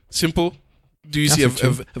Simple. Do you see a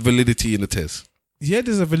validity in the tears? Yeah,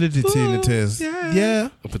 there's a validity in the tears. Yeah.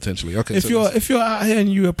 Potentially. Okay. If you're out here and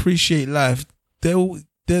you appreciate life,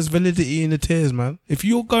 there's validity in the tears, man. If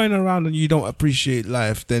you're going around and you don't appreciate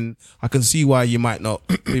life, then I can see why you might not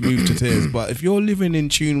be moved to tears. But if you're living in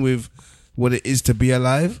tune with what it is to be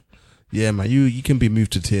alive, yeah, man, you can be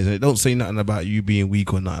moved to tears. And it don't say nothing about you being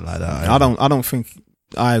weak or nothing like that. I don't think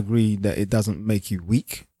I agree that it doesn't make you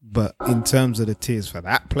weak. But in terms of the tears for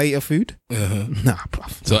that plate of food, nah,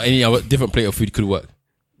 bruv. So any other different plate of food could work.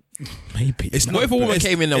 Maybe. What if a woman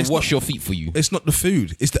came in and washed your feet for you? It's not the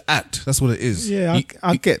food. It's the act. That's what it is. Yeah,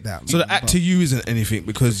 I get that. So the act to you isn't anything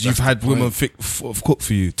because you've had women cook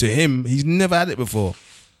for you. To him, he's never had it before.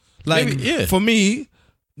 Like, for me,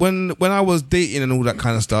 when I was dating and all that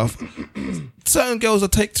kind of stuff, certain girls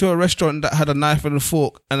would take to a restaurant that had a knife and a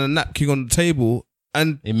fork and a napkin on the table,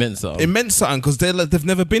 and it meant something because they've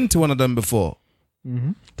never been to one of them before.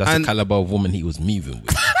 Mm-hmm. That's the caliber of woman he was moving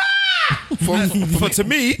with. To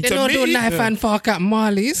me, knife and fork at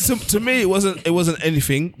Marley's. To me, it wasn't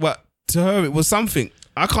anything, but to her, it was something.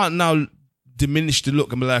 I can't now diminish the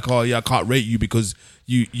look and be like, oh yeah, I can't rate you because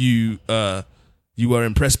you were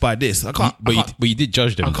impressed by this. I can't. But you did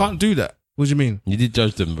judge them. I can't do that. What do you mean? You did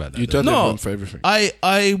judge them about that. You judged them for everything.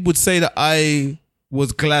 I would say that I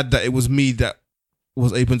was glad that it was me that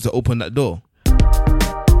was able to open that door.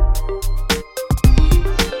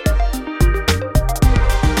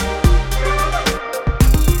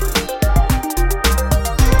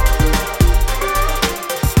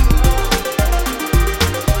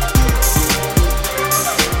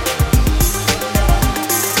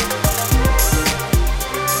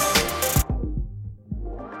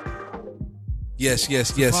 Yes.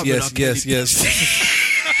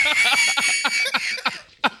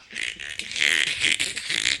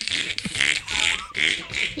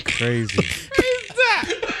 Crazy.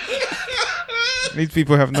 These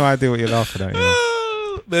people have no idea what you're laughing at. You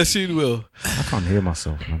know? Machine will. I can't hear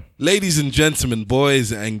myself, man. Ladies and gentlemen,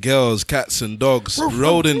 boys and girls, cats and dogs,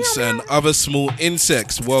 rodents and other small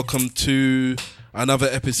insects, welcome to another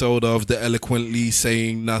episode of the Eloquently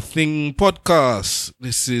Saying Nothing podcast.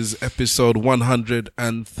 This is episode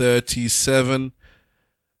 137.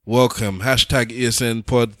 Welcome. Hashtag ESN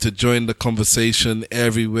Pod to join the conversation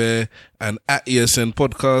everywhere, and at ESN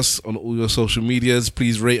Podcasts on all your social medias.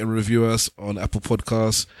 Please rate and review us on Apple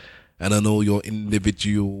Podcasts and on all your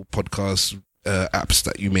individual podcast apps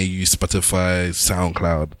that you may use, Spotify,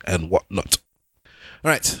 SoundCloud, and whatnot. All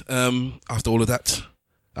right. After all of that,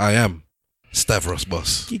 I am Stavros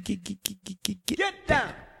Boss. Get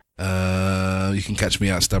down. You can catch me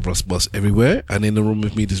at Stavros Boss everywhere, and in the room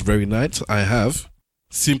with me this very night, I have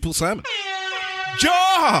Simple Simon.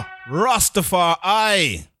 Jah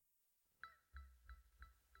Rastafari.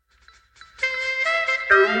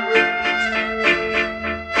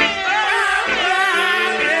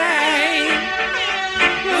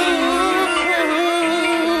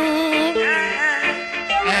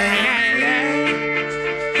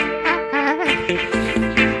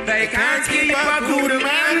 They can't keep a good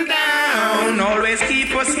man down. Always keep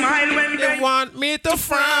a smile when they want me to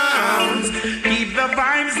frown. Keep the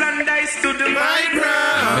vibes and I stood my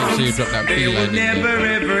ground. Make sure you drop that They beat will line in never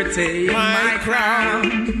there. ever take my crown.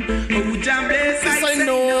 Oh, damn this, I say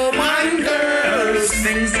no man girls.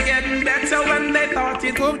 Things getting better when they thought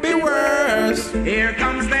it could be worse. Here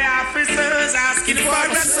comes the officers asking for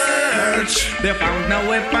a search. They found no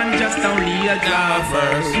weapon, just only a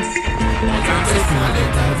Javers.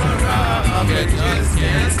 They just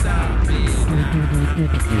can't stop me.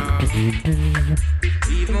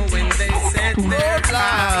 Even when they said they're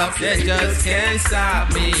lost, they just can't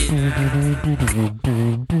stop me.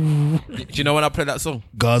 Do you know when I play that song?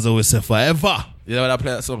 Gaza will say forever. You know when I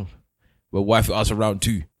play that song? Where wife asked for round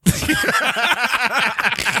 2.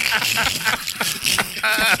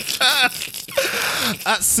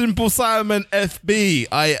 At Simple Simon FB.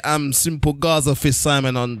 I am Simple Gaza Fist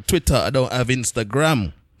Simon on Twitter. I don't have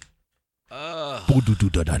Instagram.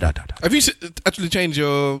 Have you actually changed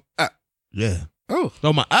your app? Yeah. Oh.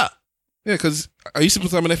 No, my app. Yeah, because are you Simple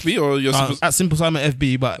Simon FB or you're Simple... At Simple Simon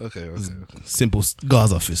FB, but Okay. Simple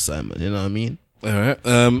Gaza Fist Simon, you know what I mean? All right.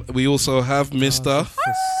 We also have Mr.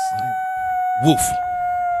 Wolf.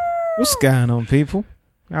 What's going on, people?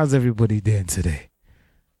 How's everybody doing today?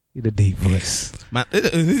 With a deep voice. Man,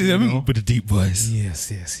 with a deep voice.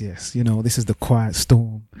 Yes. You know, this is the quiet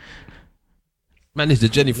storm. Man, it's the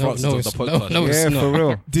Jenny Francis of the podcast. Yeah, for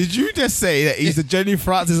real. Did you just say that he's the Jenny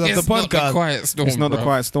Francis of the It's not the podcast? quiet storm. It's not the bro.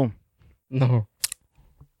 quiet storm. No.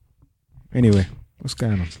 Anyway, What's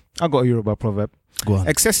going on? I got a Yoruba proverb. Go on.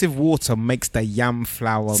 Excessive water makes the yam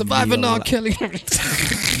flour Surviving meal R. Kelly.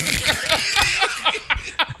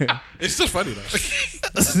 It's just funny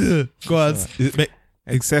though. Go on.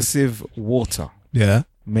 Excessive water Yeah.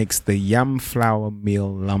 makes the yam flour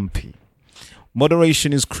meal lumpy.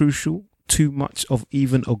 Moderation is crucial. Too much of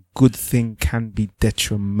even a good thing can be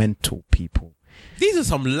detrimental, people. These are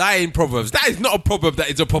some lying proverbs. That is not a proverb. That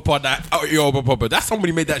is a proper Yoruba proverb. That's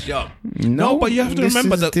somebody made that shit up. No, but you have to this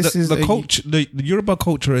remember is- that this is the a- culture, the Yoruba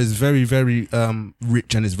culture is very, very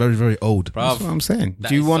rich and is very, very old. Bruv. That's what I'm saying. That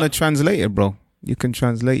Do you is want to some- translate it, bro? You can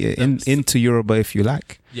translate it into Yoruba if you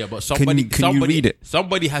like. Yeah, but somebody Can you read it?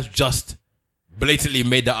 Somebody has just blatantly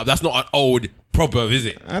made that up. That's not an old proverb, is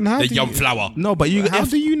it? And how the do yam you- flour. No, but you. How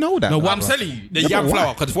do you know that? No, bro? what I'm telling you, the Yeah, yam but why?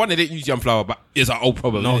 flour. Because one, they didn't use yam flour, but it's an old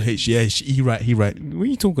proverb. No, innit? he right. He right. What are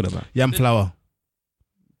you talking about? Yam flour.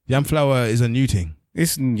 Yam flour is a new thing.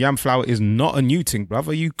 This yam flour is not a new thing, bruv.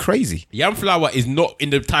 Are you crazy? Yam flour is not in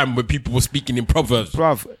the time when people were speaking in proverbs.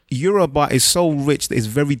 Bruv, Yoruba is so rich that it's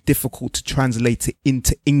very difficult to translate it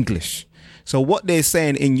into English. So what they're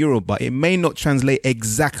saying in Yoruba, it may not translate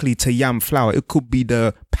exactly to yam flour. It could be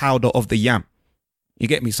the powder of the yam. You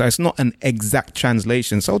get me? So it's not an exact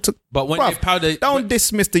translation. So But when bruv, they powder, don't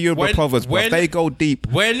dismiss the Yoruba proverbs, bruv. They go deep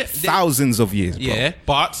thousands of years, bruv. Yeah,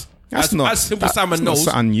 but That's as Simple Simon that's not knows,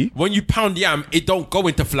 something new. when you pound yam, it don't go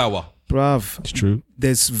into flour. Bruv, It's true.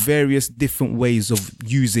 there's various different ways of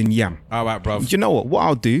using yam. All right, bro. Do you know what? What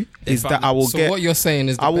I'll do is that I will So get... what you're saying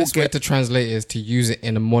is I the will best way get- to translate it is to use it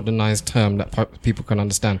in a modernized term that people can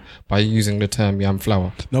understand by using the term yam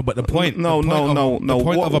flour. No, but the point. No, the point no, of, no, The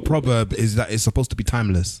point what- of a proverb is that it's supposed to be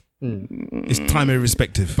timeless. It's time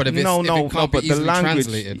irrespective. But if it's, if it can't be but the easily language...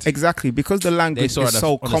 translated, Exactly, because the They language saw it is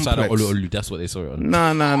so on the side of complex. Olu Olu. That's what they saw it on.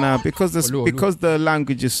 No, because the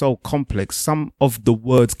language is so complex, some of the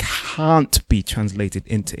words can't be translated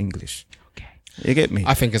into English. Okay, you get me?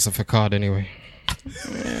 I think it's a facade anyway.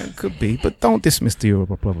 Yeah, it could be, but don't dismiss the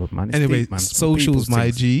Yoruba proverb, man. It's Anyway, deep, man. socials, People's my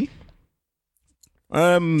things. G.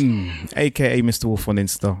 AKA Mr. Wolf on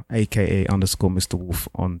Insta, AKA _ Mr. Wolf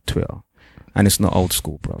on Twitter, and it's not old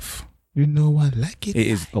school, bruv. You know I like it. It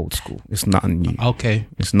is old school. It's nothing new. Okay.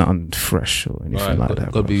 It's nothing fresh or anything All right, like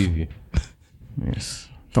that. God bruv. be with you. Yes.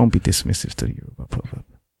 Don't be dismissive to the Yoruba proverb.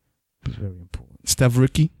 It's very important. Stav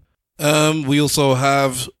Ricky. We also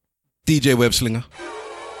have DJ Webslinger.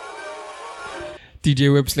 DJ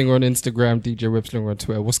Webslinger on Instagram, DJ Webslinger on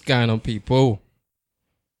Twitter. What's going on, people?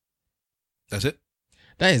 That's it.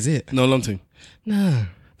 That is it. No long thing. Nah.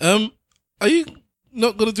 Are you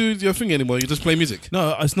not gonna do your thing anymore? You just play music.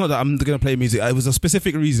 No, it's not that I'm going to play music. It was a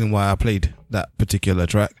specific reason why I played that particular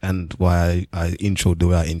track and why I introed the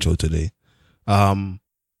way I introed today.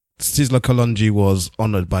 Sizzla Kalonji was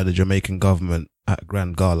honoured by the Jamaican government at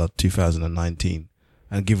Grand Gala 2019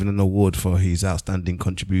 and given an award for his outstanding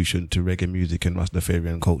contribution to reggae music and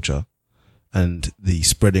Rastafarian culture and the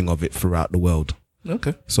spreading of it throughout the world.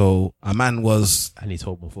 Okay. So a man was And it's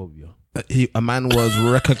homophobia.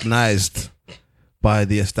 recognized by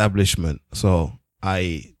the establishment. So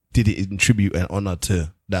I did it in tribute and honor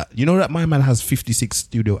to that. You know that my man has 56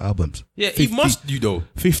 studio albums. Yeah, he must do though.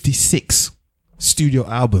 56 studio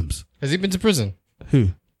albums. Has he been to prison? Who?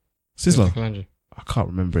 Sizzla? Kalonji. I can't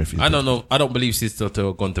remember if he's I don't know. I don't believe Sister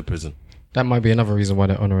to gone to prison. That might be another reason why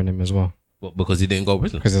they're honouring him as well. Well, because he didn't go to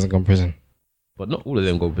prison. Because he hasn't gone to prison. But not all of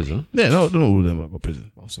them go to prison. Yeah, no, all of them are got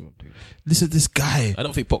prison. Listen to this guy. I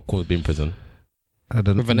don't think Popcorn's been in prison. I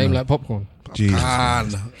don't With a name like Popcorn. Jesus.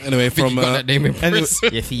 Anyway, I think from you got that name in anyway-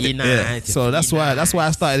 prison. Yeah. So that's why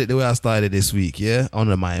I started it the way I started it this week. Yeah,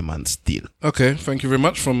 honor my man still. Okay, thank you very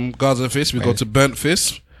much. From Gaza Fist, we go to Burnt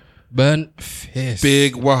Fist. Burnt Fist.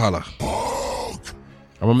 Big Wahala.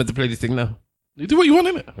 I'm meant to play this thing now. You do what you want,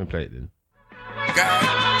 innit? I'm gonna play it then. God,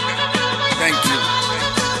 thank you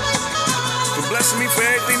for blessing me for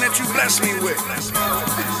everything that you blessed me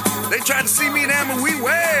with. They tried to see me down, but we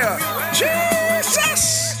were.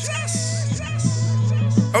 Jesus!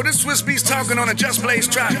 Oh, this Swiss Beats talking on a Just Blaze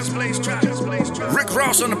track. Rick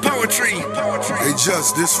Ross on the poetry. They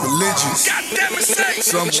just this religious. God damn it, say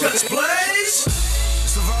Some Just Blaze.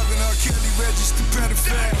 Surviving R. Kelly registered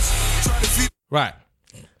pedophiles. Try to feed Right.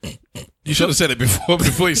 You should have said it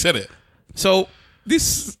before you said it. So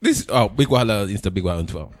this Big Wahala is the Big Wahala on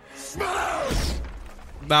 12.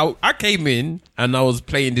 Now I came in and I was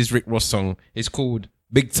playing this Rick Ross song. It's called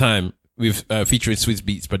Big Time with featuring Swiss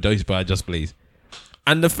Beats, produced by Just Blaze.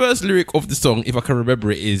 And the first lyric of the song, if I can remember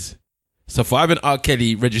it, is surviving R.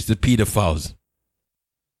 Kelly registered pedophiles.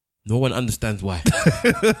 No one understands why.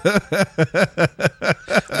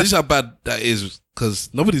 This is how bad that is because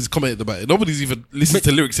nobody's commented about it. Nobody's even listened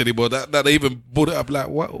to lyrics anymore. That they even brought it up. Like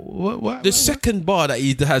what? The second bar that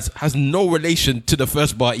he has no relation to the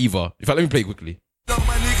first bar either. In fact, let me play it quickly. All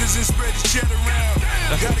my niggas and spread the cheddar around.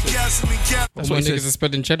 Got the gasoline cap. That's All what my he niggas says. are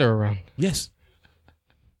spreading cheddar around. Yes.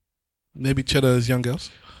 Maybe Cheddar's young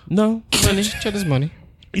girls. No. Money. Cheddar's money.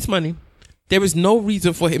 It's money. There is no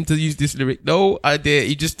reason for him to use this lyric. No idea.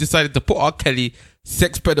 He just decided to put R. Kelly,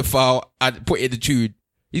 sex pedophile, and put it in the tune.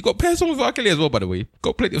 He's got pair songs with R. Kelly as well, by the way.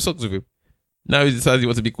 Got plenty of songs with him. Now he decides he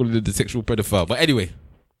wants to be calling him the sexual pedophile. But anyway,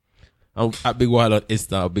 I'm at Big Wahala on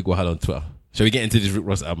Insta, Big Wahala on Twitter. Shall we get into this Rick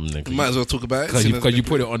Ross album then? Might as well talk about it. Because you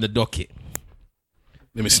put it on the docket.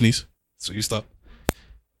 Let me sneeze. So you start.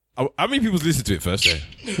 How many people listened to it first?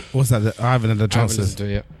 What's that? I haven't had a I haven't chance listened to. to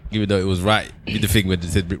it yet. Even though it was right. Did the thing when they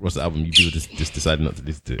said Rick Ross album, you people just decided not to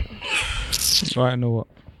listen to it. Right, I know what.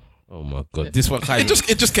 Oh my God. This one It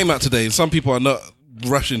just came out today. Some people are not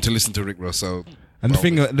rushing to listen to Rick Ross. So And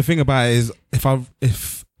the thing about it is, if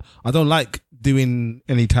I don't like doing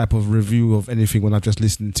any type of review of anything when I'm just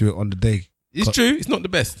listening to it on the day. It's true. It's not the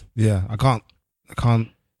best. Yeah, I can't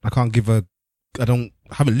give a. I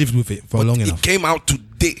haven't lived with it for long enough. It came out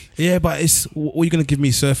today. Yeah, but it's all you're gonna give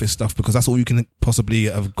me surface stuff because that's all you can possibly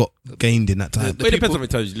have gained in that time. The But it depends people- on how many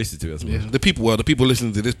times you listen to it as well. Yeah, the people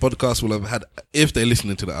listening to this podcast will have had, if they're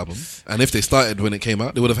listening to the album, and if they started when it came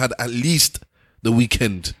out, they would have had at least the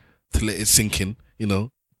weekend to let it sink in. You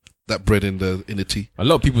know, that bread in the tea. A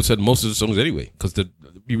lot of people said most of the songs anyway, because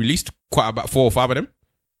we released quite about 4 or 5 of them.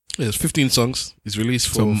 Yeah, there's 15 songs. It's released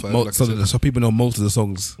 4 or 5. like I said. So people know most of the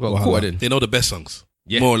songs. Well, Wow. quarter then. They know the best songs,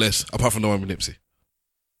 Yeah. more or less, apart from the one with Nipsey.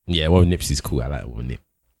 Yeah, well, Nipsey's cool. I like one Nip.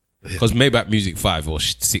 Because Maybach Music 5 or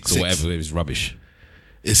 6 or whatever is rubbish.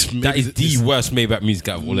 That is the worst Maybach music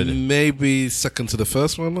out of all of them. Maybe second to the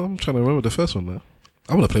first one. I'm trying to remember the first one now.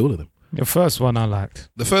 I want to play all of them. The first one I liked.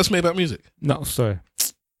 The first Maybach music. No, sorry.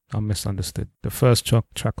 I misunderstood. The first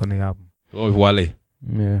track on the album. Or Wale.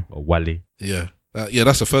 Yeah. Or Wale. Yeah,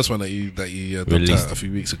 that's the first one that you dumped Released. out a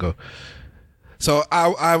few weeks ago. So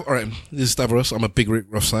all right, this is Stavros. I'm a big Rick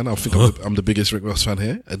Ross fan. I think I'm the biggest Rick Ross fan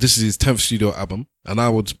here. This is his 10th studio album, and I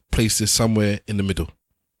would place this somewhere in the middle,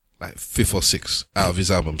 like 5th or 6th out of his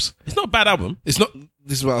albums. It's not a bad album. It's not.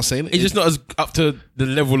 This is what I was saying. It's just not as up to the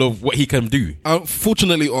level of what he can do.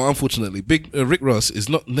 Fortunately or unfortunately, big Rick Ross is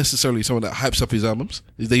not necessarily someone that hypes up his albums.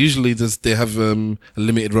 They usually they have a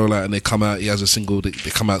limited rollout and they come out. He has a single. They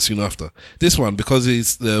come out soon after. This one, because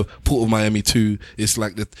it's the Port of Miami 2, it's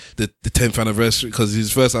like the 10th anniversary. Because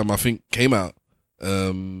his first album, I think, came out.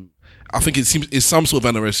 I think it's some sort of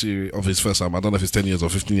anniversary of his first album. I don't know if it's 10 years or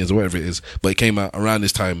 15 years or whatever it is, but it came out around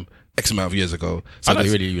this time, X amount of years ago. So I don't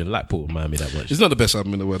that's- really even like Port of Miami that much. it's not the best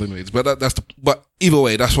album in the world, anyways. But but either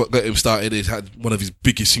way, that's what got him started. It had one of his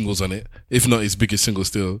biggest singles on it, if not his biggest single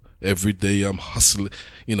still. Every Day I'm Hustling,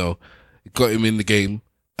 it got him in the game,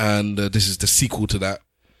 and this is the sequel to that.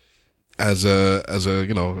 As a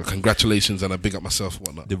congratulations, and I big up myself and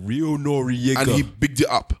whatnot. The real Noriega. And he bigged it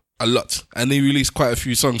up a lot, and he released quite a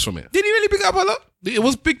few songs from it. Did he really big it up a lot? It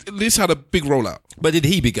was big. This had a big rollout. But did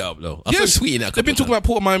he big it up though? I Yes, saw him tweeting that. they've been talking about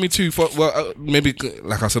Port of Miami 2 for, maybe,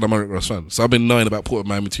 like I said, I'm a Rick Ross fan. So I've been knowing about Port of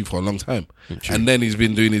Miami 2 for a long time. True. And then he's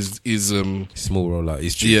been doing his small rollout.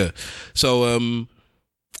 It's true. yeah. So,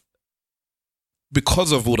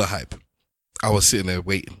 because of all the hype, I was sitting there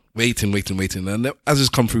waiting. And then, as it's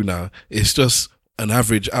come through now, it's just an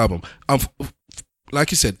average album.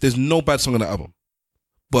 Like you said, there's no bad song on the album.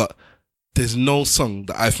 But there's no song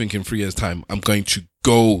that I think in 3 years' time I'm going to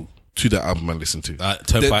go to the album and listen to.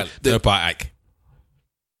 Turnpike Ike.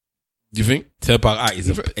 Do you think? Turnpike Ike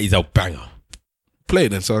is a banger. Play it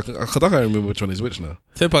then, so I can't remember which one is which now.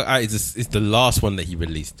 Turnpike Ike is the last one that he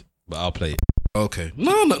released, but I'll play it. Okay.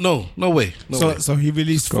 No way. No way. So he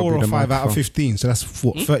released It's gotta 4 be or the 5 out of microphone. 15. So that's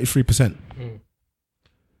what, 33%.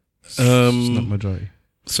 It's not majority.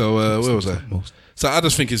 So where was I? Most. So I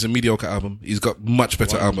just think it's a mediocre album. He's got much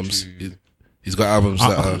better albums. He's got albums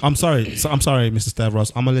that are... I'm sorry, Mr.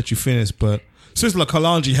 Stavros. I'm gonna let you finish, but Sizzla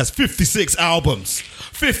Kalonji has 56 albums.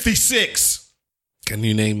 56. Can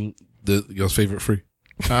you name your favorite 3?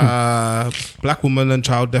 Black Woman and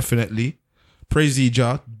Child, definitely. Praise Ye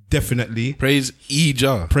Jah, definitely. Praise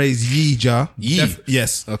Ija. Praise Ye Jah. Ye.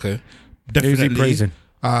 Yes, Okay. definitely. Who's he praising?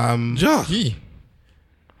 Ja. He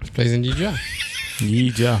plays in DJ.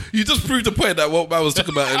 Yeah. You just proved the point that what I was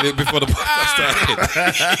talking about earlier before the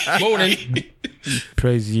podcast started. Morning.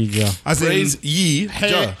 Praise ye Jah. As Praise in, Ye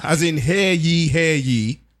Ja. as in, hear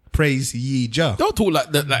ye. Praise Ye Jah. Don't talk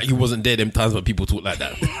like that. Like he wasn't there them times when people talk like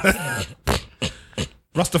that.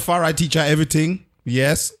 Rastafari teach her everything.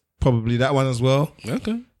 Yes. Probably that one as well.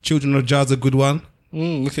 Okay. Children of Jah's a good one.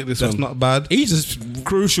 Look at this That's one. not bad. He's just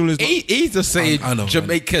Crucial is not. he's just saying I know,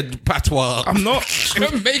 Jamaican patois. I'm not.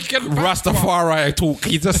 Jamaican Rastafari talk.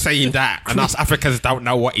 He's just saying that, and us Africans don't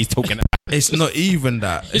know what he's talking about. It's not even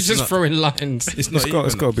that. It's just not, throwing lines. It's not even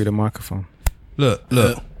It's got to be the microphone. Look.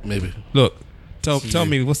 Maybe. Look. Tell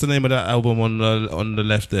me, what's the name of that album on the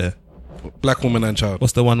left there? Black Woman and Child.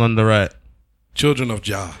 What's the one on the right? Children of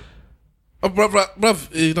Jah. Oh,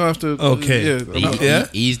 bruv, you don't have to. Yeah.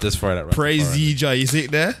 He's just throwing that. Praise ye Jah. You see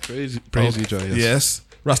it there? Praise Jah, yes. Yes.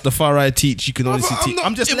 Rastafari teach. You can only see teach.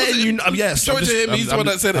 I'm just letting you know. Yes. Show it to him. He's the one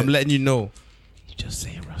that said it. I'm letting you know. Just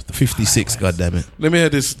saying Rastafari. 56, goddammit. Let me hear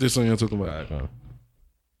this song you're talking about.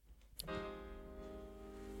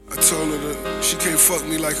 I told her that she can't fuck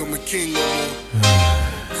me like I'm a king no more.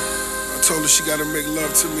 I told her she gotta make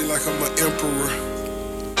love to me like I'm an emperor.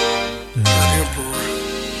 An emperor.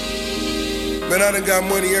 Man, I done got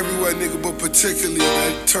money everywhere, nigga, but particularly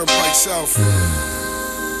that Turnpike South.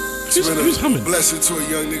 It's been a blessing to a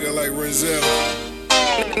young nigga like Renzel.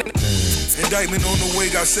 Indictment on the way,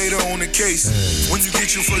 got Seda on the case. When you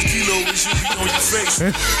get your first kilo, it should be on your face.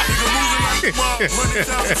 Nigga moving like a mob,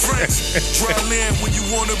 100,000 francs. Dry land when you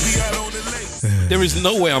wanna be out on the lake. There is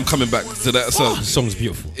no way I'm coming back to that song. The song's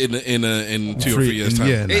beautiful. In 2 or 3 years time.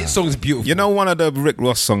 Yeah, It song's beautiful. You know, one of the Rick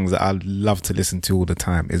Ross songs that I love to listen to all the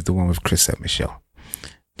time is the one with Chris and Michelle.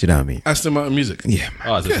 Do you know what I mean? Aston Martin music. Yeah, man.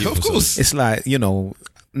 Oh, it's a beautiful of course. It's like, you know,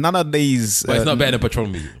 none of these. But it's not better than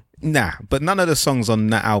Patron music. Nah, but none of the songs on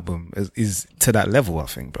that album is to that level, I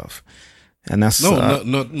think, bruv. And that's No,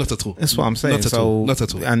 not at all. That's what I'm saying. Not at all. Not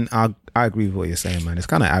at all. And I agree with what you're saying, man. It's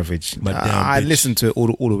kind of average. But damn I bitch. listened to it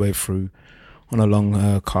all the way through on a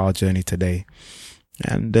long car journey today,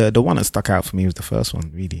 and the one that stuck out for me was the first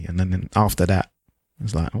one, really. And then after that, it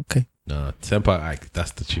was like, okay, No, Tempo Ike,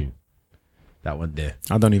 that's the tune. That one there.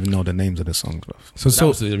 I don't even know the names of the songs, bruv.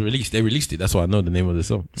 So They released it. That's why I know the name of the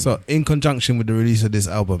song. So, in conjunction with the release of this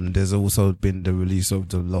album, there's also been the release of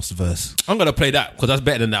the Lost Verse. I'm gonna play that because that's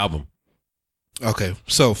better than the album. Okay,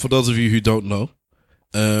 so for those of you who don't know,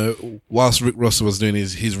 whilst Rick Ross was doing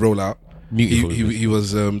his rollout, he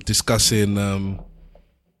was discussing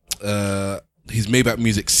his Maybach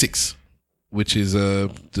Music 6, which is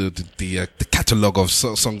the catalogue of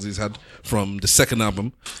songs he's had from the second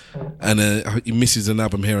album, and he misses an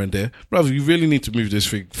album here and there. Brother, you really need to move this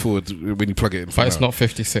thing forward when you plug it in. But it's not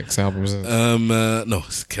 56 albums. Is it? No,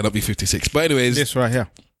 it cannot be 56. But anyways, This right here.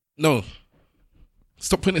 no.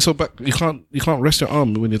 Stop putting it so back. You can't rest your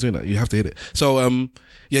arm when you're doing that. You have to hit it. So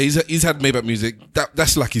yeah, he's had Maybach Music.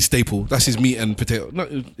 That's like his staple. That's his meat and potato. No,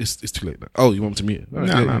 it's too late now. Oh, you want me to mute it? All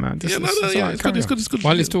right, No. It's good.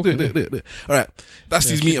 While he's talking, Do it. All right, that's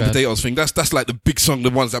his meat and potatoes thing. That's like the big song, the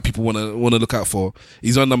ones that people want to look out for.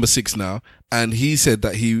 He's on number 6 now, and he said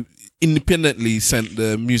that he independently sent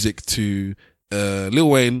the music to Lil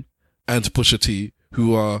Wayne and to Pusha T,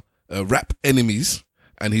 who are rap enemies.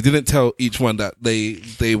 And he didn't tell each one that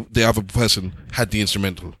the other person had the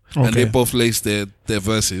instrumental. Okay. And they both laced their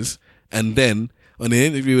verses. And then on the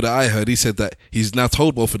interview that I heard, he said that he's now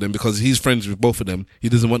told both of them, because he's friends with both of them, he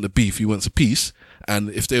doesn't want the beef, he wants a peace.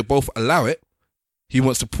 And if they both allow it, he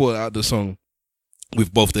wants to pour out the song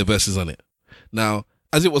with both their verses on it. Now,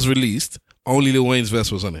 as it was released, only Lil Wayne's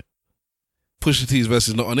verse was on it. Pusha T's verse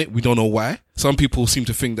is not on it. We don't know why. Some people seem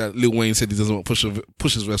to think that Lil Wayne said he doesn't want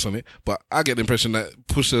Pusha's verse on it, but I get the impression that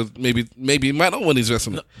Pusha maybe he might not want his verse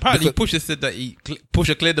on it. Apparently, Pusha said that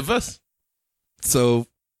Pusha cleared the verse. So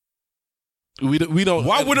we don't.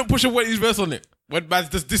 Why wouldn't Pusha want his verse on it? When man's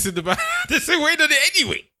just dissing the man, they say Wayne on it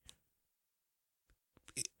anyway.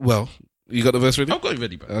 Well, you got the verse ready? I've got it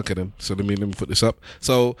ready, bro. Okay then. So let me put this up.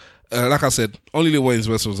 So like I said, only Lil Wayne's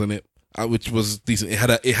verse was on it, which was decent. It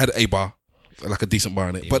had a bar. Like a decent bar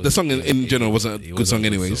in it. But the song in general wasn't a good song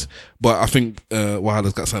anyways. But I think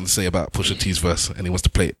Wahala's got something to say about Pusha T's verse, and he wants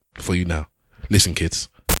to play it for you now. Listen, kids.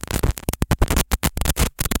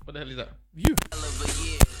 What the hell is that? You.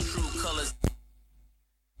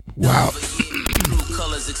 Wow. True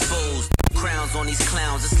colors exposed. Crowns on these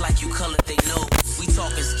clowns, it's like you colored they nose. We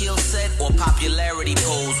talking skill set or popularity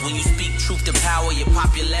pose. When you speak truth to power, your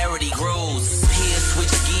popularity grows. Peers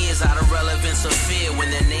switch gears out of relevance or fear when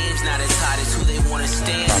their name's not as hot as who they want to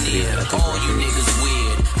stand near. All you niggas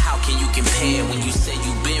weird. How can you compare when you say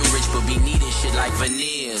you been rich but be needing shit like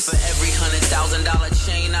veneers? For every $100,000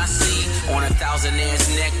 chain I see on 1,000-ass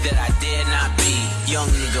neck that I dare not be. Young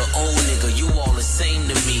nigga, old nigga, you all the same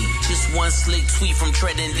to me. Just one slick tweet from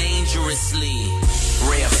treading dangerously.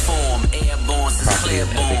 Rare form, airborne since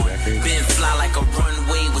Claiborne. Been fly like a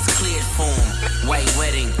runway was cleared form. White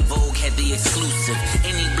wedding, Vogue had the exclusive.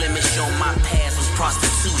 Any blemish on my past was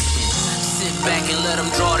prostitution. Sit back and let them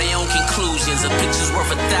draw their own conclusions. A picture's worth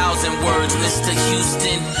 1,000 words, Mr.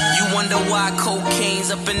 Houston. You wonder why cocaine's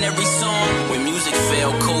up in every song? When music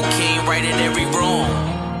failed, cocaine righted every wrong.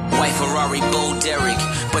 White Ferrari, Bo Derek,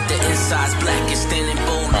 but the inside's black and standing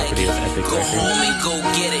bow-legged. Go home and go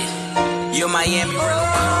get it. Your Miami rental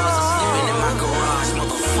cars are sleeping in my garage,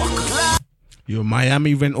 motherfucker. Your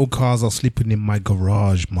Miami rental cars are sleeping in my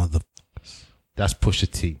garage, mother. That's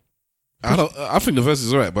Pusha T. I think the verse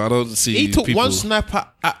is alright, but I don't see. He took people... one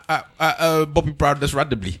snap at Bobby Brown just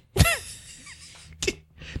randomly.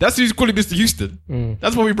 That's who's calling Mr. Houston.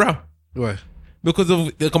 That's Bobby Brown. Why? Because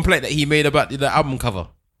of the complaint that he made about the album cover.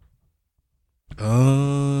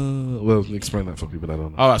 Well, explain that for people that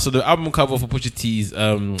don't know. Alright, so the album cover for Pusha T's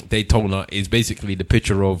Daytona is basically the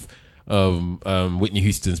picture of Whitney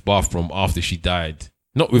Houston's bathroom after she died.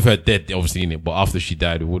 Not with her dead, obviously, in it, but after she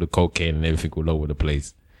died with all the cocaine and everything all over the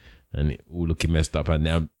place. And it all looking messed up. And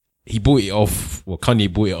now he bought it off, well, Kanye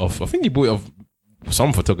bought it off. I think he bought it off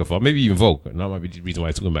some photographer, maybe even Vogue. And that might be the reason why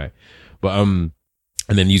he's talking about it. But, and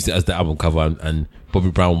then used it as the album cover. And Bobby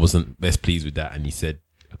Brown wasn't best pleased with that. And he said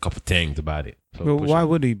a couple of things about it. So well, why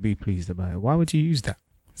would he be pleased about it? Why would you use that?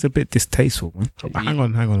 It's a bit distasteful, man. Hang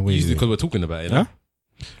on. He used it because we're talking about it now. Huh?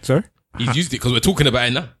 Sorry? He's used it because we're talking about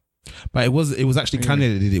it now. But it was actually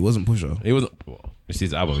Kanye that did it. It wasn't Pusha. It wasn't. Well, it's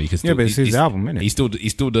his album. He can still, but it's his album, isn't it? He's still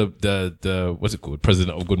the what's it called?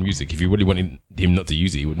 President of good music. If you really wanted him not to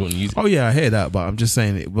use it, he would not use it. Oh yeah, I hear that, but I'm just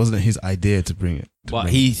saying it wasn't his idea to bring it. But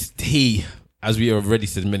he, as we have already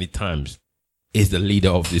said many times, is the leader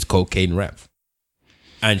of this cocaine rap,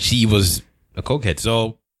 and she was a cokehead.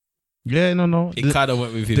 So yeah, no, it kind of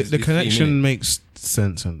went with his. The connection makes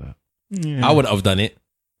sense in that. Yeah. I wouldn't have done it,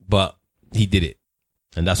 but he did it.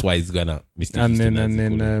 And that's why he's gonna Mr. And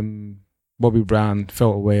Houston, then Bobby Brown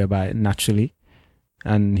felt a way about it naturally,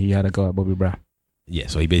 and he had a go at Bobby Brown. Yeah,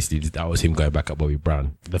 so he basically that was him going back at Bobby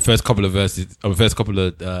Brown. The first couple of lyrics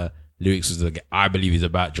was I believe is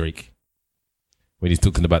about Drake when he's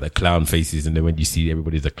talking about the clown faces, and then when you see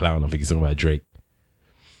everybody's a clown, I think he's talking about Drake.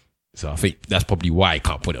 So I think that's probably why I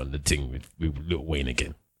can't put it on the thing with Lil Wayne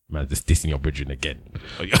again. Man, just dissing your brethren again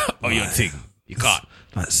on your thing. You can't.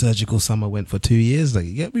 Like Surgical Summer went for 2 years. Like,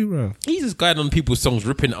 you get me, bro? He's just going on people's songs,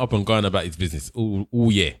 ripping it up and going about his business all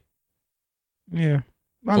year. Yeah,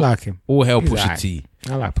 I like him. All hell He's Pusha alright. T.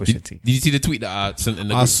 I like Pusha T. Did you see the tweet that I sent in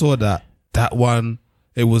the I group? saw that. That one,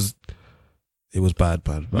 it was bad.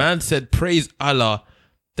 Man said, praise Allah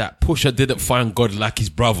that Pusha didn't find God like his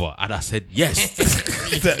brother. And I said, yes.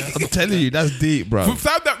 I'm telling you, that's deep, bro. We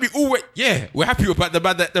found that we all went, yeah, we're happy about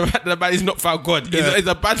the man is not found God. Yeah. It's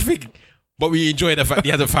a bad thing. But we enjoy the fact he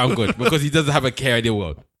hasn't found God because he doesn't have a care in the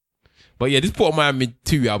world. But yeah, this Port of Miami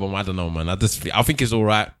 2 album, I don't know, man. I think it's all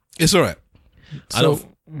right. It's all right.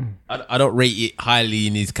 I don't rate it highly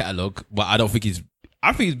in his catalogue, but I think it's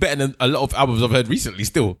better than a lot of albums I've heard recently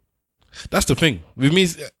still. That's the thing. With me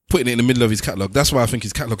putting it in the middle of his catalogue, that's why I think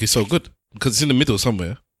his catalogue is so good. Because it's in the middle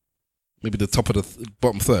somewhere. Maybe the top of the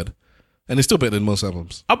bottom third. And it's still better than most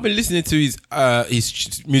albums. I've been listening to his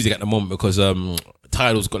music at the moment because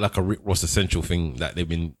Tidal's got like a Rick Ross Essential thing that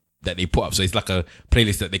they put up. So it's like a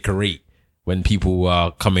playlist that they create when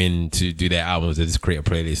people come in to do their albums. They just create a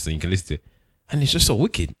playlist and you can listen to it. And it's just so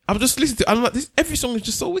wicked. I've just listened to it. I'm like, every song is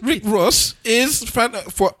just so wicked. Rick Ross is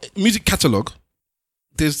for music catalogue.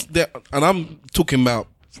 And I'm talking about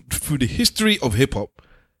through the history of hip hop.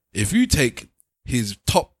 If you take his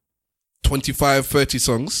top 25, 30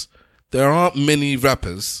 songs, there aren't many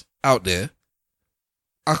rappers out there.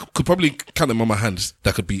 I could probably count them on my hands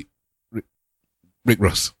that could be Rick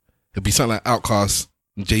Ross. It'd be something like Outkast,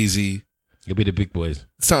 Jay-Z. It'll be the big boys.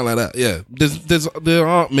 Something like that, yeah. There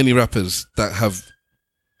aren't many rappers that have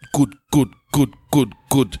good,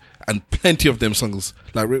 and plenty of them songs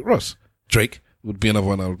like Rick Ross. Drake would be another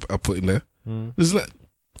one I'll put in there. Isn't it?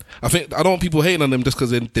 I don't want people hating on them just because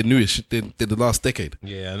they're newish. They're the last decade.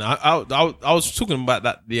 Yeah, and I was talking about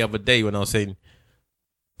that the other day when I was saying,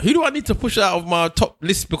 who do I need to push out of my top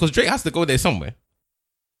list? Because Drake has to go there somewhere.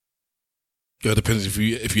 Yeah, it depends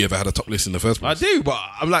if you ever had a top list in the first place. I do, but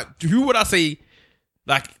I'm like, who would I say?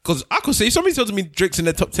 Like, because I could say, if somebody tells me Drake's in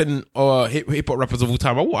the top 10 or hip hop rappers of all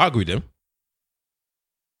time, I won't argue with them.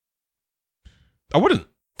 I wouldn't.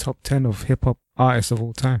 Top 10 of hip hop artists of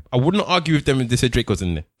all time. I wouldn't argue with them if they said Drake was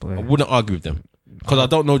in there. Boy. I wouldn't argue with them because I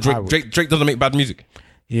don't know Drake. Drake doesn't make bad music.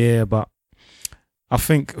 Yeah, but I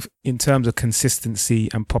think in terms of consistency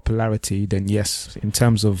and popularity, then yes. In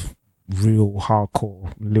terms of real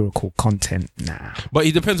hardcore lyrical content. Nah, But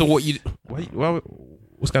it depends on what you.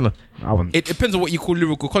 What's going on? I wouldn't. It depends on what you call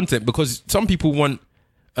lyrical content, because some people want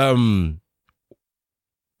all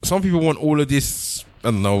of this.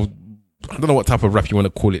 I don't know what type of rap you want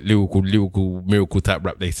to call it. Lyrical miracle type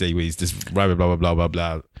rap. They say where it's just blah blah blah blah blah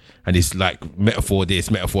blah, and it's like metaphor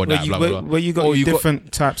this, metaphor that, blah blah blah. Where you got your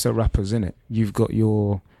different types of rappers in it. You've got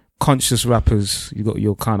your conscious rappers, you got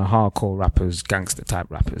your kind of hardcore rappers, gangster type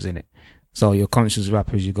rappers in it. So your conscious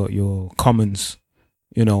rappers, you got your commons,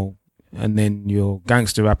 you know, and then your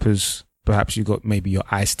gangster rappers, perhaps you got maybe your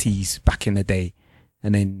Ice-T's back in the day,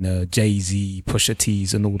 and then Jay-Z, Pusha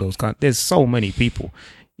T's and all those kind. There's so many people.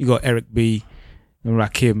 You got Eric B and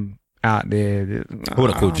Rakim out there. I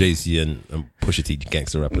want to call Jay-Z and Pusha T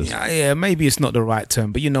gangster rappers. Yeah, maybe it's not the right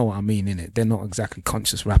term, but you know what I mean, innit? They're not exactly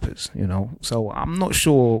conscious rappers, you know. So I'm not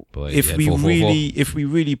sure if we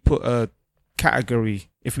really put a category,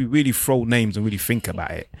 if we really throw names and really think about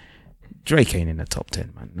it. Drake ain't in the top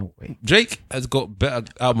 10, man. No way. Drake has got better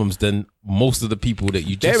albums than most of the people that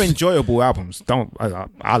you just... They're enjoyable albums.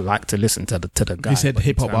 I like to listen to the guy. He said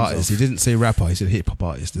hip hop artist. He didn't say rapper. He said hip hop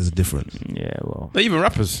artist. There's a difference. Yeah, well. They're even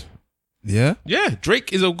rappers. Yeah? Yeah,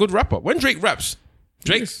 Drake is a good rapper. When Drake raps,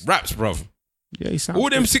 raps, bro. Yeah, he sounds all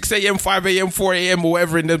them good. 6 a.m., 5 a.m., 4 a.m. or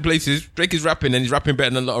whatever in them places, Drake is rapping, and he's rapping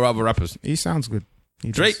better than a lot of other rappers. He sounds good.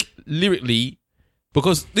 Drake, lyrically,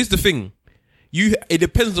 because this is the thing, it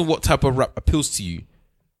depends on what type of rap appeals to you.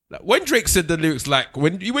 Like when Drake said the lyrics, like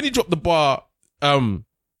when he dropped the bar,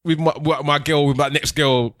 with my girl, with my next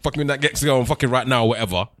girl, fucking with that next girl, and fucking right now, or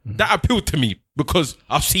whatever, that appealed to me because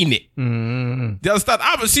I've seen it. Do you understand?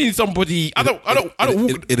 I haven't seen somebody. I don't.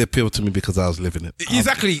 It appealed to me because I was living it.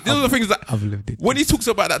 Exactly. Those are the things that I've lived it. When he talks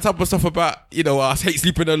about that type of stuff about, you know, I hate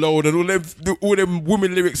sleeping alone and all them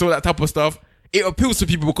women lyrics, all that type of stuff, it appeals to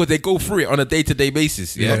people because they go through it on a day-to-day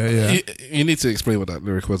basis. Yeah. You need to explain what that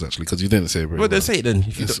lyric was actually, because you didn't say it very Well, well. then say it then.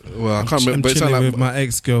 If you don't. Well, I can't remember. I'm But it chilling sounded with like my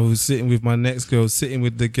ex-girl who's sitting with my next girl, sitting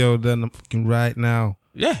with the girl that I'm fucking right now.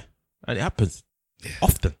 Yeah, and it happens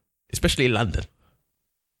often, especially in London,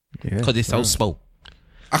 because it's so small.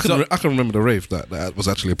 I can remember the rave that was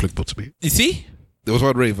actually applicable to me. You see? There was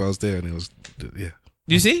one rave I was there, and it was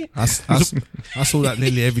You see? I saw that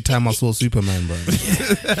nearly every time I saw Superman, bro.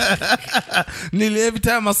 Nearly every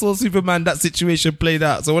time I saw Superman, that situation played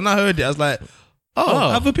out. So when I heard it, I was like,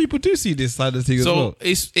 other people do see this side of the thing as well.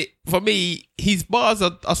 So for me, his bars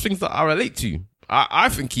are things that I relate to. I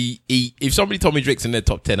think he if somebody told me Drake's in their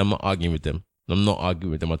top 10, I'm not arguing with them. I'm not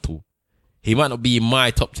arguing with them at all. He might not be in my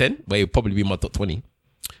top 10, but he'll probably be in my top 20.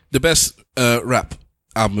 the best rap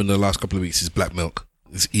album in the last couple of weeks is Black Milk.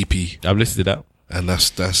 It's EP. I've listened to that. And that's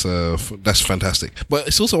fantastic. But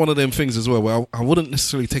it's also one of them things as well where I wouldn't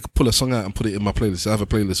necessarily pull a song out and put it in my playlist. I have a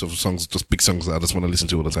playlist of songs, just big songs that I just want to listen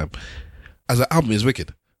to all the time. As an album is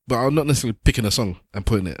wicked, but I'm not necessarily picking a song and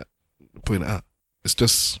putting it out. It's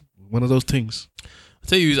just one of those things. I'll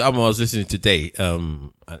tell you whose album I was listening to today.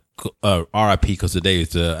 RIP, because today is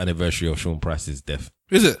the anniversary of Sean Price's death.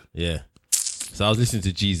 Is it? Yeah. So I was listening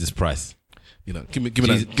to Jesus Price. You know, give me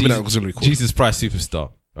that auxiliary chord. Jesus Price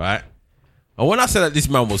Superstar, right? And when I said that this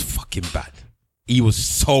man was fucking bad, he was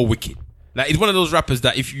so wicked. Like, he's one of those rappers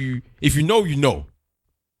that if you know, you know.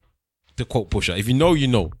 To quote Pusha, if you know, you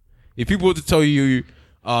know. If people were to tell you,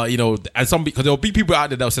 you know, and because there'll be people out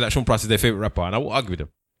there that'll say that Sean Price is their favorite rapper, and I will argue with them.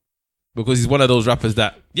 Because he's one of those rappers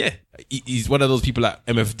that, he's one of those people like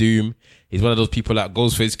MF Doom. He's one of those people like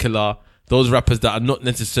Ghostface Killer. Those rappers that are not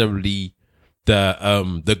necessarily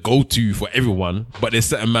the go-to for everyone, but there's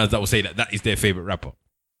certain mans that will say that is their favorite rapper.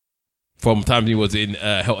 From time he was in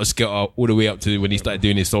Helter Skelter all the way up to when he started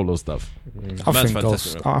doing his solo stuff. I think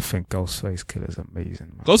Ghostface Killer's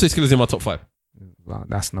amazing, man. Ghostface Killer's in my top 5. Well,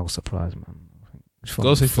 that's no surprise, man.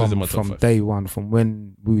 Ghostface Killer's in my top 5. From day one, from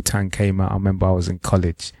when Wu-Tang came out, I remember I was in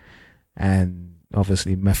college, and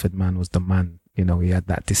obviously Method Man was the man. You know, he had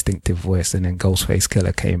that distinctive voice, and then Ghostface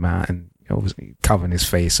Killer came out and obviously covering his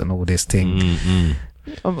face and all this thing.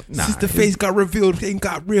 Since the face got revealed, thing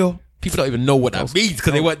got real. People don't even know what that means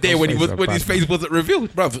because they weren't there when his face wasn't revealed.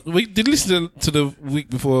 Bruv, we did listen to the week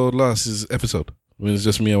before last's episode when it was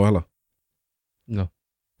just me and Wahala. No.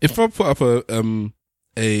 If I put up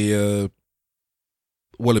a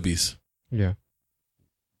Wallabies, Yeah.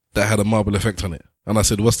 that had a marble effect on it, and I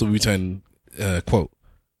said, "What's the Wu-Tang quote?"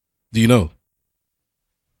 Do you know?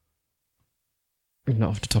 Not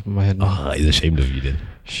off the top of my head. No. He's ashamed of you then.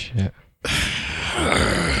 Shit.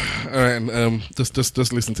 All right,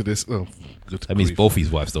 just listen to this. Oh, good. That means grief. both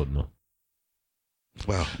his wives don't know.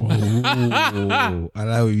 Wow. I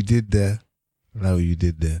like what you did there.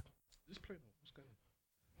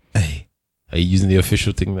 Hey, Are you using the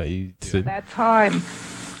official thing that you said? That time.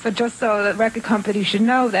 So just so the record company should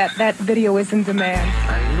know that that video is in demand.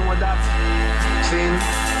 I know that. See?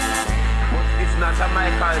 But it's not a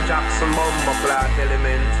Michael Jackson bomber clock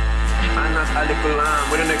element. And not a little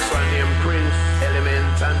with the next one named Prince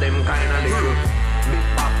element. And them kind of little big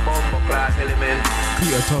pop bomber clock element.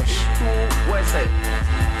 Peter Tosh. Where's it?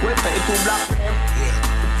 It's too black for them.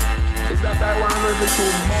 Yeah. Is that I want to the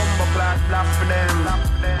two bomber clock black for them?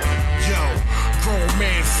 Yo, grown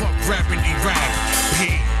man, fuck rappity rap.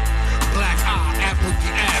 P. Black eye, apple the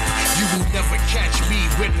app. You will never catch me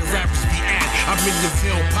where the rappers be at. I'm in the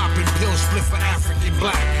Ville popping pills, split for African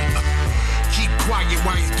black. Keep quiet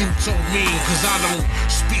while you do so mean, cause I don't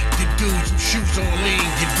speak to dudes who shoes on lean.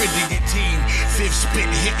 Get rid of your team, fifth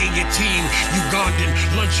spit hitting your team. Ugandan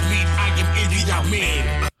lunch meat, I am Idi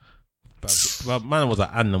Amin. But man was an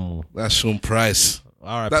animal. That's Sean Price.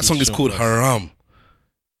 R.I.P. That song is Sean called Price. Haram.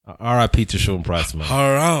 R.I.P. to Sean Price, man.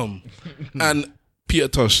 Haram. And Peter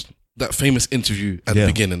Tosh, that famous interview at the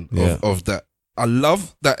beginning of that. I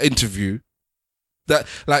love that interview. That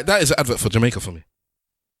is an advert for Jamaica for me.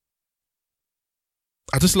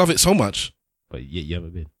 I just love it so much. But you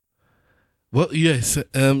haven't been. Well, yes,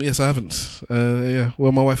 yes, I haven't. Yeah,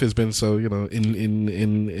 well, my wife has been. So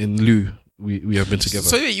in lieu, we have been together.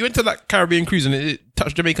 So you went to that Caribbean cruise and it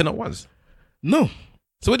touched Jamaica not once. No.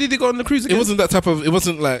 So what did you go on the cruise again? It wasn't that type of. It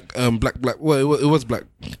wasn't like black. Well, it was black.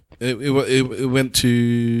 It went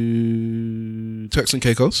to Turks and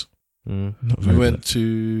Caicos. We went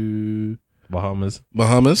to Bahamas.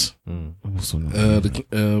 And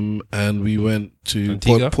we went to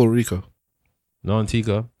Antigua? Puerto Rico. No,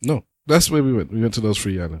 Antigua. No, that's where we went. We went to those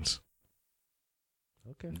 3 islands.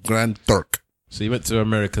 Okay. Grand Turk. So you went to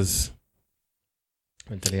Americas.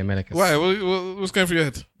 Went to the Americas. Why? What's going through your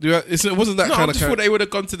head? It wasn't that No, kind I of. just thought they would have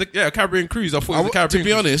gone to the Caribbean cruise. I thought it was the Caribbean To be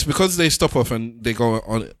cruise. honest, because they stop off and they go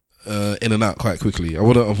on in and out quite quickly, I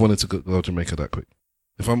wouldn't have wanted to go to Jamaica that quick.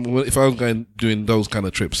 If I was going doing those kind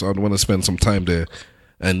of trips, I'd want to spend some time there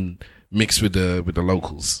and mix with the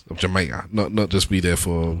locals of Jamaica, not just be there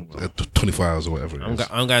for 24 hours or whatever.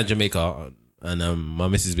 I'm going to Jamaica, and my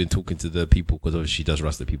missus has been talking to the people because she does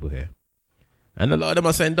Rasta people here, and a lot of them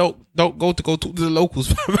are saying don't go talk to the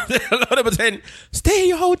locals. A lot of them are saying stay in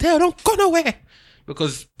your hotel, don't go nowhere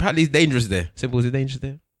because apparently it's dangerous there. Simple, is it dangerous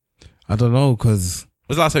there? I don't know, because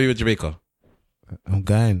When's the last time you went to Jamaica? I'm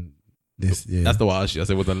going this year. That's the one I asked you. I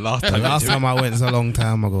said, "Well, the last time." The last time I went is a long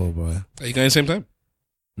time ago, bro. Are you going same time?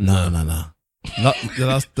 No.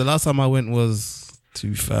 The last time I went was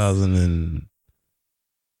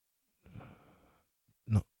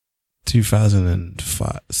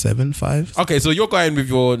 2007, 5. Okay, so you're going with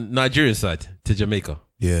your Nigerian side to Jamaica.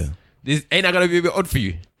 Yeah. This ain't that gonna be a bit odd for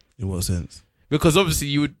you? In what sense? Because obviously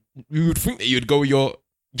you would think that you'd go with your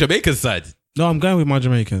Jamaican side. No, I'm going with my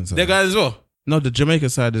Jamaican side. They're going as well. No, the Jamaican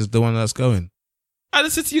side is the one that's going. I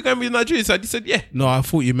just said to you going with your Nigerian side. You said yeah. No, I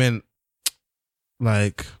thought you meant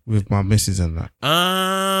like with my missus and that.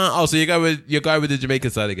 So you're going with the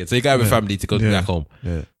Jamaican side again. So you're going with family to go back home.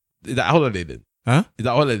 Yeah. Is that holiday then? Huh? Is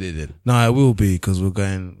that holiday then? No, it will be because we're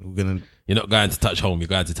gonna. You're not going to touch home. You're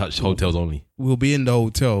going to touch hotels only. We'll be in the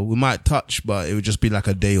hotel. We might touch, but it would just be like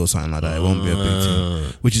a day or something like that. It won't be a big thing,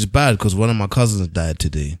 which is bad because one of my cousins died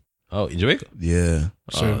today. Oh, in Jamaica? Yeah.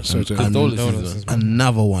 Condolences.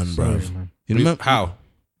 Another one, bro. You remember how?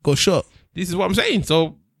 Got shot. This is what I'm saying.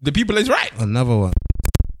 So the people is right. Another one.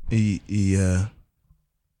 He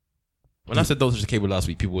When I said don't touch the cable last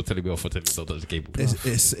week, people were telling me off for telling me don't touch the cable. It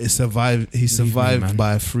survived. He survived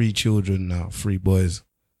by 3 children now, 3 boys.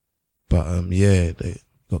 But yeah, they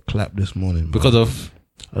got clapped this morning. Bro. Because of?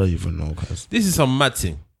 I don't even know, guys. This is some mad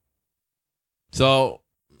thing. So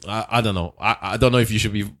I don't know. I don't know if you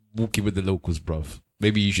should be walking with the locals, bruv.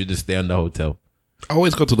 Maybe you should just stay in the hotel. I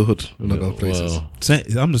always go to the hood when I go places.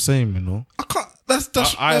 I'm the same, you know. I can't. That's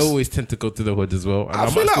I always tend to go to the hood as well. And I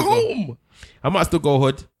feel at home. I might still go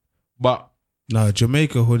hood, but no,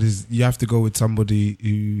 Jamaica hood is you have to go with somebody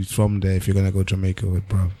who's from there if you're gonna go Jamaica hood,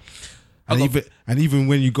 bro. And even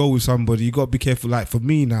when you go with somebody, you got to be careful. Like for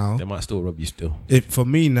me now, they might still rob you still. For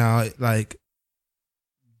me now, like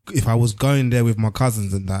if I was going there with my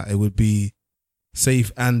cousins and that, it would be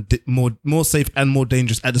safe and more safe and more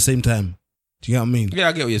dangerous at the same time. Do you get what I mean? Yeah,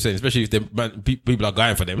 I get what you're saying, especially if people are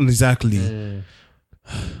going for them. Exactly.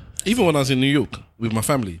 Even when I was in New York with my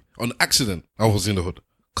family, on accident, I was in the hood.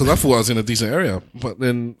 Because I thought I was in a decent area. But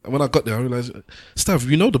then when I got there, I realized, Stav,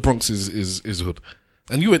 you know the Bronx is hood.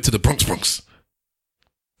 And you went to the Bronx.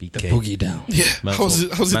 Beat the boogie down. Yeah. Man How's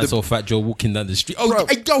it saw Fat Joe walking down the street. Oh, bro,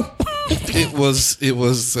 yo! it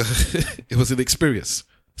was an experience.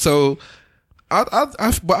 So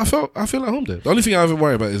But I feel at home there. The only thing I ever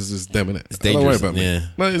worry about is them, innit? It's I don't worry dangerous, about me. yeah.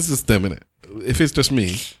 No, it's just them, innit? If it's just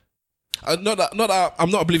me, not that I'm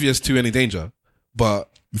not oblivious to any danger, but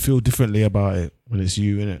You feel differently about it when it's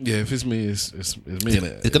you, innit? yeah, if it's me, it's me,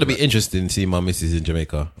 innit? It's gonna be interesting seeing my missus in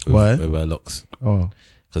Jamaica with, Why? with her locks. Oh.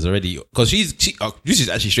 Because this is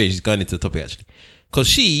actually strange. She's going into the topic actually. Because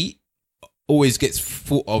she always gets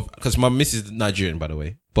thought of, because my missus is Nigerian, by the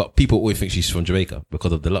way, but people always think she's from Jamaica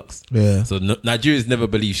because of the locks. Yeah. So Nigerians never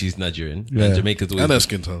believe she's Nigerian, Yeah. and Jamaicans always. And her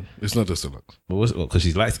skin tone. It's not just the looks. Because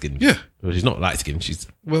she's light skinned. Yeah. Well, she's not light skinned. She's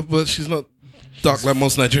But she's not dark like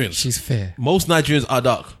most Nigerians. She's fair. most Nigerians are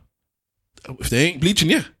dark. If they ain't bleaching,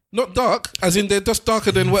 yeah. Not dark, as in they're just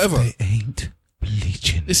darker than whatever. They ain't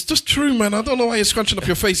bleaching. It's just true, man. I don't know why you're scrunching up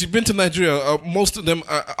your face. You've been to Nigeria. Most of them,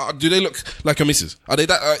 do they look like a missus? Are they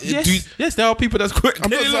that? Yes, there are people that's quick.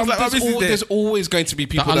 There's always going to be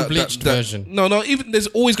people The unbleached version. No. Even there's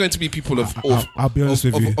always going to be people I'll be honest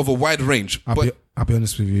with you. of a wide range. I'll be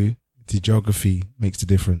honest with you. The geography makes the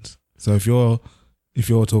difference. So if you're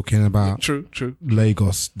talking about true.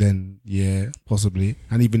 Lagos, then yeah, possibly.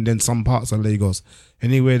 And even then some parts of Lagos.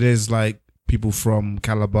 Anywhere there's like people from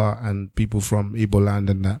Calabar and people from Igbo land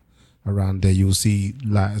and that around there, you'll see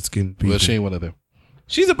lighter skinned people. Well, she ain't one of them.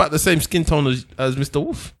 She's about the same skin tone as Mr.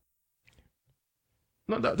 Wolf.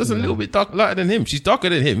 Not that, just a little bit lighter than him. She's darker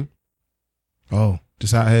than him. Oh,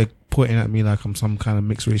 just out here pointing at me like I'm some kind of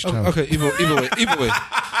mixed race child. Okay, either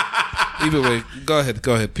way, go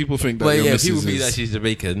ahead. People think that your missus people think that she's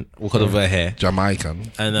Jamaican because of her hair.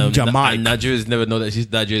 Jamaican. And Jamaica. and Nigerians never know that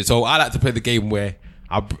she's Nigerian. So I like to play the game where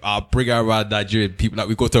I'll bring her around Nigerian people. Like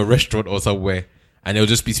we go to a restaurant or somewhere and they'll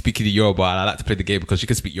just be speaking in Yoruba. And I like to play the game because she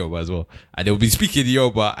can speak Yoruba as well. And they'll be speaking in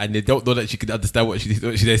Yoruba and they don't know that she can understand what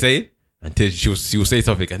they're saying until she'll say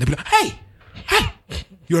something and they'll be like, hey,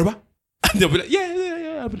 Yoruba. And they'll be like,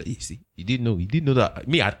 yeah. I'll be like, you see, you didn't know that.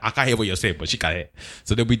 Me, I can't hear what you're saying, but she can hear.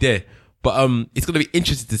 So they'll be there. But it's going to be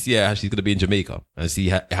interesting to see how she's going to be in Jamaica and see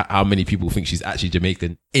how many people think she's actually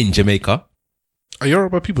Jamaican in Jamaica. Are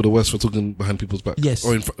Yoruba people the worst for talking behind people's back? Yes.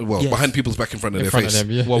 Or Yes. behind people's back in front of In their front face. of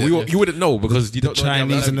them, yeah. Well, you wouldn't know because you don't know.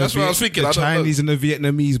 Chinese and That's what I was thinking. The I don't know. Chinese and the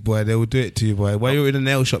Vietnamese boy, they will do it to you, boy. While you're in a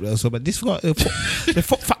nail shop, they'll say, "But this got the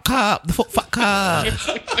fuck up, the fuck up."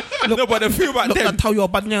 No, but the thing about Look, them, tell your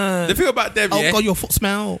banya. the thing about them, Oh yeah. God, your foot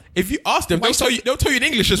smell. If you ask them, they'll tell you in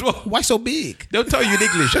English as well. Why so big? They'll tell you in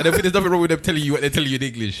English, and I think there's nothing wrong with them telling you what they're telling you in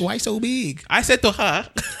English. Why so big? I said to her,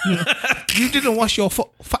 You didn't wash your foot.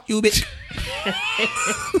 Fuck you, bitch.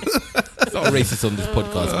 it's not racist on this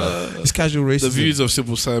podcast, man. It's casual racism. The views of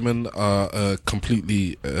Sybil Simon are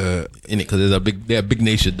completely In it, because they're a big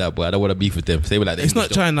nation now, but I don't want to beef with them. Say it like that. It's not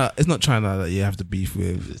China. It's not China that you have to beef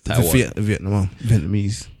with. It's Taiwan. the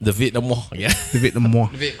Vietnamese. The Vietnamese, yeah. The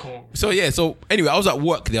Vietnamese. So anyway, I was at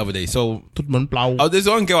work the other day. So Tout le monde blau. there's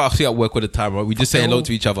one girl I see at work all the time, right? We just say hello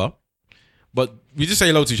to each other. But we just say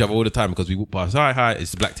hello to each other all the time because we walk past. Hi,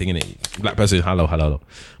 it's the black thing, innit? Black person, hello.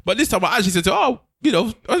 But this time I actually said to her,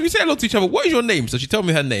 we say hello to each other. What is your name? So she told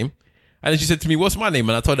me her name. And then she said to me, what's my name?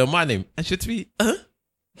 And I told her my name. And she said to me,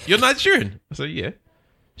 you're Nigerian? I said, yeah.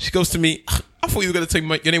 She goes to me, I thought you were going to tell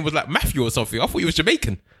me your name was like Matthew or something. I thought you was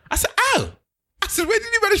Jamaican. I said, oh. I said, where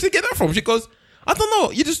did you manage to get that from? She goes, I don't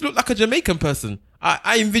know. You just look like a Jamaican person.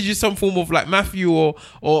 I envisioned some form of like Matthew or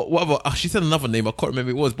whatever. She said another name. I can't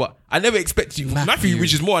remember what it was, but I never expected you. Matthew,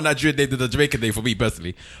 which is more a Nigerian name than a Jamaican name for me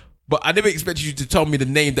personally. But I never expected you to tell me the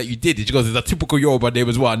name that you did. She goes, it's a typical Yoruba name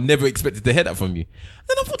as well. I never expected to hear that from you.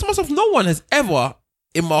 Then I thought to myself, no one has ever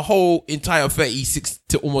in my whole entire 36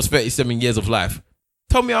 to almost 37 years of life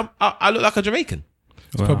told me I look like a Jamaican.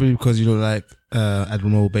 It's probably because you look like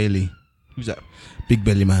Admiral Bailey. Who's that? Big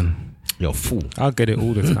belly man. You're a fool. I get it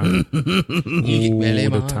all the time.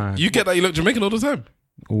 all the time. You get that you look Jamaican all the time.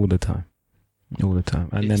 All the time.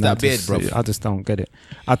 And It's then that beard, bruv. I just don't get it.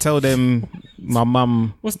 I tell them my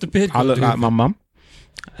mum. What's the beard? I look like my mum,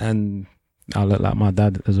 and I look like my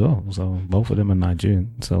dad as well. So both of them are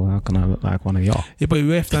Nigerian. So how can I look like one of y'all? Yeah, but you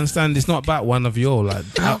have to understand, it's not about one of your. Like,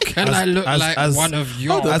 How can I look like one of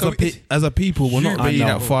yours? As a people, we're not really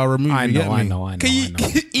that far removed. I know.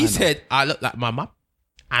 He said, I look like my mum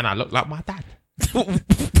and I look like my dad.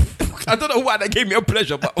 I don't know why that gave me a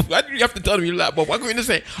pleasure, but why did you have to tell me you look like, but why couldn't you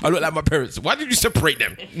say I look like my parents? Why did you separate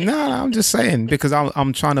them? No, I'm just saying because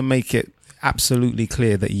I'm trying to make it absolutely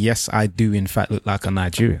clear that yes, I do in fact look like a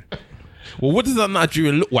Nigerian. Well, what does a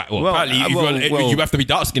Nigerian look like? Well, apparently you have to be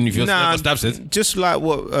dark skinned if you're Stab says. Just like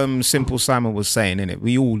what Simple Simon was saying, innit?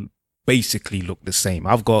 We all basically look the same.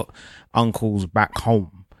 I've got uncles back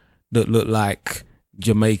home that look like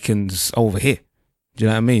Jamaicans over here. Do you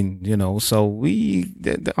know what I mean? You know, so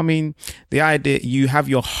the idea, you have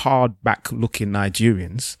your hardback looking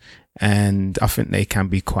Nigerians, and I think they can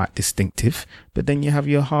be quite distinctive. But then you have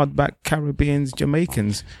your hardback Caribbeans,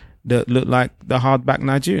 Jamaicans that look like the hardback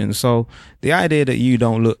Nigerians. So the idea that you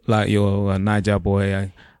don't look like you're a Niger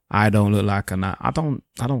boy, I don't look like I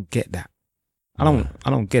don't get that. I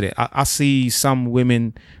don't get it. I see some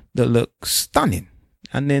women that look stunning,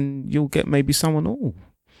 and then you'll get maybe someone, oh,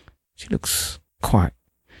 she looks quite,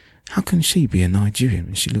 how can she be a Nigerian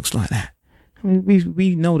when she looks like that? I mean,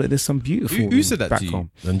 we know that there's some beautiful Who said that back to you?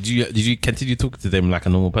 home. And did you continue talking to them like a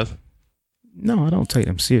normal person? No, I don't take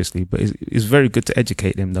them seriously, but it's very good to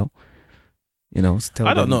educate them, though. You know, to tell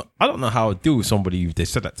I don't them. know. I don't know how I deal with somebody if they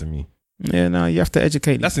said that to me. Yeah, no, you have to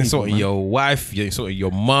educate. That's these insulting people, man. your wife. You're insulting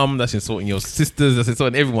your mum. That's insulting your sisters. That's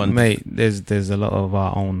insulting everyone. Mate, there's a lot of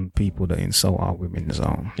our own people that insult our women.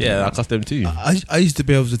 So Yeah, I cuss them too. I used to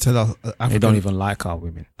be able to tell African, they don't even like our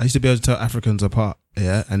women. I used to be able to tell Africans apart,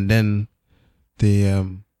 yeah, and then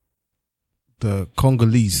the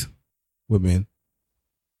Congolese women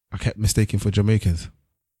I kept mistaking for Jamaicans.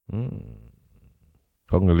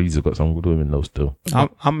 Congolese have got some good women though still.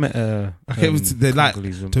 I met they're like,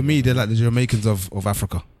 to me, they're like the Jamaicans of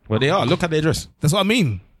Africa. Well, they are. Look at their dress. That's what I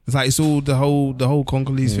mean. It's like it's all the whole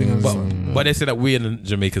Congolese thing. And But they say that we're the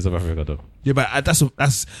Jamaicans of Africa though. yeah, but that's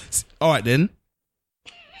all right then.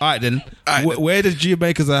 Where the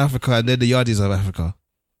Jamaicans of Africa and they're the Yardies of Africa.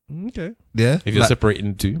 Okay. Yeah, If you're separating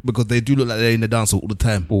the two. because they do look like they're in the dance all the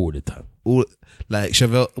time. All the time. All like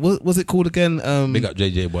Chevelle. What was it called again? Big up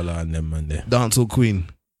JJ Bola and them man there. Dancehall Queen.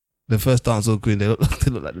 The first dancehall queen. They look like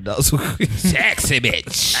the dancehall queen. Sexy bitch.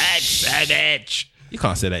 Sexy bitch. You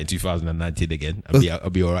can't say that in 2019 again. I'll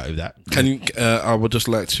be alright with that. Can you? I would just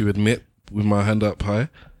like to admit, with my hand up high,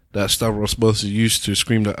 that Stavros Bosi used to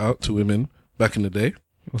scream that out to women back in the day.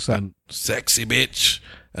 What's that? And sexy bitch,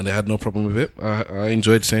 and they had no problem with it. I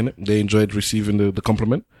enjoyed saying it. They enjoyed receiving the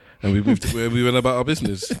compliment, and we moved. We went about our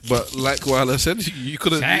business. But like Wala said, you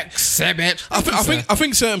couldn't. Sexy bitch. I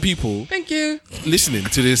think certain people, Thank you. listening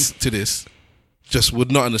to this, just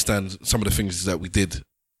would not understand some of the things that we did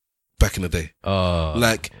back in the day.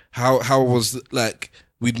 Like how was, like,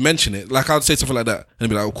 we'd mention it, like I'd say something like that and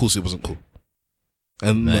be like, of course it wasn't cool.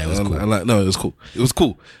 And, Nah, it was cool. and like, no, it was cool. It was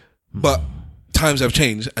cool. But times have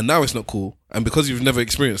changed and now it's not cool. And because you've never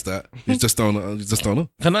experienced that, you just don't know.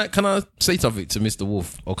 Can I say something to Mr.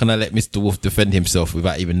 Wolf, or can I let Mr. Wolf defend himself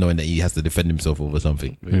without even knowing that he has to defend himself over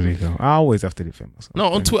something? Here we go. I always have to defend myself. No,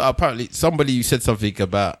 on Twitter apparently somebody said something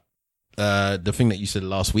about the thing that you said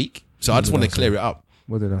last week. So I just want to clear it up.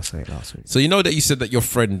 What did I say last week? So you know that you said that your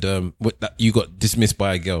friend that you got dismissed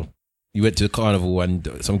by a girl. You went to the carnival and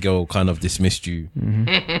some girl kind of dismissed you,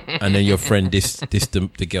 and then your friend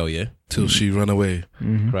dissed the girl, yeah, Till she ran away.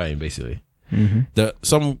 crying basically.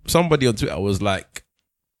 Somebody on Twitter was like,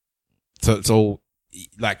 so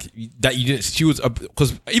like that you didn't. She was,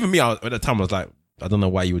 because even me at the time I was like, I don't know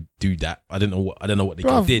why you would do that. I don't know what the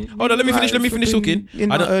girl did. Hold on, let me finish talking. In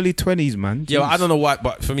my early 20s, man. Yeah, I don't know why,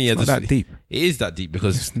 but for me, It's not that deep. It is that deep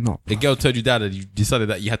because It's not. the girl turned you down and you decided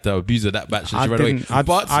that you had to abuse her that much. I She ran away. didn't-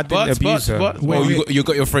 I didn't abuse her. Well, Wait. you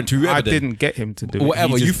got your friend whoever. I then. didn't get him to do it.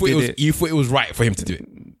 Whatever. He You just thought did it was right for him to do it.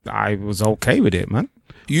 I was okay with it, man.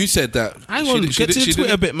 You said that. Hang on, get to the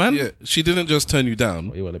Twitter bit, man. Yeah, she didn't just turn you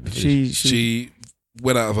down. You wanna let me finish? She She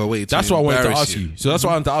went out of her way to That's what I wanted to embarrass ask you. So that's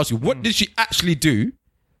what I wanted to ask you. What did she actually do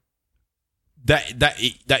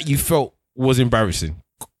that you felt was embarrassing?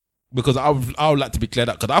 Because I would like to be cleared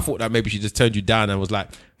up, because I thought that maybe she just turned you down and was like,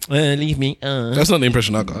 leave me. That's not the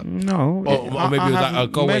impression I got. No. Or maybe it was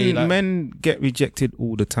like, go away. Like, Men get rejected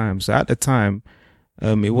all the time. So at the time,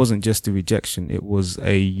 it wasn't just a rejection. It was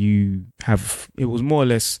it was more or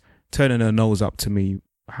less turning her nose up to me.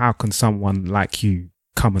 How can someone like you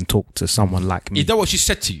come and talk to someone like me? is that what she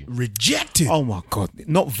said to you? Rejected. Oh my God.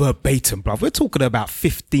 Not verbatim, bro. We're talking about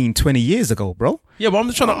 15, 20 years ago, bro. Yeah, but I'm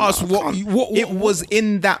just trying to ask what It was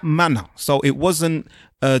in that manner. So it wasn't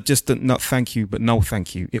just a not thank you, but no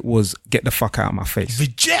thank you. It was get the fuck out of my face.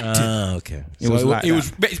 Rejected. Okay. It was like it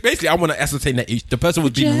was basically, I want to ascertain that the person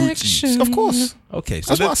was being rude to you. Of course. Okay, so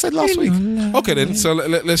That's what I said last week. Okay, then. So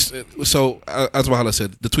let's. So as Wahala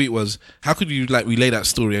said, the tweet was, "How could you like relay that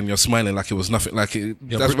story and you're smiling like it was nothing? Like it,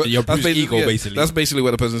 Your bruised ego, basically. That's basically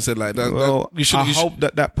what the person said. Like that. Well, You should. I hope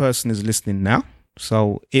that person is listening now.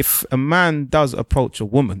 So if a man does approach a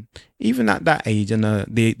woman, even at that age, and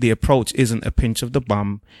the approach isn't a pinch of the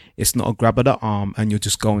bum, it's not a grab of the arm, and you're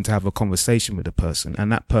just going to have a conversation with the person,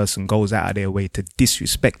 and that person goes out of their way to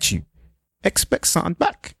disrespect you, expect something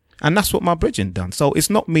back. And that's what my bridging done. So it's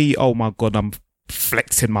not me, oh my God, I'm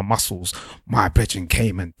flexing my muscles. My brethren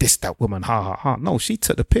came and dissed that woman. Ha ha ha. No, she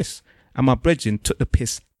took the piss, and my brethren took the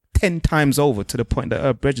piss 10 times over to the point that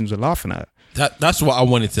her brethren were laughing at her. That's what I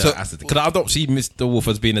wanted to ask. Because I don't see Mr. Wolf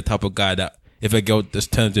as being the type of guy that if a girl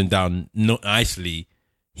just turns him down not nicely,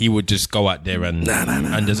 he would just go out there and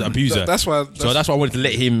and just abuse her. That's why I wanted to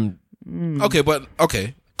let him. Okay,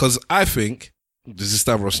 because I think this is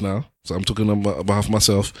Stavros now, so I'm talking on behalf of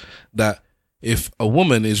myself, that if a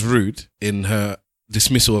woman is rude in her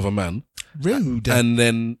dismissal of a man, rude, and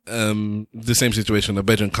then the same situation, a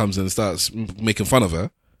bedroom comes and starts making fun of her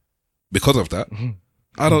because of that,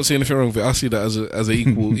 I don't see anything wrong with it. I see that as a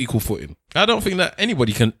equal footing. I don't think that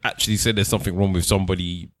anybody can actually say there's something wrong with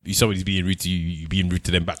somebody's being rude to you being rude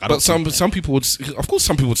to them back. But some people would, of course,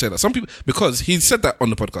 some people would say that. Some people, because he said that on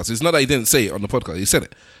the podcast. It's not that he didn't say it on the podcast. He said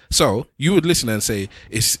it. So you would listen and say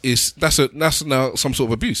that's now some sort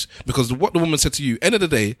of abuse, because what the woman said to you. End of the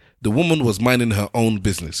day, the woman was minding her own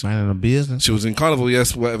business. Minding her business. She was in carnival,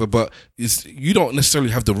 yes, whatever. But you don't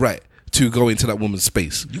necessarily have the right to go into that woman's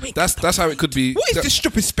space. That's how it could be. What is this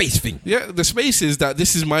stupid space thing? Yeah, the space is that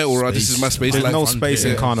this is my aura, this is my space. There's like, no space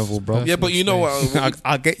in carnival, bro. Yeah, but you know what?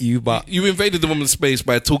 I get you, but you invaded the woman's space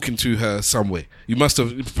by talking to her some way. You must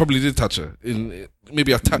have, you probably did touch her in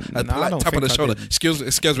maybe a tap on the shoulder.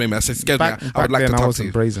 Excuse me, man. Excuse me. I would like to talk to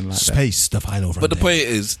you. Brazen like space the final. But the point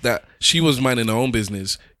is that she was minding her own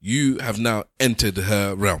business. You have now entered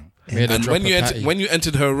her realm, and when you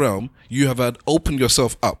entered her realm, you have had opened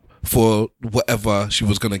yourself up for whatever she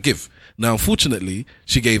was going to give. Now, unfortunately,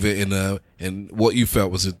 she gave it in what you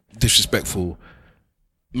felt was a disrespectful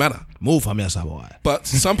manner. Move for me, boy. But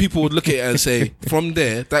some people would look at it and say, from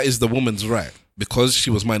there, that is the woman's right. Because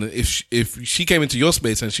she was minding, if she came into your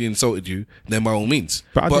space and she insulted you, then by all means.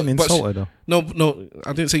 But I didn't insult her though. No,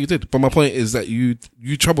 I didn't say you did. But my point is that you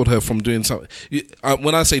troubled her from doing something.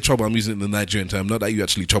 When I say trouble, I'm using it in the Nigerian term. Not that you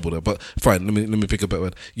actually troubled her, but fine. Let me pick a better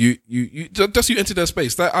word. You entered her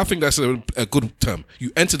space. I think that's a good term.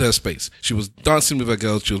 You entered her space. She was dancing with her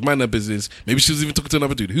girls. She was minding her business. Maybe she was even talking to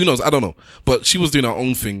another dude. Who knows? I don't know. But she was doing her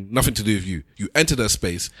own thing. Nothing to do with you. You entered her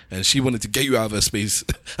space, and she wanted to get you out of her space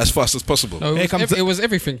as fast as possible. No, it was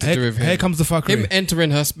everything to do with him. Here comes the fuckery. Him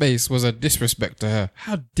entering her space was a disrespect to her.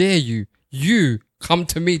 How dare you? You come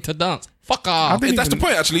to me to dance. Fuck off. That's the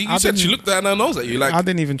point, actually. You said she looked at her and her nose at you. Like, I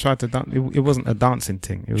didn't even try to dance. It wasn't a dancing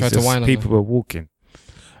thing. It was Tried to just whine on people her. were walking.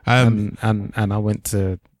 And I went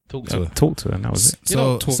to talk to her, and that was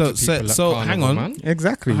it. So hang on. Man.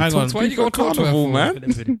 Exactly. Hang on. Why you got to talk to her for,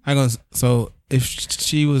 man? Hang on. So if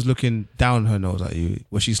she was looking down her nose at you,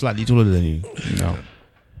 was she slightly taller than you? No,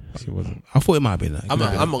 she wasn't. I thought it might have been that.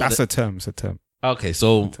 That's a term. It's a term. Okay,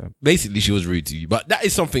 so basically she was rude to you, but that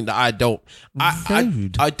is something that I don't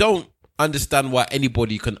understand why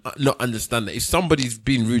anybody can not understand that if somebody's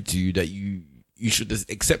being rude to you, that you should just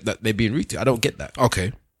accept that they're being rude to you. I don't get that.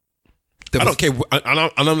 Okay. I don't care,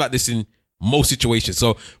 and I'm like this in most situations.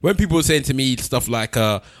 So when people are saying to me stuff like,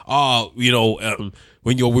 when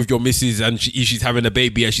you're with your missus and she's having a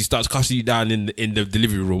baby and she starts cussing you down in the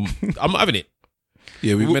delivery room, I'm not having it.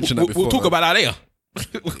 Yeah, we mentioned that before. We'll talk about that later.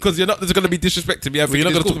 Because there's going to be disrespect to me. But you're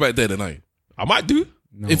not going to talk about it there, then, are you? I might do.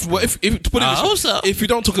 No, if you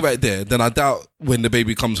don't talk about it there, then I doubt when the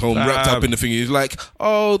baby comes home wrapped up in the thing, he's like,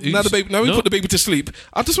 now we put the baby to sleep.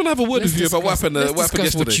 I just want to have a word with you about what happened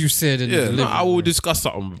yesterday. What you said in the living room. I will discuss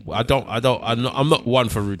something. I'm not one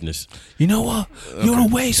for rudeness. You know what? You're a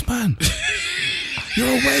waste man. You're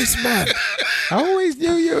a waste man. I always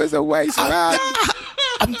knew you as a waste man.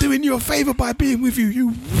 I'm doing you a favor by being with you.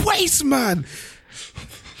 You waste man.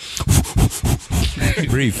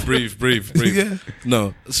 breathe. Yeah.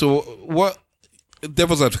 No. So what?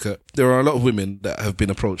 Devil's advocate. There are a lot of women that have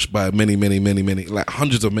been approached by many, like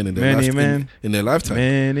hundreds of men in their lifetime.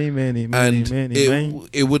 It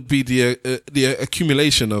would be the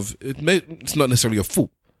accumulation of it's not necessarily your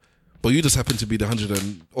fault, but you just happen to be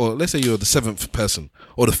the or let's say you're the 7th person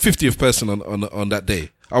or the 50th person on that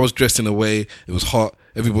day. I was dressed in a way. It was hot.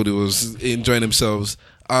 Everybody was enjoying themselves.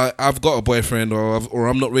 I've got a boyfriend or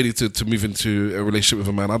I'm not ready to move into a relationship with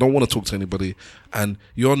a man. I don't want to talk to anybody. And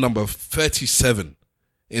you're number 37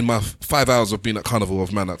 in my 5 hours of being at Carnival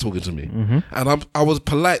of man that talking to me. Mm-hmm. And I was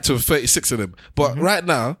polite to 36 of them. But right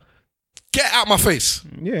now, get out my face.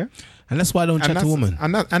 Yeah. And that's why I don't chat to women.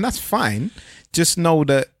 And that's fine. Just know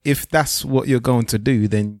that if that's what you're going to do,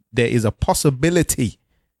 then there is a possibility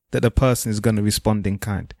that the person is going to respond in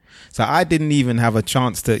kind. So I didn't even have a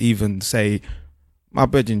chance to even say, my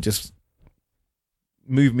brethren just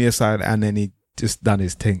moved me aside, and then he just done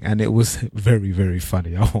his thing, and it was very, very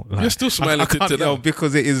funny. I won't lie. You're still smiling I can't tell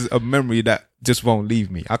because it is a memory that just won't leave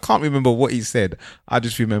me. I can't remember what he said. I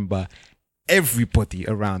just remember everybody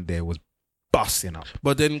around there was busting up,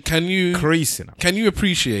 But then creasing up. can you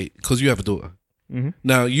appreciate, because you have a daughter? Mhm.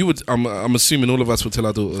 Now you would. I'm assuming all of us would tell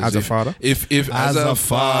our daughters As a father? If as a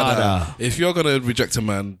father, if you're gonna reject a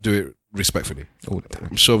man, do it respectfully. All the time.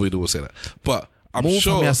 I'm sure we'd all say that. But I'm More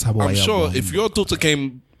sure from your side, if your daughter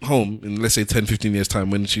came home in, let's say, 10, 15 years time,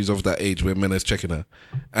 when she's of that age where men is checking her,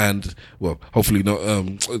 and well, hopefully not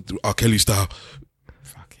R. Kelly style.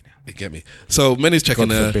 You get me? So men is checking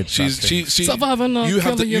God her. forbid She Surviving R. you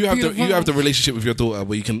have Kelly, you have you're you have the relationship with your daughter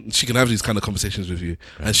where she can have these kind of conversations with you,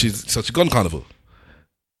 and she's gone carnival.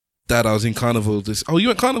 Dad, I was in carnival. Oh, you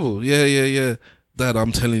went carnival? Yeah. Dad,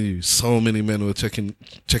 I'm telling you, so many men were checking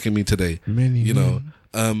me today. So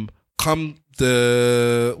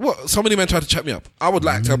many men tried to chat me up. I would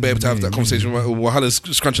like to be able to have that conversation with Wahala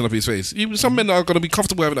scrunching up his face. Even some men are going to be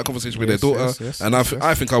comfortable having that conversation with their daughter,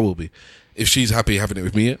 I think I will be. If she's happy having it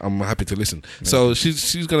with me, I'm happy to listen. Maybe. So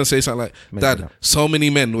she's going to say something like, Dad, so many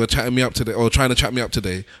men were chatting me up today, or trying to chat me up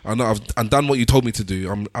today. I know I've done what you told me to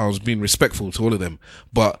do. I was being respectful to all of them.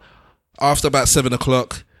 But after about 7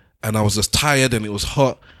 o'clock, and I was just tired, and it was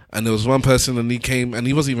hot, and there was one person, and he came, and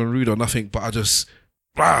he wasn't even rude or nothing, but I just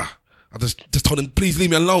told him, please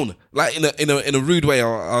leave me alone. Like in a rude way.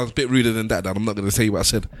 I was a bit ruder than that. I'm not going to say what I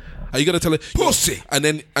said. Are you going to tell her pussy? And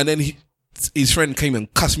then his friend came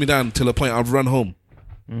and cussed me down till the point I've run home.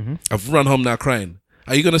 Mm-hmm. I've run home now crying.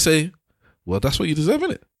 Are you going to say, well, that's what you deserve,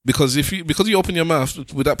 innit? Because because you open your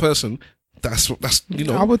mouth with that person, that's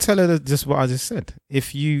I would tell her just what I just said.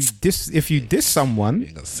 If you diss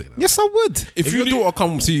someone, yes, I would. If your daughter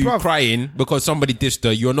comes to you crying because somebody dissed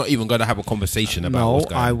her, you're not even going to have a conversation about what's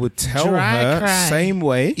going on. I would tell her same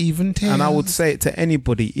way, even tears. And I would say it to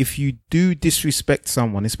anybody. If you do disrespect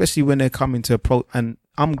someone, especially when they're coming to approach, and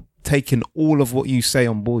I'm taking all of what you say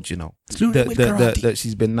on board, that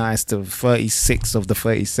she's been nice to 36 of the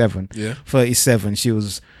 37. Yeah. 37. She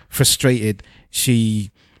was frustrated. She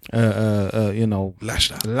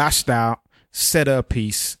lashed out, said her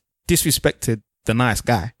piece, disrespected the nice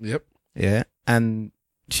guy. Yep. Yeah. And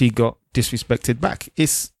she got disrespected back.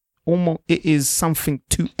 It is something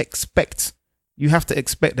to expect. You have to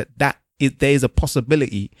expect that there is a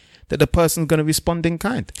possibility that the person's going to respond in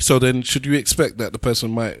kind. So then, should you expect that the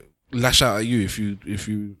person might lash out at you if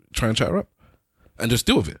you try and chat her up, and just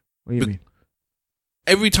deal with it? What do you mean?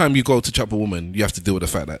 Every time you go to chat a woman, you have to deal with the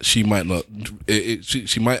fact that she might not.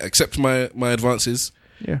 She might accept my advances.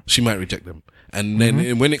 Yeah. She might reject them. And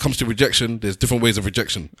then when it comes to rejection, there's different ways of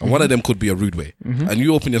rejection, and one of them could be a rude way. And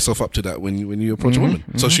you open yourself up to that when you approach a woman.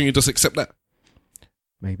 So shouldn't you just accept that?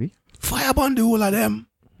 Maybe. Fire on the all of them.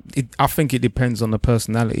 I think it depends on the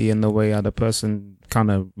personality and the way how the person kind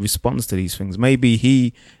of responds to these things. Maybe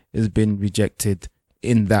he has been rejected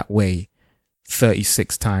in that way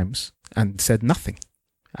 36 times and said nothing.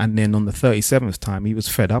 And then on the 37th time, he was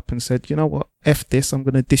fed up and said, you know what, F this, I'm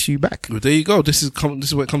going to dish you back. Well, there you go. This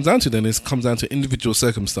is what it comes down to then. It comes down to individual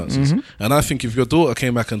circumstances. And I think if your daughter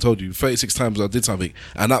came back and told you 36 times I did something,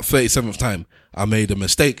 and that 37th time I made a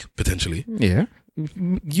mistake, potentially. Yeah.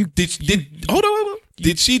 Hold on.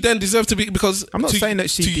 Did she then deserve to be? Because I'm not saying that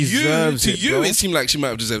she deserves it. To you, it seemed like she might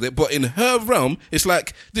have deserved it, but in her realm, it's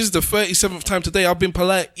like this is the 37th time today. I've been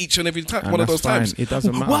polite each and every time. And one of those fine. times. It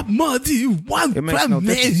doesn't matter. What more do you want it makes from no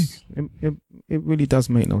me? difference. It really does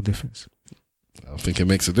make no difference. I think it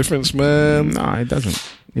makes a difference, man. No, it doesn't.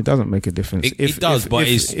 It doesn't make a difference. It does, but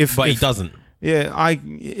it doesn't. Yeah,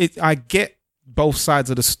 I get both sides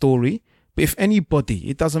of the story. But if anybody,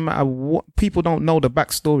 it doesn't matter what, people don't know the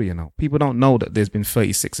backstory, People don't know that there's been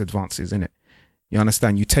 36 advances in it. You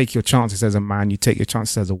understand? You take your chances as a man, you take your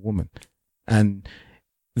chances as a woman. And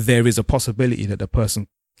there is a possibility that the person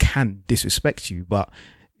can disrespect you, but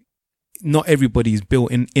not everybody is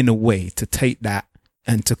built in a way to take that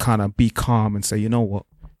and to kind of be calm and say, you know what,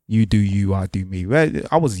 you do you, I do me. Well,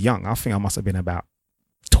 I was young. I think I must have been about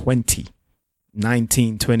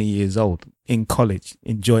 19, 20 years old in college,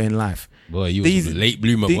 enjoying life. Boy, you was a late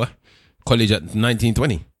bloomer, boy. College at 19,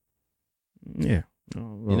 20. Yeah.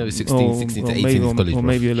 16 to 18 is college, or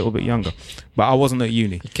maybe a little bit younger. But I wasn't at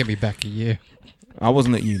uni. You get me back a year. I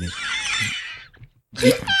wasn't at uni.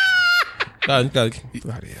 Go.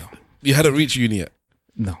 Bloody hell. You hadn't reached uni yet?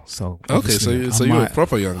 No, so okay, so you were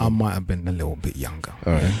proper young. I might have been a little bit younger.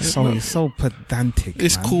 All right. He's so pedantic.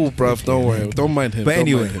 It's man. cool, bruv. Don't worry. Don't mind him. But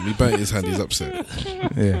anyway, he banged his hand. He's upset.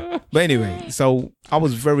 Yeah. But anyway, so I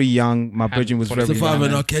was very young. My brethren was very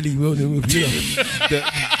young. R. Kelly will do with you.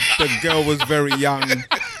 The girl was very young.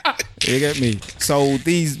 You get me? So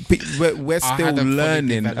we're still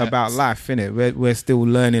learning about life, innit? We're still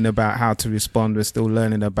learning about how to respond. We're still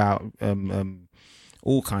learning about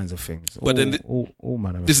all kinds of things. But then all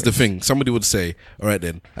manner of this is the things. thing. Somebody would say, all right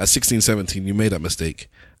then, at 16, 17, you made that mistake.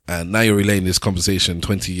 And now you're relaying this conversation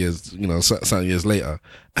 20 years, certain years later,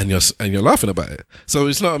 and you're laughing about it. So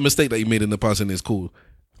it's not a mistake that you made in the past and it's cool.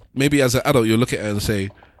 Maybe as an adult, you'll look at it and say,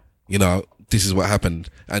 this is what happened.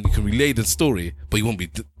 And you can relay the story, but you won't be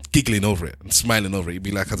giggling over it and smiling over it. You'd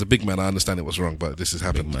be like, as a big man, I understand it was wrong, but this has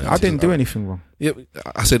happened. I didn't do anything wrong. Yeah,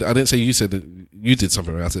 I didn't say you said that you did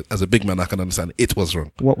something wrong. I said, as a big man, I can understand it was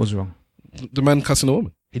wrong. What was wrong? The man cussing a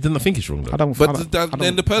woman. He doesn't think it's wrong though.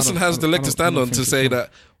 Then the person has the leg to stand on to say that,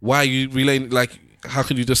 why are you relaying, like, how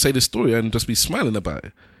can you just say this story and just be smiling about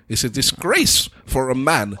it? It's a disgrace for a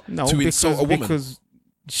man to insult a woman. Because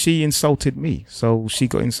she insulted me, so she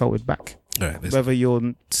got insulted back. Right, whether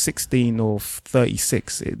you're 16 or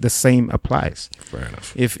 36, the same applies. Fair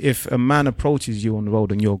enough. If a man approaches you on the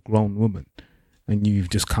road and you're a grown woman and you've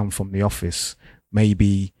just come from the office,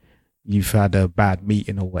 maybe you've had a bad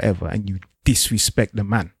meeting or whatever, and you disrespect the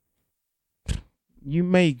man, you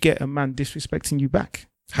may get a man disrespecting you back.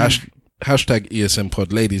 Hashtag ESN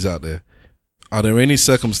pod. Ladies out there, are there any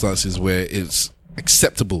circumstances where it's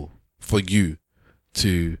acceptable for you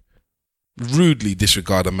to rudely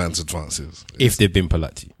disregard a man's advances? If they've been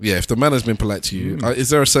polite to you. Yeah, if the man has been polite to you, is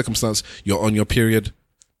there a circumstance you're on your period,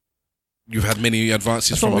 you've had many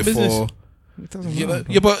advances from before?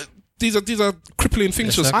 Yeah, but these are crippling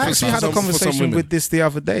things. I actually had a conversation with this the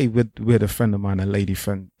other day with a friend of mine, a lady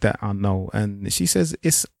friend that I know, and she says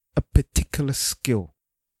it's a particular skill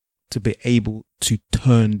to be able to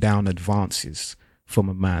turn down advances from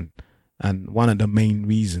a man. And one of the main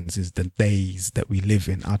reasons is the days that we live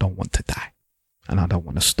in. I don't want to die, and I don't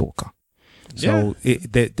want a stalker. So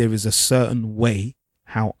there is a certain way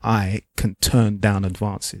how I can turn down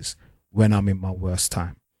advances when I'm in my worst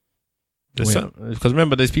time. Because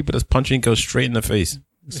remember, there's people that's punching girls straight in the face.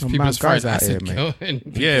 Some mad guys out here, man.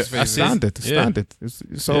 Yeah, standard.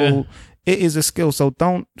 So it is a skill. So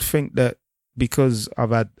don't think that because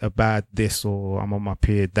I've had a bad this, or I'm on my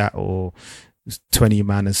period that, or 20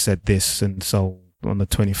 man has said this, and so on the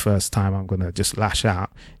 21st time I'm gonna just lash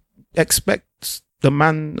out. Expect the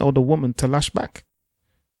man or the woman to lash back.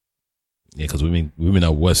 Yeah, because women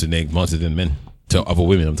are worse in their advances than men. To other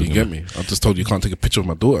women, I'm talking. You get me? I just told you can't take a picture of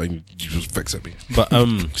my daughter, and you just vex at me. But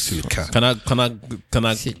silly cat. Can I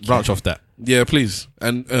branch off that? Yeah, please.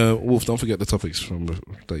 And Wolf, don't forget the topics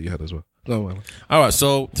that you had as well. No, man. All right.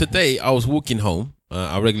 So today I was walking home.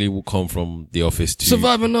 I regularly walk home from the office to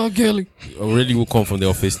surviving now, girly. I really walk home from the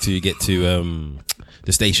office to get to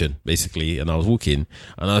the station, basically. And I was walking,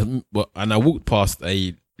 and I walked past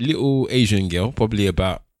a little Asian girl, probably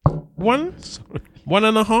about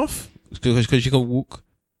 1.5. Because she can walk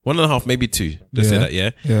 1.5, maybe 2. Let's say that,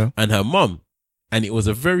 yeah. And her mum, and it was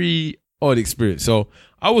a very odd experience. So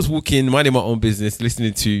I was walking, minding my own business,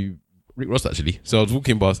 listening to Rick Ross actually. So I was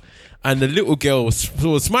walking past, and the little girl was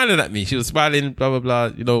smiling at me. She was smiling, blah blah blah.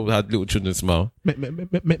 How little children smile. So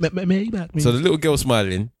the little girl was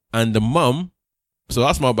smiling, and the mum. So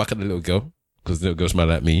I smiled back at the little girl because the little girl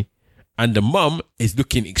smiled at me. And the mum is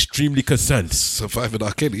looking extremely concerned. Surviving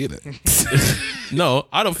R. Kelly, innit? No,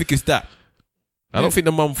 I don't think it's that. I don't think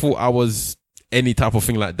the mum thought I was any type of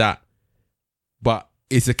thing like that. But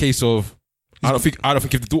it's a case of I don't think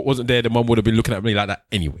if the daughter wasn't there, the mum would have been looking at me like that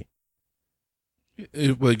anyway.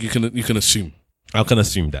 Well, you can assume. I can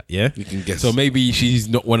assume that, yeah. You can guess. So maybe she's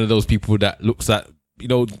not one of those people that looks at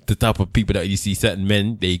the type of people that you see certain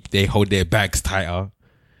men. They hold their bags tighter.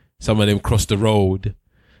 Some of them cross the road.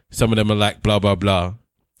 Some of them are like blah, blah, blah,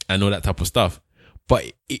 and all that type of stuff.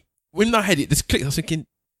 But when I had it, this clicked, I was thinking,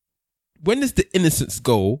 when does the innocence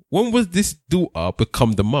go? When was this daughter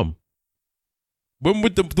become the mum? When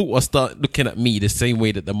would the daughter start looking at me the same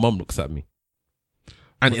way that the mum looks at me?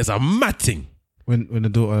 And it's a mad thing. When the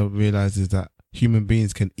daughter realizes that human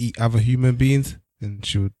beings can eat other human beings, then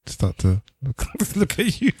she would start to look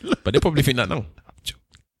at you. But they probably think that now.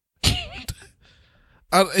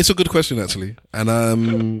 It's a good question, actually.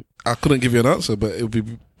 And I couldn't give you an answer, but it would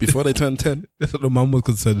be before they turn 10. That's what the mum was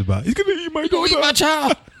concerned about. He's going to eat my daughter. Eat my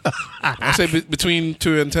child. I say between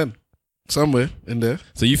 2 and 10. Somewhere in there.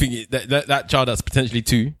 So you think that child that's potentially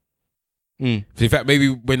 2? In fact, maybe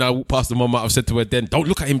when I walked past the mum, I might have said to her then, don't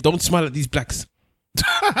look at him, don't smile at these blacks.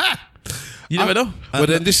 You never know. But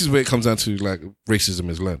then this is where it comes down to, like, racism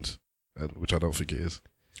is learned, which I don't think it is.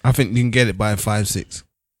 I think you can get it by 5, 6.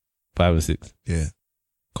 5 or 6. Yeah.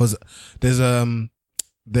 Because there's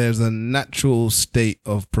a natural state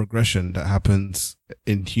of progression that happens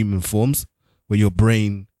in human forms where your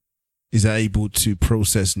brain is able to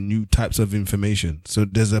process new types of information. So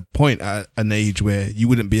there's a point at an age where you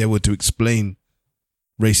wouldn't be able to explain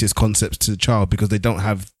racist concepts to the child because they don't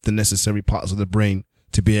have the necessary parts of the brain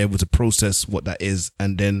to be able to process what that is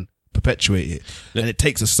and then perpetuate it. And it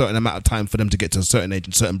takes a certain amount of time for them to get to a certain age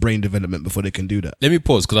and certain brain development before they can do that. Let me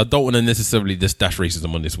pause because I don't want to necessarily just dash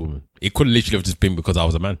racism on this woman. It could literally have just been because I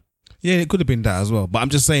was a man. Yeah, it could have been that as well. But I'm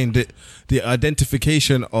just saying that the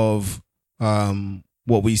identification of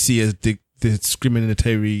what we see as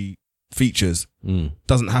discriminatory features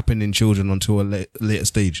doesn't happen in children until a later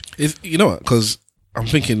stage. You know what? Because I'm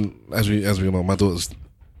thinking, as we know, my daughter's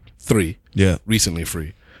 3. Yeah. Recently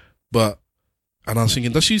 3. And I was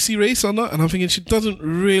thinking, does she see race or not? And I'm thinking she doesn't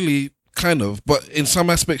really, kind of. But in some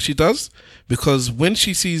aspects she does. Because when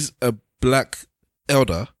she sees a black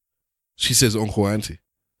elder, she says uncle or auntie.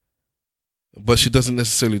 But she doesn't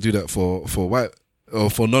necessarily do that for white or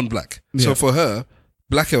for non-black. Yeah. So for her,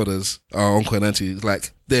 black elders are uncle and auntie.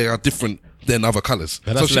 Like, they are different than other colours.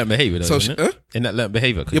 But that's learned behaviour, though, isn't it? In that learned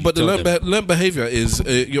behaviour. Yeah, but the learned behaviour is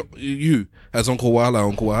you as Uncle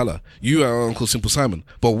Wahala. You are Uncle Simple Simon.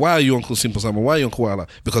 But why are you Uncle Simple Simon? Why are you Uncle Wahala?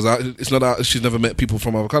 Because it's not that she's never met people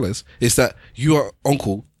from other colours. It's that you are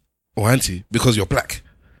uncle or auntie because you're black.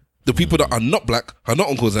 The people that are not black are not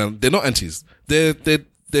uncles and they're not aunties. They're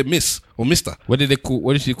Miss or Mister. What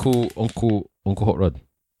did she call Uncle Hot Rod?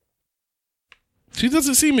 She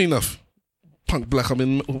doesn't see me enough. Punk black. I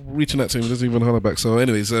mean, reaching out to him, doesn't even holler back. So,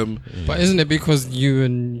 anyways, but isn't it because you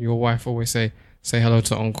and your wife always say hello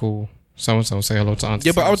to Uncle so and so, say hello to Auntie?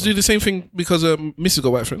 Yeah, but I would do the same thing because Mrs.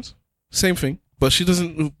 got white friends. Same thing, but she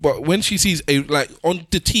doesn't. But when she sees on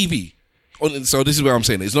the TV, so this is what I'm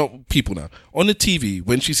saying. It's not people now on the TV.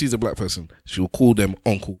 When she sees a black person, she will call them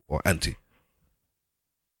uncle or auntie.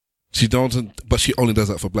 She doesn't, but she only does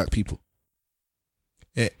that for black people.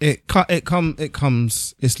 It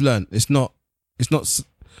comes. It's learned. It's not.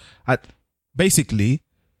 Basically,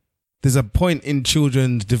 there's a point in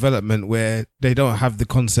children's development where they don't have the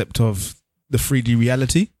concept of the 3D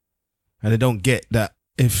reality, and they don't get that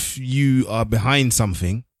if you are behind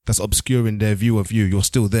something that's obscuring their view of you, you're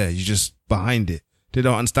still there. You're just behind it. They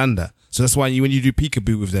don't understand that. So that's why when you do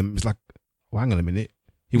peekaboo with them, it's like, well, hang on a minute.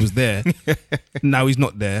 He was there. Now he's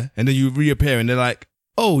not there. And then you reappear and they're like,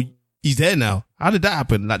 oh, he's there now. How did that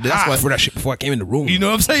happen? Like, that's why. I threw that shit before I came in the room. You know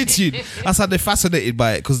what I'm saying to you? That's how they're fascinated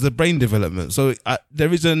by it, because the brain development. So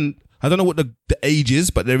there isn't, I don't know what the age is,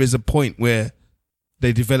 but there is a point where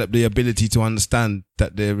they develop the ability to understand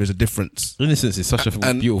that there is a difference. Innocence is such a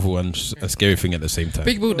beautiful and a scary thing at the same time.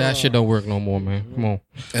 Big Boo, that shit don't work no more, man. Come on.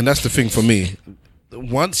 And that's the thing for me.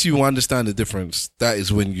 Once you understand the difference, that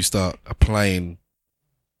is when you start applying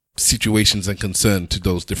situations and concern to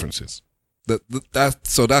those differences.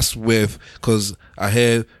 That's with, because I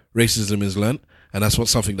hear racism is learnt, and that's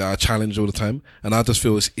something that I challenge all the time, and I just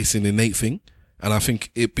feel it's an innate thing, and I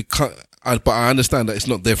think but I understand that it's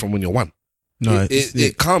not there from when you're 1. No,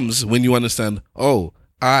 it comes when you understand. Oh,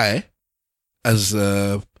 I, as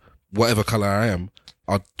whatever color I am,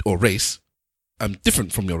 or race, I'm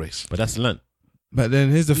different from your race. But that's learnt. But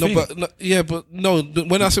then here's the thing.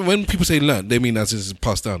 When people say learn, they mean as is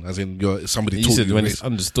passed down, as in somebody taught you. When it's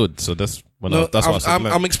understood, so that's what I said.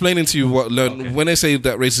 I'm explaining to you what learn. Okay. When they say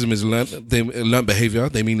that racism is learned, they learn behavior.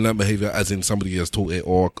 They mean learn behavior as in somebody has taught it,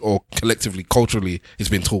 or collectively, culturally, it's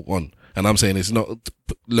been taught on. And I'm saying it's not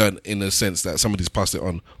learned in the sense that somebody's passed it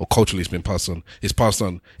on, or culturally it's been passed on. It's passed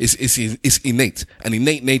on. It's innate, and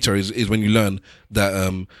innate nature is when you learn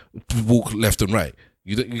that walk left and right.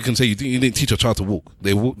 You can say you didn't teach a child to walk.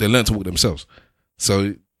 They learn to walk themselves.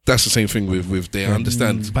 So that's the same thing with they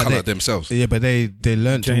understand colour themselves. Yeah, but they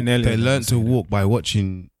learn to walk by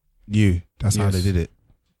watching you. That's how they did it.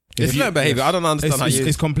 It's learned behaviour. I don't understand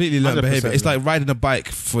it's completely learned behaviour. It's like riding a bike,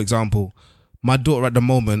 for example. My daughter at the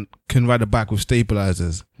moment can ride a bike with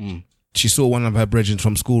stabilizers. She saw one of her brethren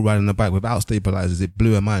from school riding a bike without stabilizers. It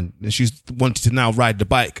blew her mind, and she's wanted to now ride the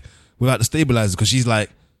bike without the stabilizers because she's like,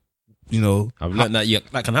 you know, I've learned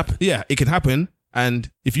that can happen. Yeah, it can happen,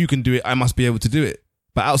 and if you can do it, I must be able to do it.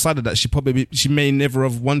 But outside of that, she may never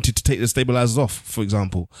have wanted to take the stabilizers off. For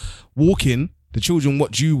example, walking, the children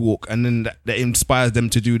watch you walk, and then that inspires them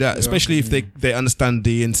to do that. Especially if they understand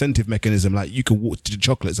the incentive mechanism, like you can walk to the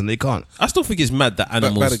chocolates and they can't. I still think it's mad that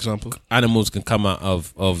animals can come out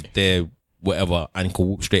of their whatever and can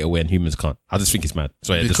walk straight away and humans can't. I just think it's mad.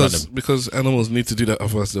 Sorry, because animals need to do that,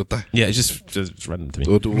 otherwise they'll die. Yeah, it's just random to me.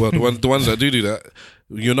 The ones that do that,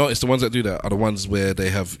 you notice the ones that do that are the ones where they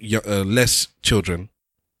have less children,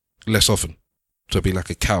 less often. So it'd be like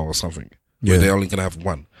a cow or something, where they're only gonna have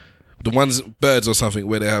one. The ones, birds or something,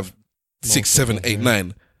 where they have 6, 7, 8,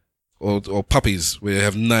 9, or puppies where they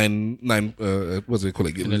have nine. What do they call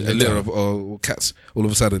it? A litter of cats. All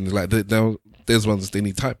of a sudden, like those ones, they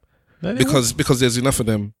need time. because there's enough of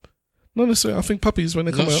them. Not necessarily. I think puppies when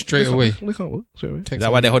they come Not out straight they away. They can't walk straight away. Takes Is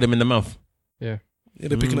that why they hold them in the mouth? Yeah. Yeah,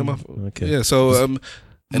 they're picking them up. Okay. Yeah, so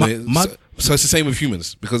anyway, my- so it's the same with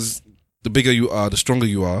humans because the bigger you are, the stronger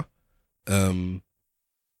you are. In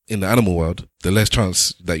the animal world, the less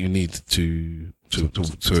chance that you need to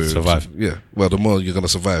survive. Yeah, well, the more you're gonna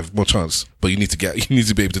survive, more chance. But you need to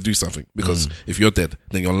be able to do something because if you're dead,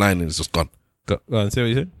 then your line is just gone. Go on, say what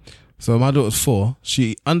you said. So my daughter's 4.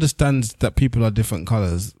 She understands that people are different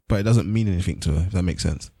colors, but it doesn't mean anything to her, if that makes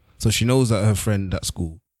sense. So she knows that her friend at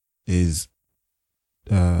school is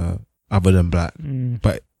other than black,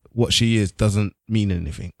 but what she is doesn't mean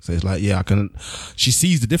anything. So it's like, yeah, she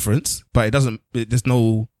sees the difference, but it doesn't, there's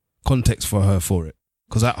no context for her for it.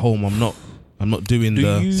 Because at home, I'm not doing Do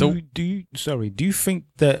you think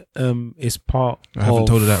that it's part I haven't of,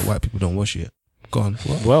 told her that white people don't wash yet. Go on.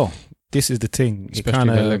 Well, this is the thing. Especially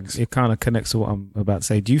their legs. It kind of connects to what I'm about to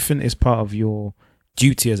say. Do you think it's part of your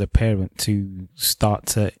duty as a parent to start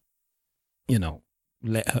to,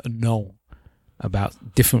 let her know about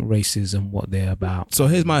different races and what they're about? So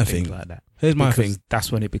here's my things thing. like that. Here's my Because thing.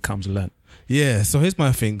 that's when it becomes learnt. Yeah, so here's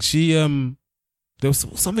my thing. She there was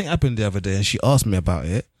something happened the other day and she asked me about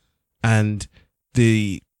it and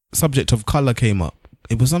the subject of colour came up.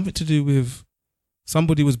 It was something to do with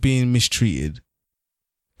somebody was being mistreated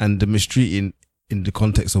and the mistreating in the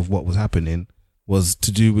context of what was happening was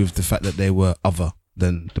to do with the fact that they were other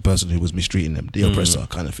than the person who was mistreating them, the oppressor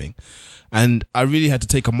kind of thing. And I really had to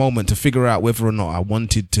take a moment to figure out whether or not I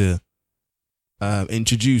wanted to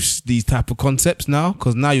introduce these type of concepts now,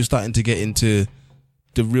 because now you're starting to get into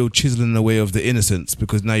the real chiseling away of the innocence,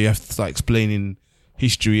 because now you have to start explaining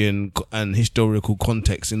history and historical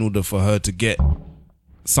context in order for her to get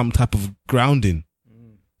some type of grounding.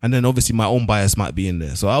 And then obviously my own bias might be in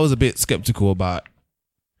there. So I was a bit skeptical about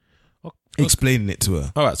explaining it to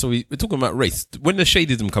her. All right, so we're talking about race. When does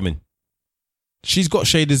shadism come in? She's got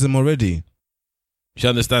shadism already. She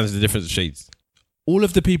understands the difference of shades. All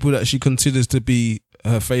of the people that she considers to be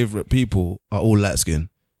her favourite people are all light skinned.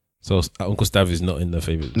 So Uncle Stav is not in the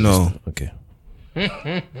favourite No. list. Okay.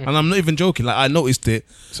 And I'm not even joking. Like, I noticed it.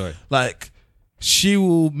 Sorry. Like, she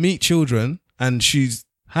will meet children and she's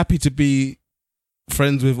happy to be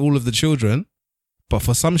friends with all of the children, but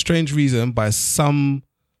for some strange reason, by some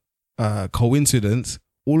coincidence,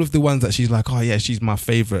 all of the ones that she's like, oh yeah, she's my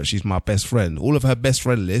favorite, she's my best friend, all of her best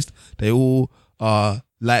friend list, they all are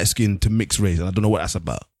light skinned to mixed race, and I don't know what that's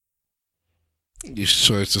about. You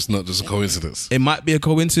sure it's just not just a coincidence? It might be a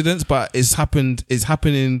coincidence, but it's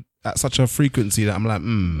happening at such a frequency that I'm like,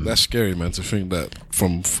 That's scary, man, to think that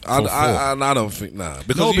I don't think,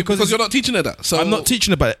 because you're not teaching her that. So I'm not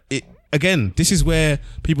teaching her, but it again, this is where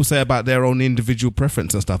people say about their own individual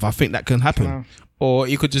preference and stuff. I think that can happen. Or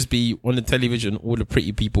it could just be on the television, all the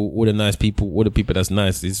pretty people, all the nice people, all the people that's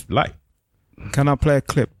nice is light. Can I play a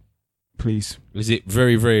clip, please? Is it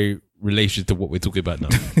very, very related to what we're talking about now?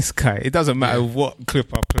 This guy, it doesn't matter what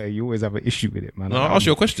clip I play, you always have an issue with it, man. No, I'll ask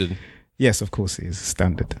you a question. Yes, of course it is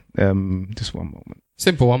standard. Just one moment.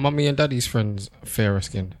 Simple. Are mummy and daddy's friends fairer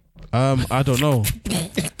skinned? I don't know.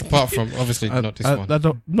 Apart from obviously not this one. I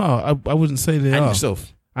don't. No, I wouldn't say they And are.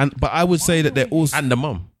 yourself. But I would say that they're also. And the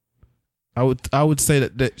mum. I would say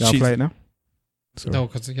that Shall I play it now? Sorry. No,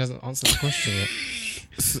 because he hasn't answered the question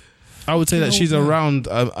yet. I would say that she's around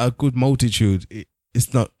a good multitude.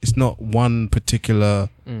 It's not one particular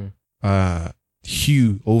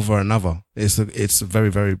hue over another. It's a very,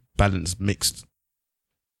 very balanced, mixed.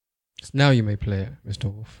 Now you may play it, Mr.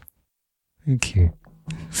 Wolf. Thank you.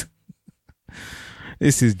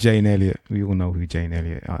 This is Jane Elliott. We all know who Jane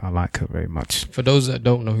Elliott. I like her very much. For those that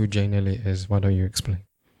don't know who Jane Elliott is, why don't you explain?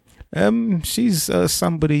 She's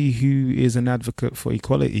somebody who is an advocate for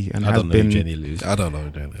equality and I has don't know been. who Jenny Lou is. I don't know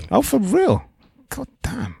Jane Elliott. Oh, for real? God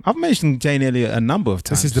damn! I've mentioned Jane Elliott a number of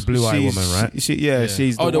times. This is the blue-eyed She's- woman, right?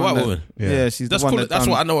 She's Oh, the one white that- woman. Yeah, she's That's the one cool. That's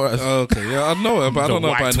done- what I know her as. Okay, yeah, I know her, but I don't know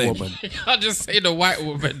by white name. woman. I'll just say the white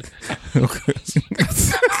woman.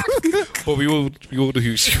 But we all know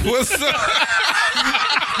who she was.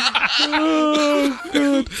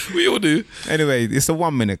 We all do. Anyway, it's a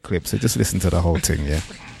 1 minute clip, so just listen to the whole thing. Yeah,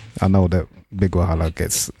 I know that Big Wahala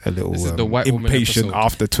gets a little This is the white woman impatient episode.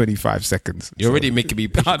 after 25 seconds. You're already making me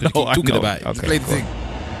I know, keep talking I know. about it. Okay, Play the cool.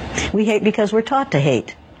 thing. We hate because we're taught to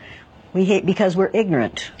hate. We hate because we're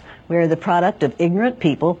ignorant. We are the product of ignorant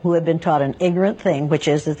people who have been taught an ignorant thing, which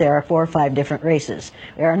is that there are 4 or 5 different races.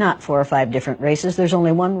 There are not 4 or 5 different races. There's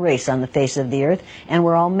only one race on the face of the earth, and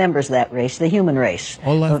we're all members of that race, the human race.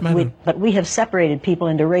 All life matter. But we have separated people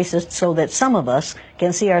into races so that some of us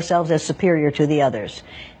can see ourselves as superior to the others.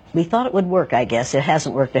 We thought it would work, I guess. It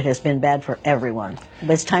hasn't worked. It has been bad for everyone.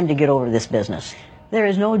 But it's time to get over this business. There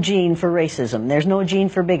is no gene for racism. There's no gene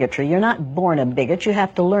for bigotry. You're not born a bigot. You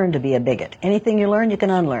have to learn to be a bigot. Anything you learn, you can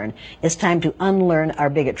unlearn. It's time to unlearn our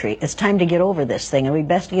bigotry. It's time to get over this thing, and we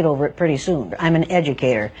best get over it pretty soon. I'm an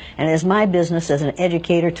educator, and it is my business as an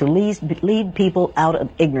educator to lead people out of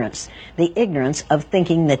ignorance. The ignorance of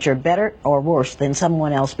thinking that you're better or worse than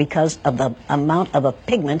someone else because of the amount of a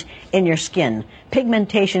pigment in your skin.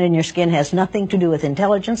 Pigmentation in your skin has nothing to do with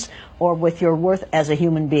intelligence or with your worth as a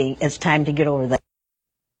human being. It's time to get over that.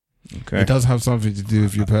 Okay. It does have something to do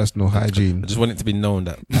with your personal hygiene. I just want it to be known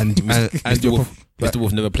that Mr.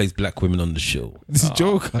 Wolf never plays black women on the show. This is a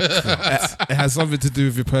joke. It has something to do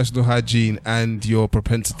with your personal hygiene and your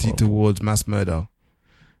propensity towards mass murder.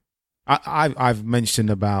 I've mentioned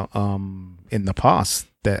about in the past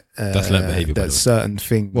that that's learned behavior. That certain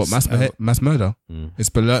things. What mass murder?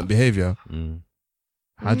 It's learned behavior.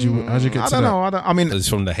 How do you get to that? I don't know. I mean, it's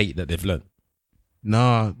from the hate that they've learned.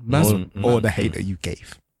 Nah, or the hate that you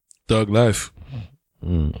gave. Dog life.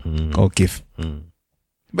 Or give.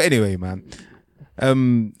 But anyway, man,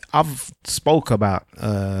 I've spoke about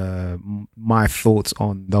my thoughts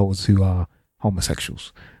on those who are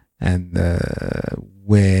homosexuals and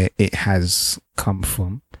where it has come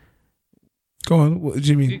from. Go on, what do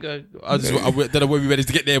you mean? I don't know when we're ready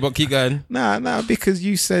to get there, but keep going. Nah, because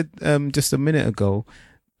you said just a minute ago.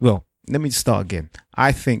 Well, let me start again.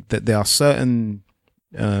 I think that there are certain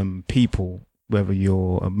people, whether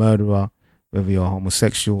you're a murderer, whether you're a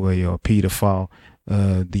homosexual, whether you're a paedophile,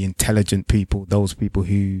 the intelligent people, those people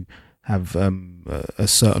who have a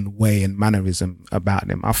certain way and mannerism about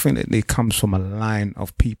them. I think that it comes from a line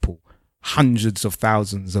of people hundreds of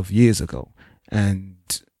thousands of years ago. And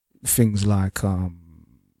things like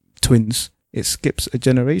twins, it skips a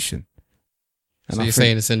generation. And so you're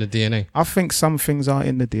saying it's in the DNA? I think some things are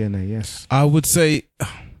in the DNA, yes. I would say...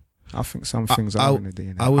 I think some things are in the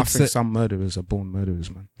DNA. I think some murderers are born murderers,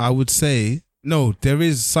 man. I would say, no, there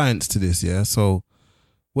is science to this, yeah? So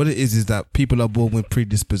what it is that people are born with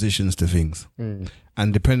predispositions to things.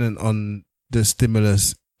 And dependent on the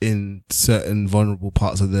stimulus in certain vulnerable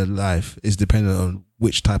parts of their life is dependent on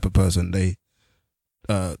which type of person they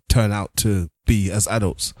turn out to be as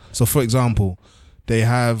adults. So for example, they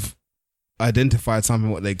have identified something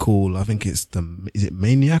what they call, I think it's is it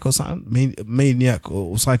maniac or something? Maniac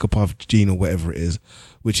or psychopath gene or whatever it is,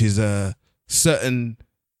 which is a certain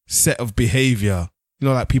set of behavior, you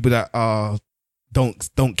know, like people that are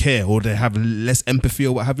don't care, or they have less empathy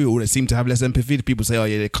or what have you, or they seem to have less empathy. The people say, oh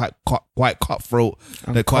yeah, they're quite cutthroat,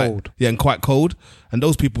 and they're cold. and quite cold, and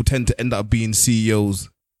those people tend to end up being CEOs,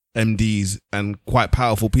 MDs, and quite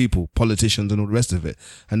powerful people, politicians and all the rest of it,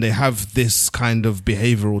 and they have this kind of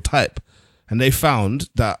behavioral type. And they found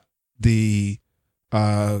that the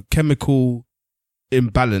chemical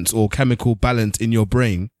imbalance or chemical balance in your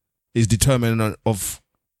brain is determinant of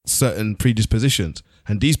certain predispositions.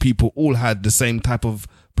 And these people all had the same type of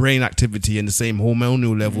brain activity and the same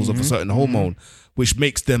hormonal levels of a certain hormone, which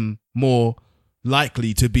makes them more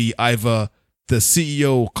likely to be either the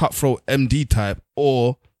CEO, cutthroat MD type,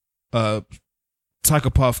 or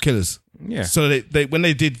psychopath killers. Yeah. So they when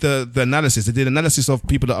they did the analysis, they did analysis of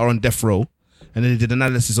people that are on death row. And then they did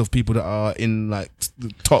analysis of people that are in like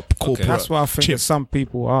the top corporate. That's why I think that some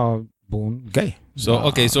people are born gay. So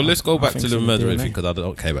let's go back to the murdering thing, because I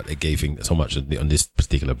don't care about the gay thing so much on this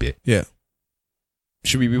particular bit. Yeah.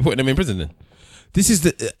 Should we be putting them in prison then? This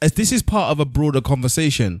is part of a broader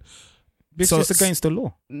conversation. Because it's against the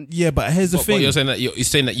law. Yeah, but here's the thing. But you're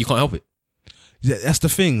saying that you can't help it. Yeah, that's the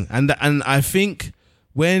thing, and I think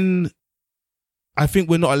we're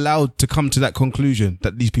not allowed to come to that conclusion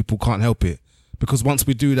that these people can't help it. Because once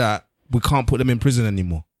we do that, we can't put them in prison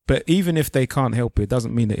anymore. But even if they can't help it,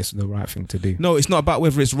 doesn't mean that it's the right thing to do. No, it's not about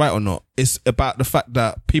whether it's right or not. It's about the fact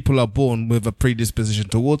that people are born with a predisposition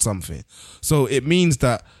towards something. So it means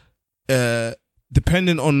that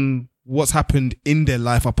depending on what's happened in their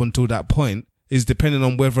life up until that point is depending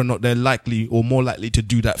on whether or not they're likely or more likely to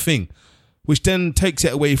do that thing. Which then takes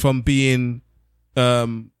it away from being...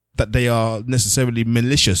 that they are necessarily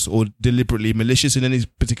malicious or deliberately malicious in any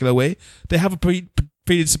particular way. They have a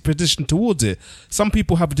predisposition towards it. Some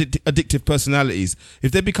people have addictive personalities.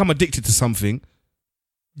 If they become addicted to something,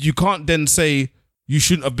 you can't then say you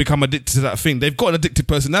shouldn't have become addicted to that thing. They've got an addictive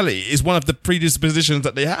personality. It's one of the predispositions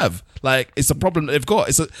that they have. Like, it's a problem that they've got.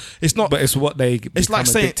 It's not. But it's what they become like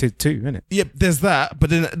saying, addicted to, isn't it? Yeah, there's that. But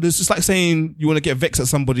then it's just like saying you want to get vexed at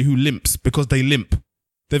somebody who limps because they limp.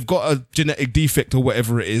 They've got a genetic defect or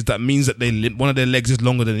whatever it is that means that they limp. One of their legs is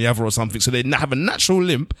longer than the other or something. So they have a natural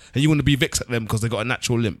limp and you want to be vexed at them because they got a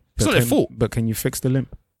natural limp. It's not their fault. But can you fix the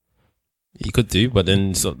limp? You could do, but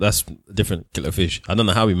then that's a different kettle of fish. I don't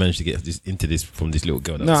know how we managed to get into this from this little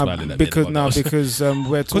girl that was smiling at me. Because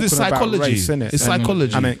we're talking it's about psychology. race, innit? It's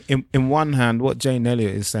psychology. I mean, in one hand, what Jane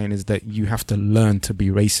Elliott is saying is that you have to learn to be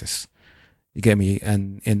racist. You get me?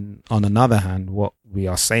 And on another hand, what we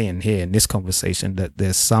are saying here in this conversation, that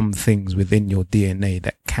there's some things within your DNA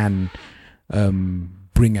that can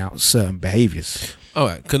bring out certain behaviors. All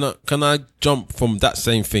right, can I jump from that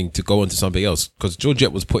same thing to go on to something else? Because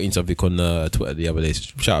Georgette was putting something on Twitter the other day.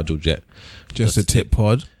 Shout out Georgette. Just a tip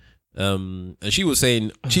pod. And she was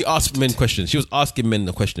saying, she asked men questions. She was asking men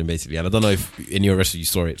the question basically, and I don't know if any of the rest of you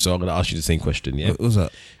saw it, so I'm going to ask you the same question. Yeah, What was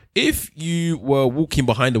that? If you were walking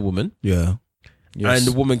behind a woman, Yeah. and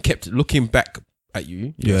the woman kept looking back at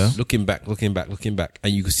you, Yeah. looking back,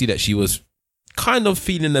 and you could see that she was kind of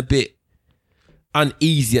feeling a bit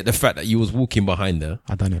uneasy at the fact that you was walking behind her.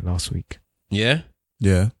 I done it last week. Yeah.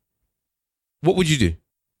 Yeah. What would you do?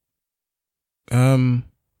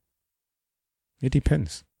 It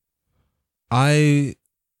depends. I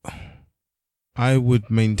would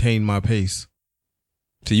maintain my pace.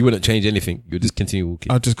 So you wouldn't change anything. You'd just continue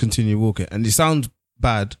walking. I'll just continue walking. And it sounds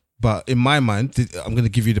bad, but in my mind, I'm going to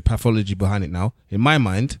give you the pathology behind it now. In my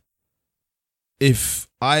mind, if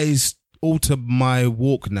I alter my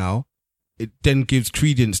walk now, it then gives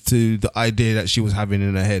credence to the idea that she was having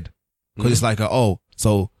in her head. Because it's like,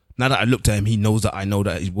 so now that I looked at him, he knows that I know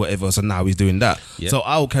that he's whatever, so now he's doing that. Yeah. So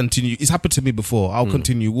I'll continue. It's happened to me before. I'll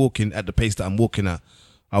continue walking at the pace that I'm walking at.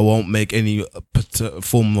 I won't make any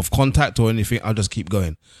form of contact or anything. I'll just keep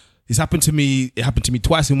going. It's happened to me. It happened to me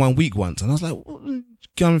twice in 1 week once. And I was like, what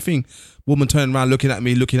kind of thing? Woman turned around, looking at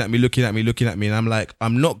me. And I'm like,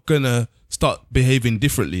 I'm not going to start behaving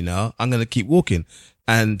differently now. I'm going to keep walking.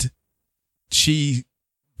 And she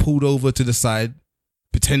pulled over to the side,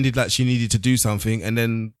 pretended like she needed to do something. And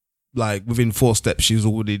then like within 4 steps, she was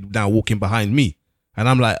already now walking behind me. And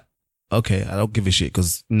I'm like, okay, I don't give a shit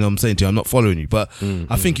because, you know what I'm saying to you, I'm not following you. But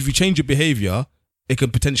I think if you change your behavior, it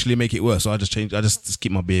could potentially make it worse. So I just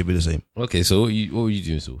keep my behavior the same. Okay, so what were you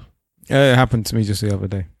doing, so? It happened to me just the other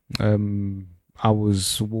day. I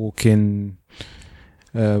was walking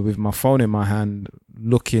with my phone in my hand,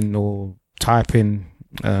 looking or typing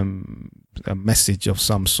a message of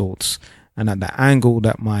some sorts. And at the angle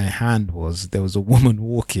that my hand was, there was a woman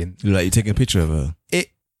walking. Like you're taking a picture of her? You're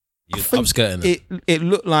upskirting her. It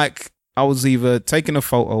looked like I was either taking a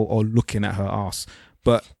photo or looking at her ass.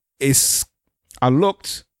 But I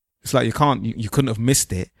looked, it's like you couldn't have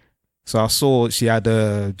missed it. So I saw she had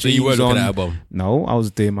a jeans So you were looking on. at her bum? No, I was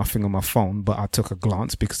doing my thing on my phone, but I took a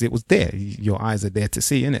glance because it was there. Your eyes are there to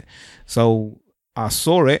see, innit? So I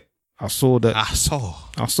saw it. I saw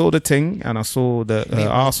the thing, and I saw that her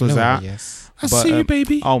ass was out. Yes. I see you,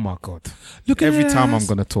 baby. Oh my God. Look at Every that time ass. I'm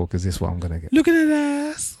going to talk, is this what I'm going to get? Look at that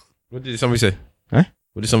ass. What did somebody say? Huh?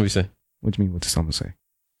 What did somebody say? What do you mean, what did someone say?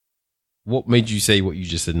 What made you say what you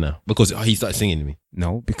just said now? Because he started singing to me.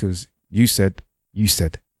 No, because you said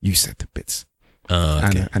the bits.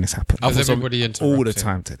 Okay. And it's happened. Does everybody all the interrupt him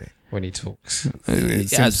time today. when he talks?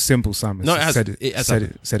 Simple Simon No, it has-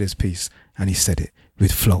 said his piece, and he said it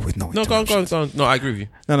with flow, with no No, go on. interruptions. No, I agree with you.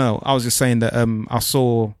 No, I was just saying that I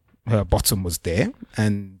saw her bottom was there,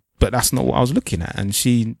 but that's not what I was looking at. And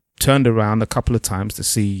she turned around a couple of times to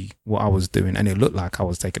see what I was doing, and it looked like I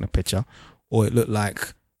was taking a picture, or it looked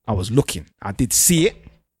like I was looking. I did see it,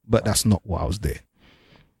 but that's not what I was doing.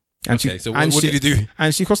 And Okay, so what did you do?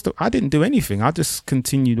 And she cost. I didn't do anything. I just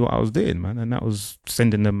continued what I was doing, man, and that was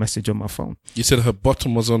sending a message on my phone. You said her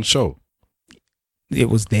bottom was on show. It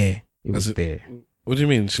was there. It was Is it- there. What do you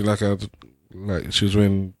mean? She like she was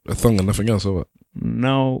wearing a thong and nothing else, or what?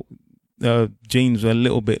 No, jeans were a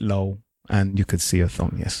little bit low, and you could see her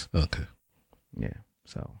thong. Yes. Okay. Yeah.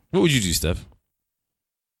 So What would you do, Steph?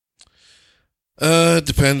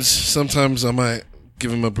 Depends. Sometimes I might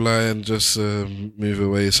give him a blind and just move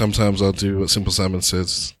away. Sometimes I'll do what Simple Simon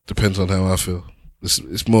says. Depends on how I feel.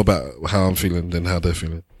 It's more about how I'm feeling than how they're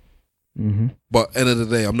feeling. Mm-hmm. But end of the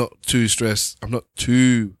day, I'm not too stressed. I'm not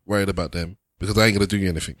too worried about them because I ain't gonna do you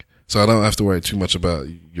anything. So I don't have to worry too much about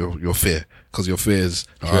your fear because your fears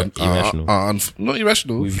are Irrational. not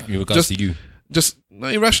irrational. With regards to you. Just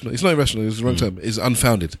not irrational. It's not irrational. It's the wrong term. It's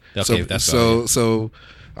unfounded. Okay, so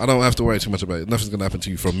I don't have to worry too much about it. Nothing's gonna happen to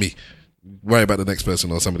you from me. Worry about the next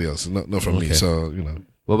person or somebody else. Not from me. Okay. So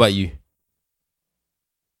What about you?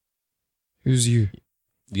 Who's you?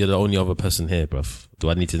 You're the only other person here, bruv. Do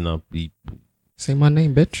I need to now be? Say my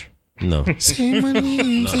name, bitch. No. Say my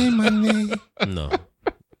name. No. Say my name. No.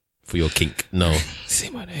 For your kink. No. Say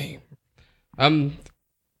my name.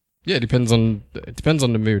 Yeah, it depends on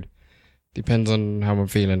the mood. Depends on how I'm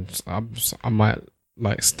feeling. I might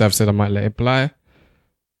like Steph said, I might let it fly.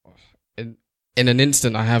 In an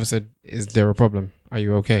instant, I have said, "Is there a problem? Are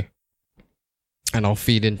you okay?" And I'll not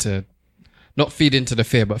feed into the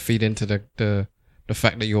fear, but feed into the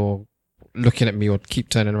fact that you're looking at me or keep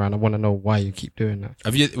turning around. I want to know why you keep doing that.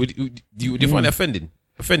 Have you? Do you find it offending?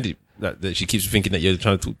 Offended that she keeps thinking that you're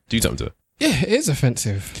trying to do something to her? Yeah, it is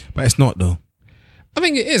offensive. But it's not though. I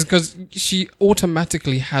think it is because she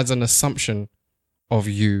automatically has an assumption of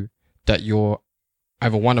you that you're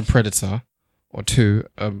either one, a predator, or two,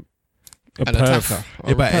 an attacker.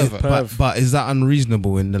 Or Yeah, a pervert. but is that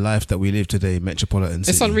unreasonable in the life that we live today, metropolitan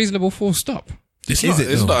city? It's unreasonable, full stop. It's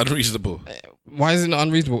though? not unreasonable. Why is it not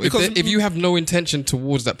unreasonable? Because- If you have no intention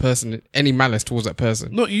towards that person, any malice towards that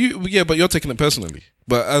person. No, but you're taking it personally.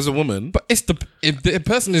 But as a woman, But if the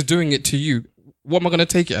person is doing it to you, what am I going to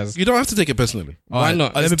take it as? you don't have to take it personally. Why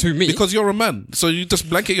not? It's to me. Because you're a man. So you just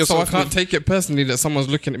blanket So I yourself. can't with- take it personally that someone's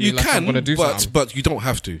looking at me You like I'm can, going to do something. but you don't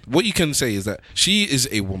have to. What you can say is that she is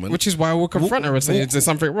a woman. Which is why I will confront her and say, is there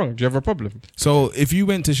something wrong? Do you have a problem? So if you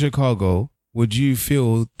went to Chicago, would you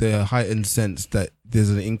feel the heightened sense that there's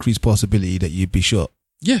an increased possibility that you'd be shot?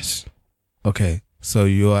 Yes. Okay, so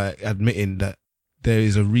you are admitting that there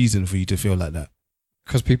is a reason for you to feel like that.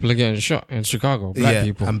 Because people are getting shot in Chicago. Black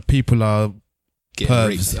people. and people are Getting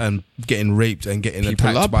pervs and getting raped and getting People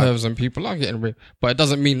are attacked by. pervs and people are getting raped. But it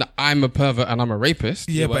doesn't mean that I'm a pervert and I'm a rapist.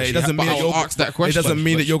 Yeah, but it doesn't mean that I'll you're. ask that It question. doesn't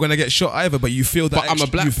mean that you're going to get shot either. But you feel that. But I'm a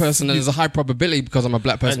black person and there's a high probability because I'm a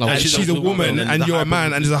black person. And I'll She's shoot a someone. woman and and the you're high a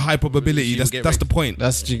man, and there's a high probability. She will get That's the raped. point.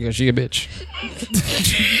 That's she a bitch.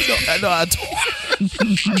 Not at all.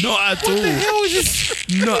 Not at all.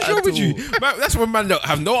 Not at all. you? Man, that's when man don't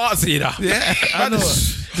have no answer, you know. Yeah, I know.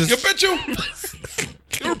 You bet you.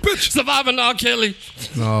 You're a bitch. Surviving R. Kelly.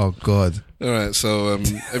 Oh God. All right, so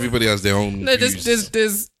everybody has their own. No,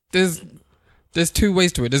 views. there's two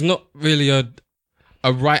ways to it. There's not really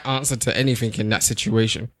a right answer to anything in that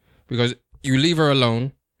situation because you leave her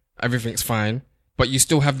alone, everything's fine, but you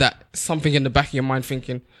still have that something in the back of your mind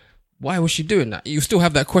thinking, why was she doing that? You still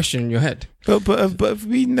have that question in your head. But have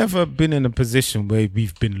we never been in a position where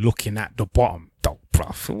we've been looking at the bottom, though,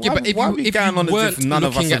 bruv? Yeah, but if you weren't looking at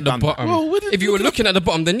the bottom, if you were looking at the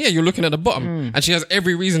bottom, then yeah, you're looking at the bottom, and she has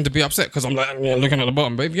every reason to be upset because I'm like, yeah, looking at the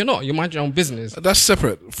bottom. But if you're not, you mind your own business. That's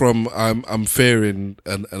separate from I'm fearing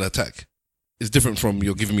an attack. It's different from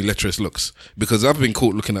you're giving me lecherous looks because I've been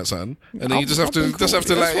caught looking at something, and then you just have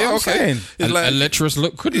to like, yeah, okay. It's like A lecherous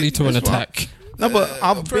look could lead to an attack. No, but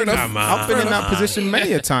I've been in that position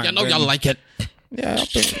many a time. You know, y'all like it. Yeah,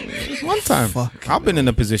 I've been one time. I've been in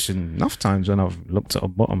a position enough times when I've looked at a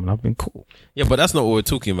bottom and I've been cool. Yeah, but that's not what we're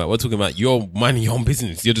talking about. We're talking about you're minding your own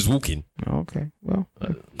business. You're just walking. Okay, well,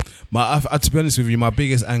 To be honest with you, my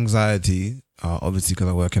biggest anxiety, obviously because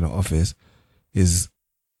I work in an office, is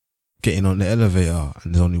getting on the elevator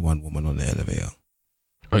and there's only one woman on the elevator.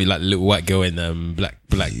 Oh, you like the little white girl in black.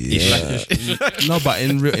 Yeah. No, but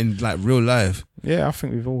in real life. yeah, I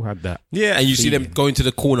think we've all had that. Yeah, and you see them going to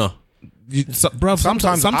the corner. Bruv,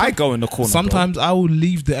 Sometimes I go in the corner. Sometimes I will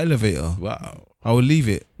leave the elevator. Wow. I will leave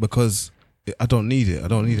it because I don't need it. I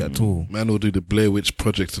don't need it at all. man will do the Blair Witch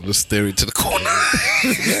Project and just stare into the corner.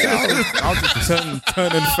 I'll just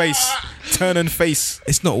turn and face.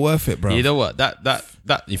 It's not worth it, bro. You know what? That.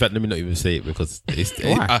 In fact, let me not even say it because it's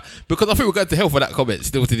Why? because I think we're going to hell for that comment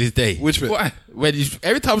still to this day. Which bit? Why?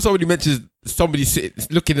 Every time somebody mentions somebody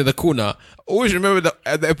looking in the corner, always remember the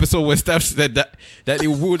episode where Steph said that they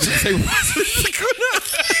would the same person in the corner.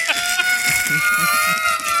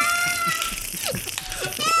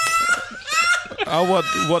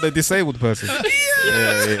 What a disabled person.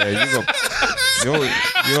 Yeah.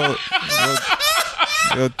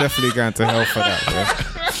 You're definitely going to hell for that, bro.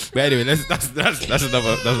 But anyway, that's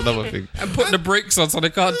another thing. And put the brakes on so they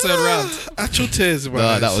can't turn around. Actual tears, man.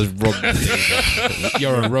 No, that was wrong.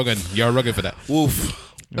 You're a wrong for that. Wolf.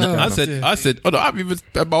 I said, oh no, I haven't even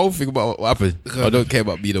spent my whole thing about what happened. I don't care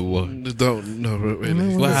about me no more. No,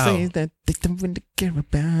 really. Wow. That they don't really care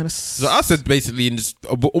about us. So I said basically in this,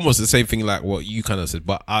 almost the same thing like what you kind of said,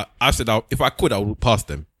 but I said if I could, I would pass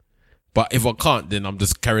them. But if I can't, then I'm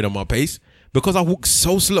just carrying on my pace. Because I walk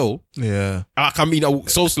so slow. Yeah. I walk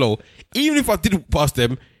so slow. Even if I did walk past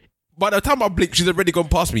them, by the time I blink, she's already gone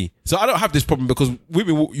past me. So I don't have this problem because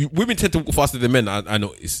women tend to walk faster than men, I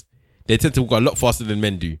notice. They tend to walk a lot faster than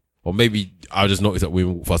men do. Or maybe I just noticed that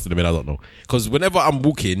women walk faster than men, I don't know. Because whenever I'm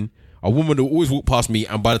walking, a woman will always walk past me,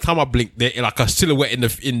 and by the time I blink, they're like a silhouette in the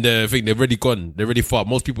thing. They're already gone. They're already far.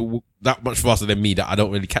 Most people walk that much faster than me that I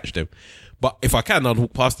don't really catch them. But if I can, I'd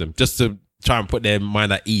walk past them just to try and put their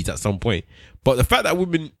mind at ease at some point. But the fact that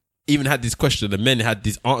women even had this question and men had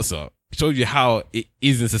this answer, shows you how it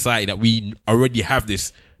is in society that we already have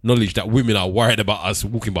this knowledge that women are worried about us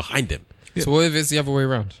walking behind them. So what if it's the other way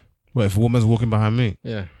around? Well, if a woman's walking behind me,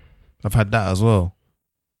 Yeah. I've had that as well.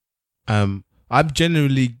 I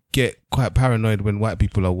generally get quite paranoid when white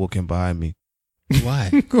people are walking behind me. Why?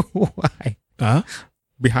 Why? Huh?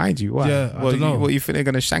 Behind you? Why? Yeah, I don't know. What you think they're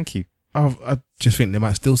gonna shank you? I just think they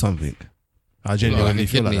might steal something. I genuinely Like a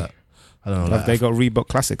feel like kidney. that. I don't know. Have Like, they got Reebok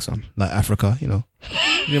Classics on? like Africa, you know.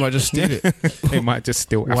 They might just steal it. They might just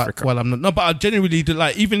steal Africa. Well, I'm not. No, but I genuinely do.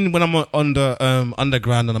 Like, even when I'm on the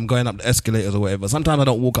underground and I'm going up the escalators or whatever. Sometimes I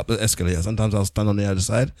don't walk up the escalator. Sometimes I'll stand on the other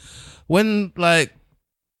side. When like,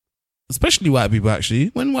 especially white people, actually,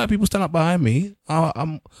 when white people stand up behind me,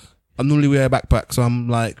 I'm normally wear a backpack, so I'm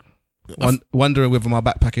like wondering whether my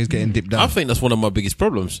backpack is getting dipped down. I think that's one of my biggest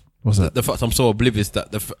problems. What's that? The fact I'm so oblivious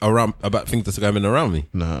that about things that's going around me.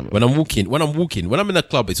 No, when I'm in a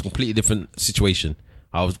club, it's a completely different situation.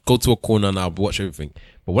 I'll go to a corner and I'll watch everything.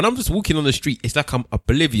 But when I'm just walking on the street, it's like I'm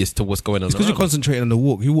oblivious to what's going on. It's because you're concentrating on the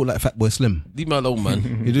walk. You walk like Fatboy Slim. Leave me alone,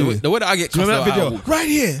 man. You do. The way that I get Do you remember that cussed out, I video? walk. Right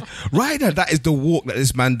here, right there. That is the walk that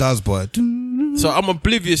this man does, boy. So I'm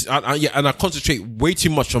oblivious, and I concentrate way too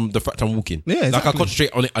much on the fact I'm walking. Yeah, exactly. Like I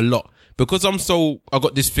concentrate on it a lot because I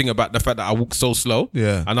got this thing about the fact that I walk so slow.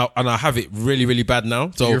 Yeah, and I have it really, really bad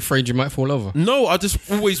now. So you're afraid you might fall over? No, I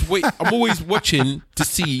just always wait. I'm always watching to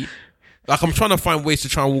see. Like I'm trying to find ways to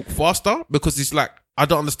try and walk faster because it's like I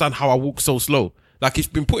don't understand how I walk so slow. Like it's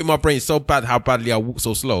been put in my brain so bad how badly I walk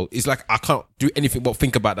so slow. It's like I can't do anything but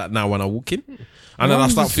think about that now when I'm walking. And then I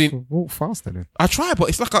start feeling walk faster then. I try, but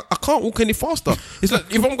it's like I can't walk any faster. It's like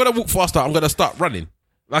if I'm gonna walk faster, I'm gonna start running.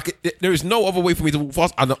 Like there is no other way for me to walk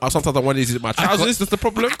fast. And sometimes I wonder, is it my trousers? That's the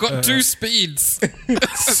problem. I've got two speeds.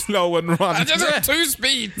 Slow and run. I just got two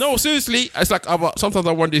speeds. No, seriously, it's like sometimes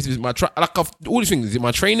I wonder, is it my all these things? Is it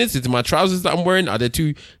my trainers? Is it my trousers that I'm wearing? Are they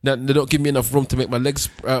too? They don't give me enough room to make my legs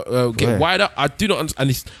get wider. I do not understand,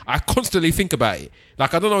 and I constantly think about it.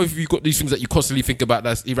 Like I don't know if you've got these things that you constantly think about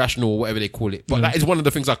that's irrational or whatever they call it, but that is one of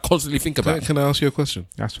the things I constantly think about. Can I ask you a question?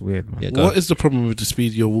 That's weird, man. Yeah, what is the problem with the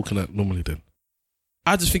speed you're walking at normally then?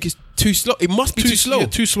 I just think it's too slow. It must be too slow. Yeah,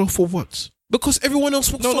 too slow for what? Because everyone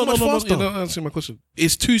else walks so much faster. You're not answering my question.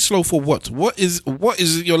 It's too slow for what? What is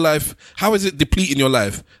your life? How is it depleting your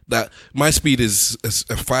life that my speed is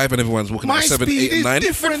a 5 and everyone's walking at 7, 8, and 9?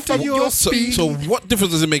 Different to your speed. So what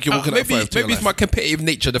difference does it make you walking at 5? Maybe it's my competitive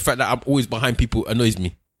nature. The fact that I'm always behind people annoys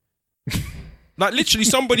me. Like literally,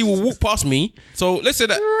 somebody will walk past me. So let's say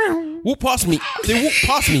that walk past me. They walk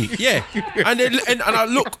past me, yeah, and I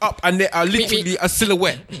look up and they are literally a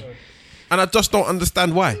silhouette, and I just don't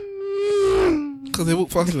understand why. Because they walk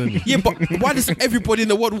faster than me. Yeah, but why does everybody in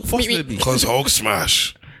the world walk faster than me? Because Hulk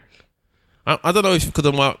smash. I don't know if it's because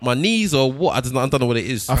of my knees or what. I don't know what it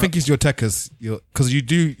is. I think it's your techers. Because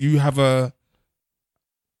you have a.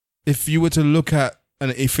 If you were to look at an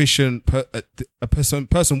efficient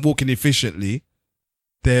person walking efficiently,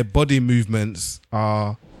 their body movements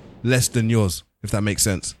are less than yours, if that makes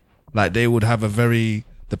sense. Like they would have the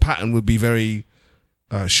pattern would be very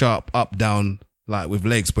sharp, up, down, like with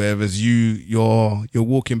legs. Whereas your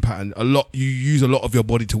walking pattern, you use a lot of your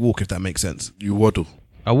body to walk, if that makes sense. You waddle.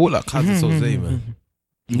 I walk like Kaiser Soze, man.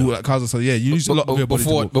 You walk like Kaiser Soze, yeah. You use a lot of your body to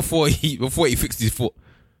walk. Before he fixed his foot.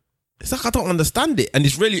 It's like I don't understand it, and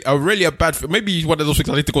it's really a bad. Maybe it's one of those things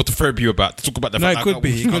I need to go to therapy about to talk about the fact it could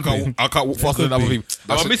be. I can't walk faster than other people.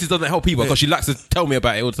 But my missus doesn't help people because she likes to tell me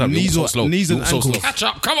about it all the time. Knees and ankles. Catch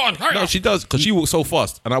up! Come on, hurry No, up. she does because she walks so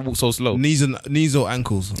fast and I walk so slow. Knees or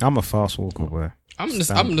ankles. I'm a fast walker, boy. I'm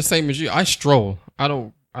the same as you. I stroll. I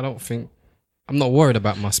don't think. I'm not worried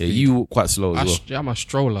about my Yeah, speed. you walk quite slow as well. I'm a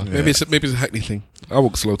stroller. Maybe it's a Hackney thing. I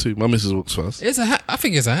walk slow too. My missus walks fast. I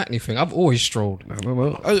think it's a Hackney thing. I've always strolled. I don't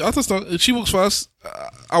know. I just don't. She walks fast.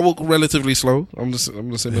 I walk relatively slow. I'm the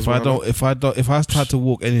same as If I start to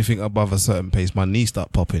walk anything above a certain pace, my knees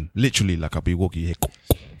start popping. Literally, like I'll be walking here.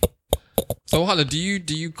 So, Hala, do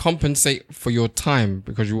you compensate for your time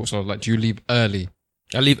because you walk slow? Like, do you leave early?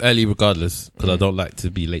 I leave early regardless because I don't like to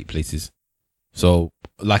be late places. So,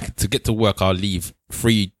 like to get to work, I'll leave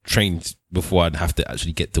 3 trains before I'd have to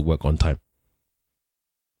actually get to work on time.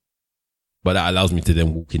 But that allows me to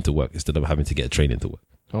then walk into work instead of having to get a train into work.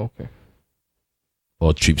 Oh, okay.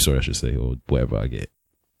 Or tube, sorry, I should say, or whatever I get.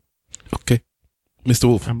 Okay. Mr.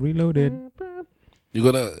 Wolf, I'm reloaded. you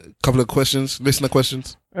got a couple of questions, listener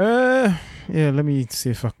questions? Yeah, let me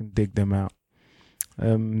see if I can dig them out.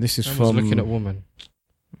 This is I was from looking at women.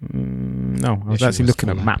 No, I was she actually was looking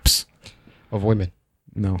at cool, maps. Of women.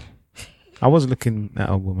 No, I was looking at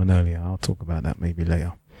a woman earlier. I'll talk about that maybe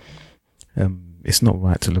later. It's not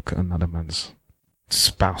right to look at another man's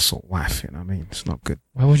spouse or wife. You know what I mean? It's not good.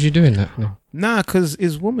 Why was you doing that? No. Nah, because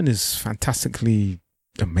his woman is fantastically,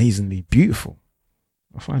 amazingly beautiful.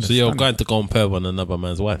 I find So it you're stunning. going to compare on another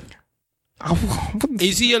man's wife?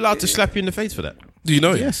 Is he allowed to slap you in the face for that? Do you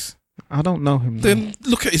know him? Yes. I don't know him. Then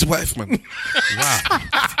look at his wife, man. Wow.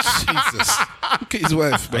 Jesus. Look at his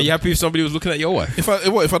wife, Are man. you happy if somebody was looking at your wife? If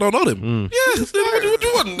I don't know them? Yeah, then what do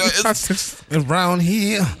you want? It's- Around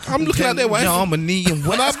here, I'm looking at their wife. Germany and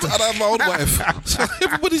When I have my own wife, so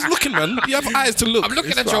everybody's looking, man. You have eyes to look. I'm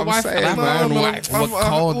looking That's at your what I'm wife. saying, and I have man. my own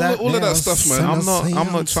wife. all of that stuff, man.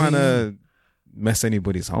 I'm not trying to mess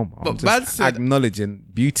anybody's home. I'm But man just said- acknowledging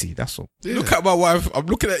beauty. That's all. Look at my wife. I'm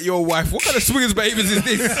looking at your wife. What kind of swingers behaviors is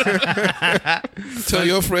this? Tell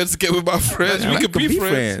your friends to get with my friends. We could be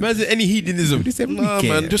friends. Imagine any hedonism. This every Nah,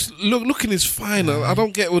 weekend. man. Just looking is fine. I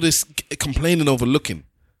don't get all this complaining over looking.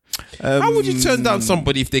 How would you turn down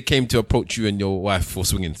somebody if they came to approach you and your wife for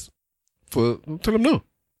swingings? Tell them no.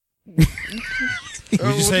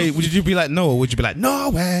 Would you be like no, or would you be like no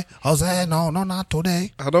way, Jose? No, not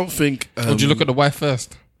today. I don't think. Would you look at the wife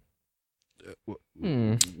first?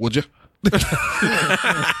 Would you?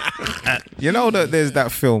 You know that there's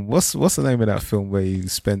that film. What's the name of that film where he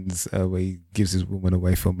spends where he gives his woman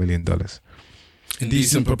away for $1 million?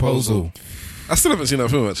 Indecent Proposal. I still haven't seen that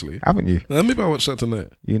film actually. Haven't you? Maybe I'll watch that tonight.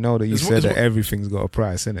 You know that you It's said what- that everything's got a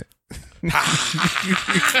price, innit? You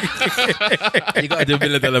got to do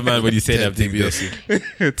 $1 million man when you say that. Ted thing.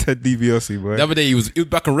 DiBiase. Ted DiBiase, boy. The other day he was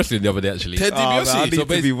back on wrestling. The other day actually. Ted man, I DiBiase. need to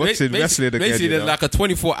be watching wrestling again. Basically, you there's know? like a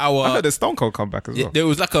 24-hour. I heard the Stone Cold come back as well. There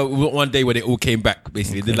was like one day where they all came back.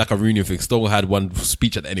 Basically, they did like a reunion thing. Stone Cold had one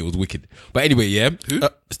speech at the end. It was wicked. But anyway, yeah, Who?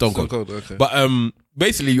 Stone Cold. Stone Cold, okay. But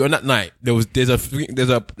basically, on that night, there's a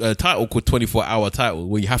title called 24-hour title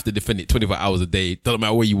where you have to defend it 24 hours a day. Doesn't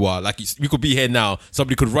matter where you are. Like you could be here now.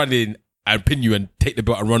 Somebody could run in and pin you and take the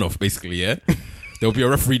belt and run off. Basically, yeah. There'll be a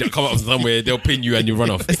referee that come up somewhere. They'll pin you and you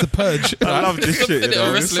run off. It's the purge. I love this shit. You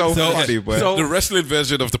know? It's so funny, boy. The wrestling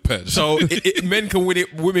version of the Purge. So men can win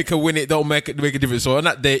it, women can win it. Don't make a difference. So on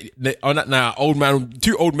that day, on that night,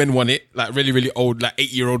 two old men won it, like really, really old, like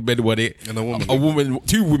 8-year-old men won it, And a woman.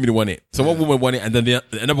 two women won it. So one woman won it, and then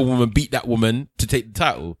another woman beat that woman to take the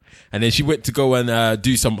title, and then she went to go and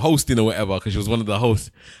do some hosting or whatever because she was one of the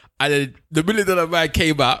hosts. And then the $1 million man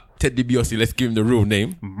came out, Ted DiBiase, let's give him the real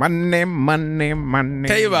name. Money.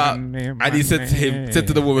 Came out, and he said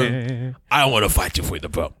to the woman, I don't want to fight you for the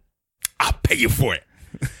belt. I'll pay you for it.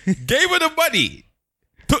 Gave her the money,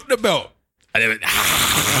 took the belt, and then went,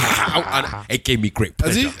 and it gave me great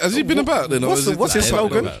pleasure. Has he been about then? What's his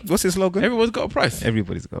slogan? What's his slogan? Everyone's got a price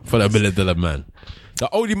Everybody's got. for that $1 million man. The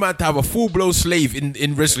only man to have a full-blown slave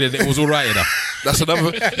in wrestling, it was all right enough. That's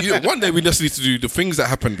another. One day we just need to do the things that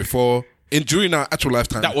happened before during our actual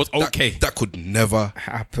lifetime. That was okay. That could never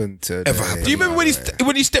Happen to ever happen. Do you remember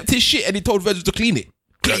when he stepped his shit and he told Virgil to clean it?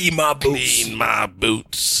 Clean my boots. Clean my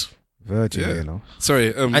boots. Virgin, Yeah. you know. Sorry,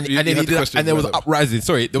 And then he did that, and there was an uprising.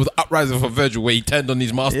 Sorry, there was an uprising for Virgil where he turned on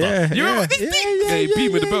his master. Yeah, You remember this thing? Yeah, he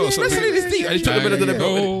beat with the belt or something. Wrestling this thing, and he took the $1 million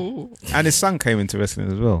belt. And his son came into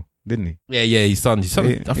wrestling as well, didn't he? Yeah, his son.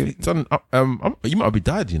 Yeah, I think his son. He might have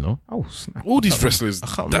died. You know. Oh, snap. All these wrestlers I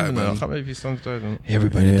can't die, remember. I man. can't remember if his son's died. Or not.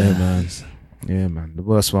 Everybody Yeah, dies. man. Yeah, man. The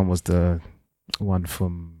worst one was the one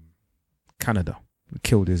from Canada. He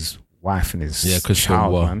killed his wife and his Chris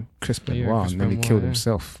child, Benoit. man. Chris Benoit, Chris and then he Benoit, killed yeah.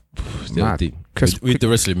 himself. Still Mad. deep. Chris- with the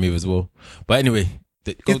wrestling move as well. But anyway,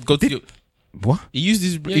 go did- to What? he used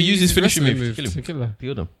his finishing move. to kill her.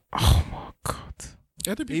 Killed him. Oh my god.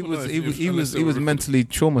 He He was mentally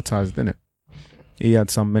traumatized, didn't it? He had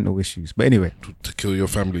some mental issues. But anyway, to kill your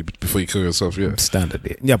family before you kill yourself. Yeah.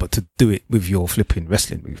 standard. Yeah, but to do it with your flipping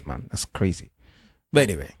wrestling move, man, that's crazy. But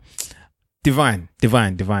anyway, Divine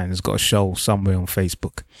has got a show somewhere on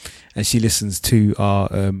Facebook, and she listens to our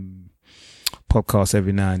podcast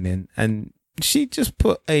every now and then, and she just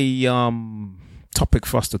put a topic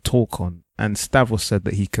for us to talk on, and Stavros said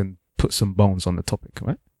that he can put some bones on the topic,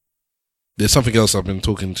 right? There's something else I've been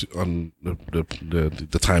talking to on the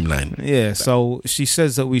timeline. Yeah, so she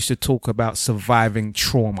says that we should talk about surviving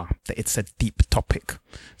trauma, that it's a deep topic.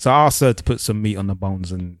 So I asked her to put some meat on the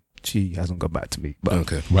bones, and she hasn't got back to me. But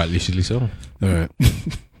Okay. Rightly so. All right.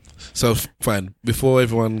 So fine. Before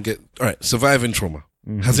everyone all right. Surviving trauma.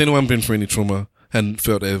 Has anyone been through any trauma and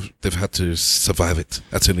felt they've had to survive it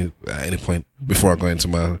at any point before I go into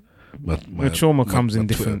my trauma comes in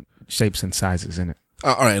Twitter? different shapes and sizes, innit?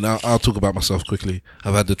 All right, and I'll talk about myself quickly.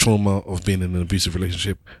 I've had the trauma of being in an abusive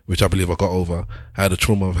relationship, which I believe I got over. I had the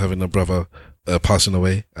trauma of having a brother passing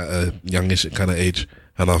away at a youngish kind of age,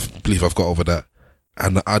 and I believe I've got over that.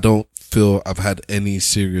 And I don't feel I've had any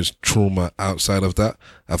serious trauma outside of that.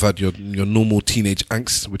 I've had your normal teenage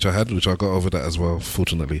angst, which I got over that as well,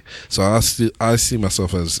 fortunately. So I see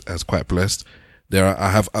myself as quite blessed. I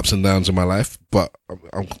have ups and downs in my life, but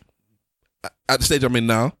I'm at the stage I'm in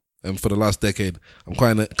now, and for the last decade, I'm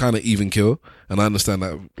kind of even keel, and I understand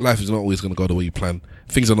that life is not always going to go the way you plan.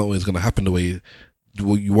 Things are not always going to happen the way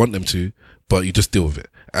you want them to, but you just deal with it.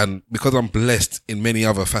 And because I'm blessed in many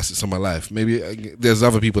other facets of my life, maybe there's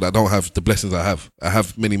other people that don't have the blessings I have. I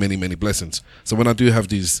have many, many, many blessings. So when I do have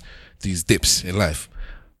these dips in life,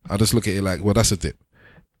 I just look at it like, well, that's a dip.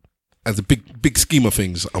 As a big scheme of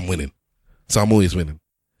things, I'm winning. So I'm always winning.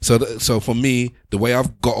 So for me, the way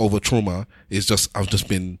I've got over trauma is I've just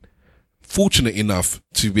been fortunate enough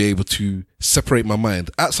to be able to separate my mind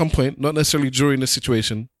at some point, not necessarily during the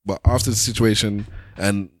situation, but after the situation,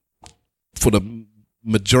 and for the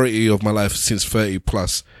majority of my life since 30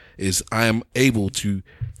 plus, is I am able to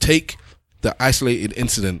take the isolated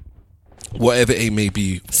incident, whatever it may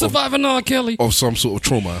be, surviving R. Kelly, of some sort of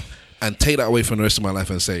trauma, and take that away from the rest of my life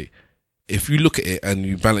and say, if you look at it and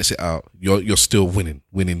you balance it out, you're still winning.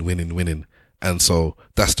 And so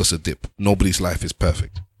that's just a dip. Nobody's life is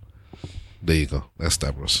perfect. There you go. That's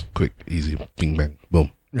Stavros. Quick, easy, bing bang,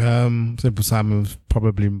 boom. Simple Simon's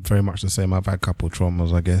probably very much the same. I've had a couple of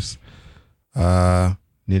traumas, I guess.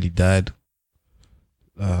 Nearly died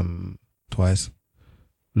twice.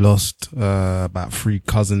 Lost about 3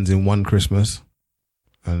 cousins in one Christmas,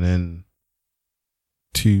 and then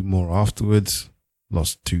 2 more afterwards.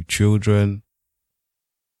 Lost 2 children.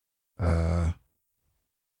 But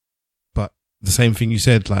the same thing you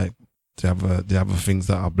said, like the other things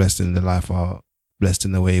that are blessed in their life are blessed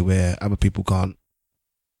in a way where other people can't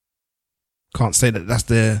say that that's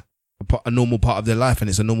a normal part of their life, and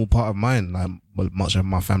it's a normal part of mine. Like, much of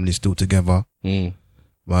my family is still together.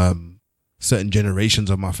 Certain generations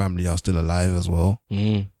of my family are still alive as well.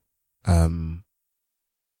 They're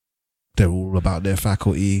all about their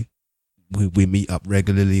faculty. We meet up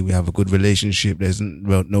regularly. We have a good relationship. There's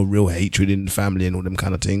no real hatred in the family and all them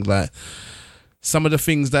kind of things. Like, some of the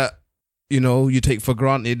things that, you take for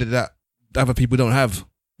granted that other people don't have.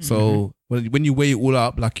 So when you weigh it all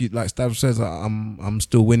up, like Stav says, I'm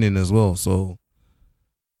still winning as well. So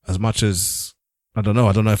as much as I don't know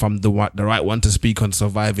if I'm the right one to speak on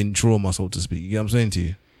surviving trauma, so to speak. You get what I'm saying to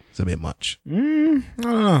you? It's a bit much. I don't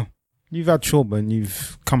know. You've had trauma and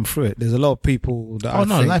you've come through it. There's a lot of people that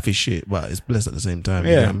life is shit, but it's blessed at the same time.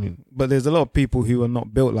 Yeah, you know what I mean? But there's a lot of people who are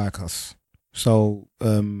not built like us. So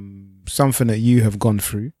something that you have gone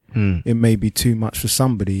through, it may be too much for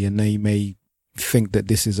somebody, and they may think that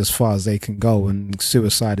this is as far as they can go, and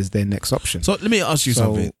suicide is their next option. So let me ask you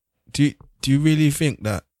something. Do you really think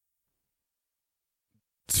that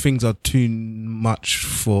things are too much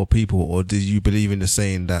for people, or do you believe in the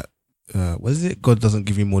saying that what is it? God doesn't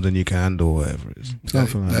give you more than you can handle, or whatever it is.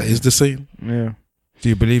 Something like that is the saying. Yeah. Do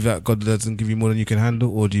you believe that God doesn't give you more than you can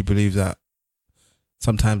handle, or do you believe that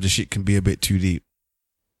sometimes the shit can be a bit too deep?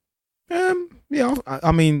 Yeah,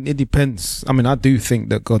 I mean, it depends. I mean, I do think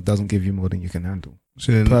that God doesn't give you more than you can handle,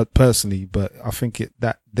 personally, but I think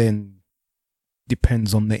that then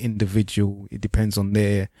depends on the individual. It depends on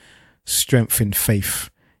their strength in faith.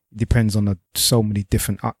 It depends on so many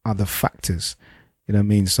different other factors. You know what I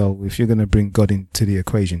mean? So if you're going to bring God into the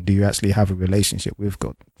equation, do you actually have a relationship with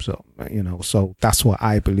God? So, so that's what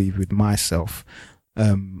I believe with myself.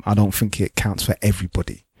 I don't think it counts for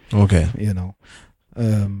everybody. Okay.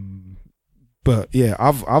 But yeah,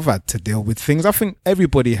 I've had to deal with things. I think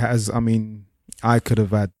everybody has. I mean, I could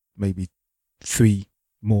have had maybe 3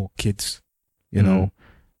 more kids,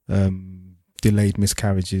 delayed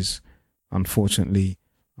miscarriages. Unfortunately,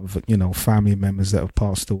 family members that have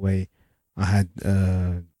passed away. I had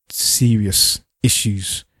serious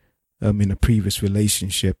issues in a previous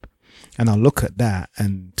relationship, and I look at that,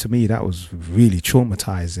 and to me that was really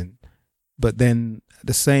traumatizing. But then at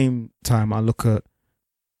the same time, I look at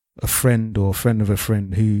a friend or a friend of a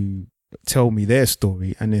friend who tell me their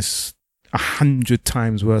story, and it's 100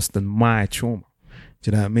 times worse than my trauma.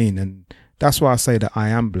 Do you know what I mean? And that's why I say that I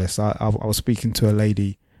am blessed. I was speaking to a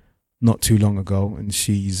lady not too long ago, and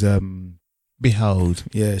she's behold,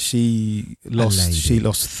 yeah, she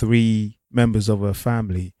lost 3 members of her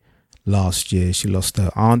family last year. She lost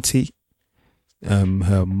her auntie,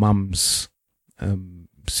 her mum's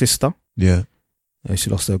sister. Yeah, she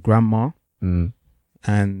lost her grandma.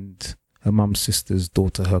 And her mum's sister's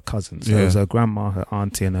daughter, her cousin. So it was her grandma, her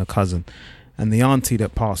auntie, and her cousin. And the auntie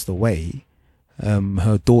that passed away,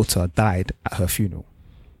 her daughter died at her funeral.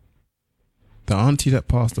 The auntie that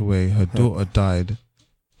passed away, her daughter died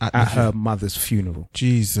at her mother's funeral.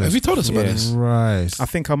 Jesus. Have you told us about this? Right. I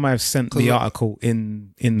think I might have sent the article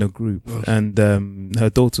in the group, and her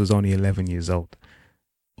daughter was only 11 years old.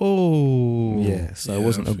 Oh. Yeah, so it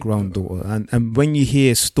wasn't a grown daughter. And when you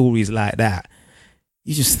hear stories like that,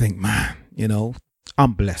 you just think, man, you know,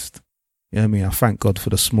 I'm blessed. You know what I mean? I thank God for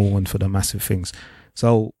the small and for the massive things.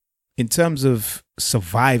 So in terms of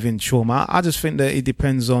surviving trauma, I just think that it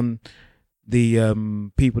depends on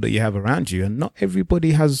the people that you have around you, and not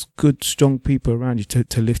everybody has good, strong people around you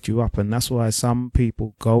to lift you up. And that's why some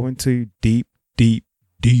people go into deep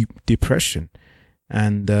depression.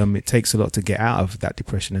 And it takes a lot to get out of that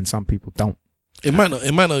depression, and some people don't. It might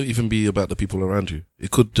not even be about the people around you.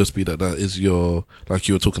 It could just be that is your, like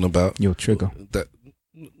you were talking about, your trigger.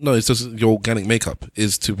 No, it's just your organic makeup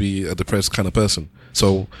is to be a depressed kind of person.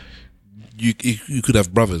 So you could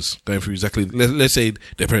have brothers going through exactly. Let's say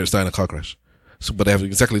their parents die in a car crash, but they have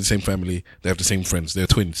exactly the same family. They have the same friends. They're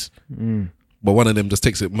twins, but one of them just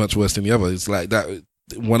takes it much worse than the other. It's like that.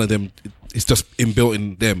 One of them, it's just inbuilt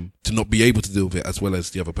in them to not be able to deal with it as well as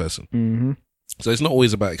the other person. Mm-hmm. So it's not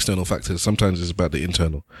always about external factors. Sometimes it's about the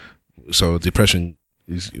internal. So depression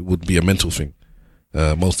would be a mental thing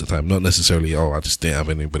most of the time. Not necessarily, I just didn't have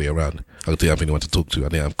anybody around. I didn't have anyone to talk to. I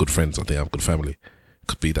didn't have good friends. I didn't have good family.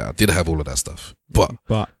 Could be that I did have all of that stuff. But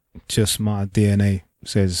just my DNA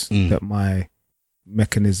says that my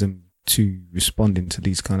mechanism to responding to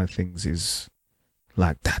these kind of things is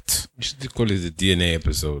like that. You should call it a DNA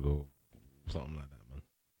episode or something like that, man.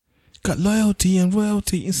 Got loyalty and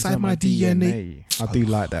royalty inside my DNA. I do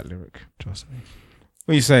like that lyric. Trust me.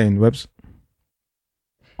 What are you saying, Webbs?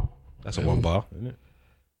 That's a one bar, isn't it?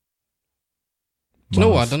 Do you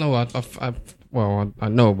know what? I don't know what. I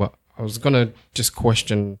know, but I was gonna just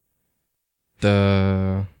question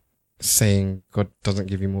the saying God doesn't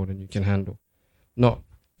give you more than you can handle. Not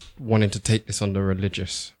wanting to take this on the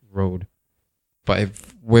religious road. But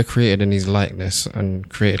if we're created in his likeness and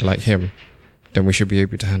created like him, then we should be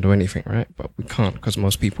able to handle anything, right? But we can't, because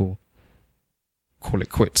most people call it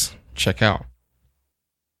quits, check out.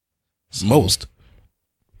 So, most?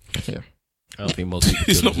 Yeah. I don't think most people.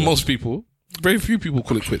 It's not most people. Very few people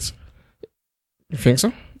call it quits. You think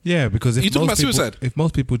so? Yeah, because if you talking about suicide? If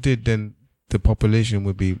most people did, then the population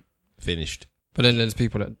would be finished. But then there's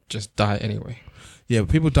people that just die anyway. Yeah, but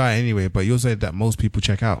people die anyway, but you're saying that most people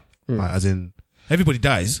check out. Like, as in, everybody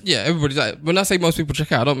dies. Yeah, everybody dies. When I say most people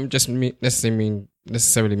check out, I don't just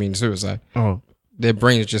necessarily mean suicide. Oh. Their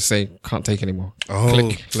brains just say, can't take anymore. Oh.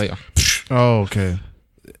 Click later. Oh, okay.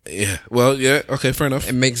 Yeah. Well, yeah. Okay, fair enough.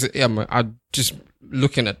 It makes it, I'm just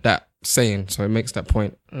looking at that saying, so it makes that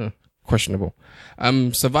point questionable.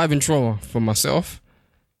 Surviving trauma for myself,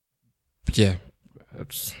 yeah,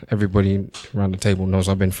 everybody around the table knows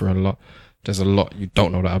I've been through a lot. There's a lot you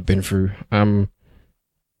don't know that I've been through.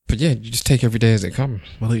 But yeah, you just take every day as it comes.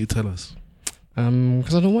 Why don't you tell us?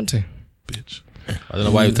 Because I don't want to. Bitch. I don't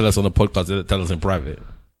know why you tell us on the podcast. Tell us in private.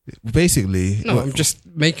 Basically, no, I'm just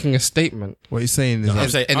making a statement. What you're saying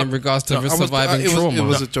is, in regards to surviving trauma. It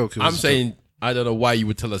was a joke. I'm saying I don't know why you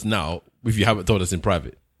would tell us now if you haven't told us in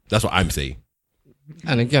private. That's what I'm saying.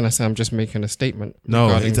 And again, I say I'm just making a statement.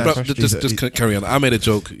 No, exactly. Just carry on. I made a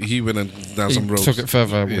joke. He went down some roads. Took it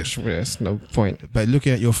further, which there's no point. But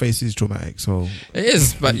looking at your face is traumatic. So it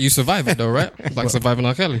is, but you survive it though, right? Like surviving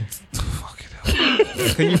R. Kelly. Fucking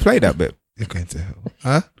hell. Can you play that bit? You're going to hell.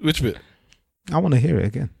 Huh? Which bit? I want to hear it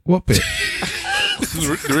again. What bit? The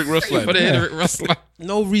Rick Ross line. The Rick Ross line.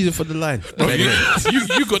 No reason for the line. Bro, you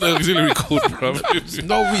got the auxiliary code, bro.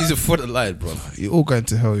 No reason for the line, bro. You're all going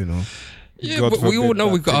to hell, you know. Yeah, God, but we all know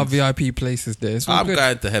we've got our VIP places there. I'm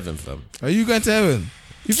going to heaven, fam. Are you going to heaven?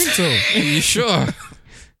 You think so? Are you sure?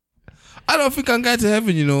 I don't think I'm going to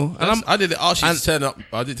heaven, you know. And I didn't ask you to turn up.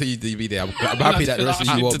 I didn't tell you to be there. I'm happy that the rest of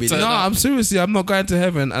you won't be there. No, I'm seriously, I'm not going to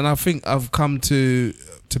heaven, and I think I've come to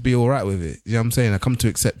be all right with it. You know what I'm saying? I come to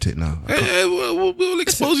accept it now. We're all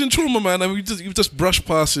exposing trauma, man. And you've just brushed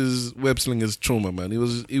past his web slinger's trauma, man. He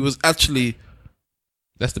was actually.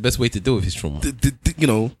 That's the best way to deal with his trauma. You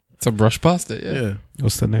know. To brush past it, yeah.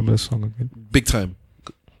 What's the name of the song again? Big Time.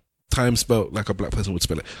 Time spelled like a black person would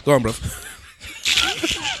spell it. Go on, bro.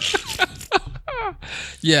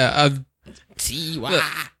 Yeah. Look,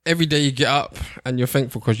 every day you get up and you're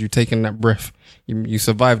thankful because you've taken that breath. You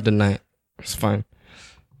survived the night. It's fine.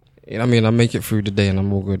 You know what I mean? I make it through the day and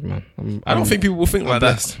I'm all good, man. I don't think people will think like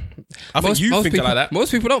that. I think you think like that.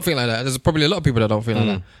 Most people don't think like that. There's probably a lot of people that don't think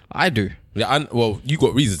like that. I do. Yeah, well, you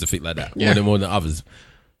got reasons to think like that more than others.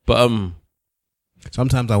 But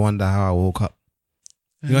sometimes I wonder how I woke up.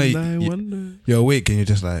 You know, you're awake and you're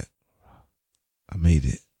just like, I made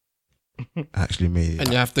it. actually made it. And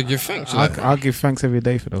you have to give thanks. I'll give thanks every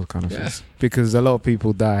day for those kind of things because a lot of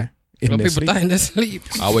people die. A lot of people die in their sleep.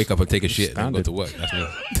 I wake up and take a shit and go to work. That's me.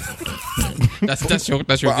 that's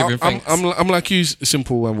your giving thanks. I'm like you,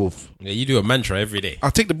 Simple and Wolf. Yeah, you do a mantra every day. I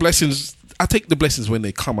take the blessings when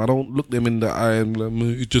they come. I don't look them in the eye and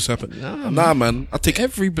it just happened. Nah, man. I take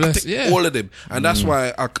every blessing, all of them, and that's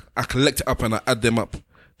why I collect it up and I add them up.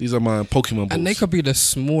 These are my Pokemon balls. And they could be the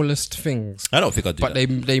smallest things. I don't think I do. But they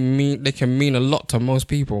can mean a lot to most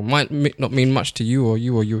people. Might not mean much to you or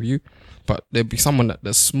you. But there'd be someone that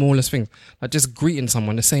the smallest thing, like just greeting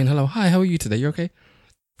someone, they're saying hello, hi, how are you today? You okay?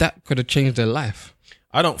 That could have changed their life.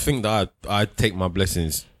 I don't think that I take my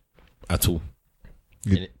blessings at all.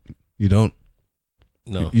 You don't?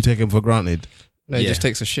 No. You take them for granted. No, he just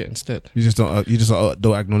takes a shit instead. You just don't. You just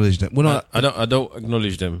don't acknowledge them. Well, no, I don't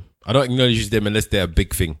acknowledge them. I don't acknowledge them unless they're a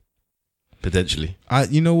big thing, potentially.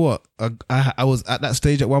 You know what? I was at that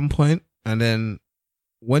stage at one point, and then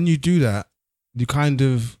when you do that, you kind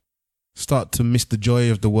of start to miss the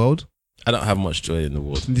joy of the world. I don't have much joy in the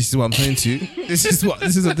world. This is what I'm saying to you. This is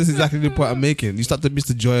exactly the point I'm making. You start to miss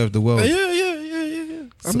the joy of the world. Yeah.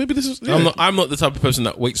 So, maybe this is. Yeah. I'm not the type of person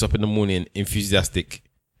that wakes up in the morning enthusiastic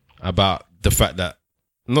about the fact that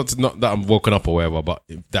not that I'm woken up or whatever, but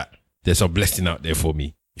that there's a blessing out there for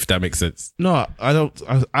me. If that makes sense. No, I don't.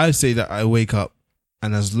 I say that I wake up,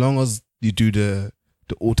 and as long as you do the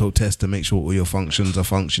auto test to make sure all your functions are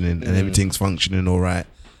functioning and everything's functioning all right,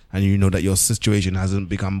 and you know that your situation hasn't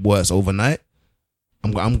become worse overnight,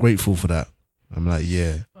 I'm grateful for that. I'm like,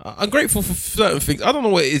 yeah. I'm grateful for certain things. I don't know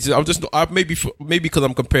what it is. I'm just maybe because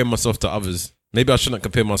I'm comparing myself to others. Maybe I shouldn't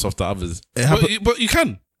compare myself to others. But you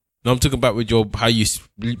can. No, I'm talking about with how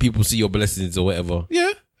people see your blessings or whatever.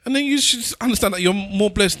 Yeah. And then you should understand that you're more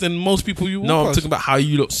blessed than most people you walk No, I'm past. talking about how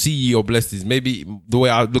you see your blessings. Maybe the way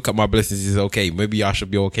I look at my blessings is okay. Maybe I should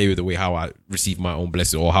be okay with the way how I receive my own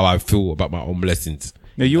blessing or how I feel about my own blessings.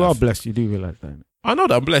 No, you are blessed. You do realize that. I know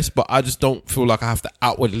that I'm blessed, but I just don't feel like I have to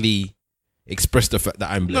outwardly express the fact that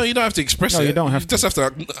I'm blessed. No, you don't have to express it. You don't have to. Just have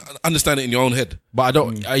to understand it in your own head. But I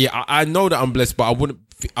don't. I know that I'm blessed, but I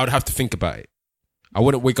would have to think about it. I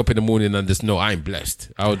wouldn't wake up in the morning and just know I'm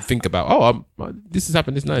blessed. I would think about, this has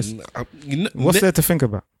happened. It's nice. What's there to think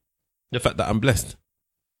about? The fact that I'm blessed.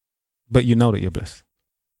 But you know that you're blessed.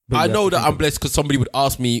 But I know that I'm blessed because somebody would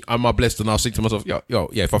ask me, am I blessed? And I'll say to myself, yeah,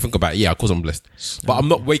 if I think about it, of course I'm blessed. But I'm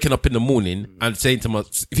not waking up in the morning and thinking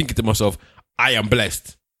to myself, I am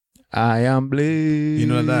blessed. I am blessed. You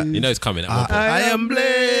know that? You know it's coming. I am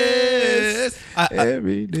blessed.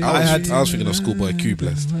 Every day. I was thinking of Schoolboy Q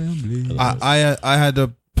blessed. I had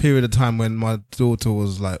a period of time when my daughter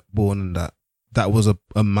was like born, and that was a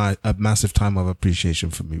massive time of appreciation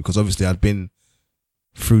for me, because obviously I'd been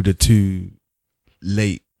through the too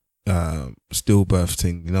late stillbirth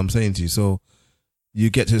thing. You know what I'm saying to you? So you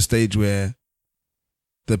get to a stage where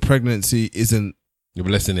the pregnancy isn't your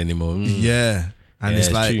blessing anymore. Yeah. And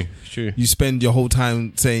it's like true. You spend your whole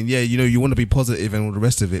time saying, you want to be positive and all the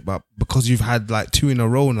rest of it, but because you've had like 2 in a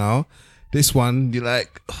row now, this one you're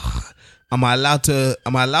like, am I allowed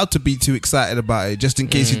to be too excited about it just in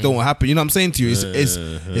case it don't happen? You know what I'm saying to you?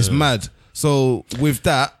 It's mad. So with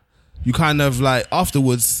that, you kind of like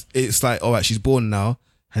afterwards, it's like, all right, she's born now,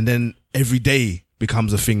 and then every day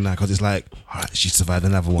becomes a thing now, because it's like, all right, she survived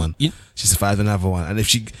another one. She survived another one. And if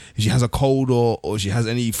she has a cold or she has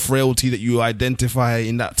any frailty that you identify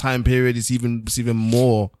in that time period, it's even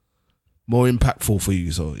more impactful for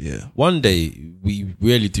you. So yeah. One day we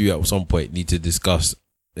really do at some point need to discuss,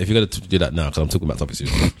 if you're going to do that now, because I'm talking about topics.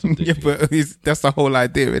 Yeah, but that's the whole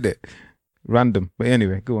idea, isn't it? Random. But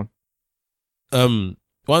anyway, go on.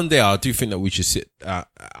 One day I do think that we should sit at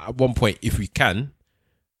one point, if we can,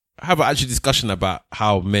 have an actual discussion about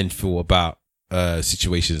how men feel about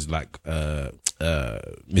situations like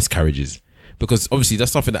miscarriages, because obviously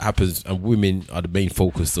that's something that happens, and women are the main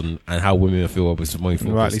focus on, and how women feel about the main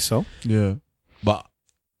focus. Rightly so. Yeah, but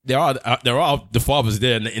there are the fathers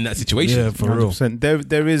there in that situation. Yeah, for 100%. real.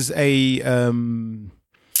 There is a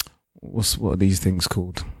what are these things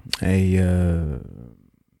called?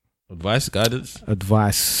 Advice, guidance,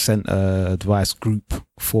 advice center, advice group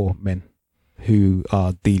for men who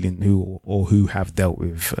are who have dealt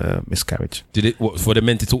with miscarriage. Did it for the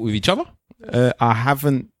men to talk with each other? I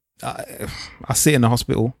haven't. I sit in the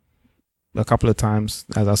hospital a couple of times.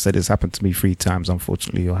 As I said, it's happened to me 3 times.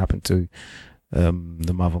 Unfortunately, it happened to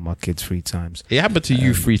the mother of my kids 3 times. It happened to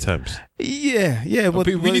you 3 times. Yeah. But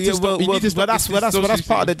that's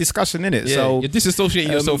part of the discussion, innit? Yeah, so you're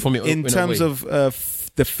disassociating yourself from it in terms of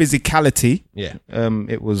the physicality. Yeah,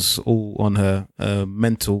 it was all on her.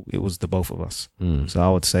 Mental, it was the both of us. So I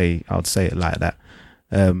would say it like that.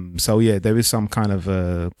 So yeah, there is some kind of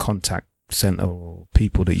a contact center or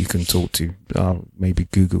people that you can talk to. Maybe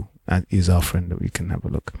Google is our friend that we can have a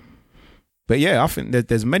look. But yeah, I think that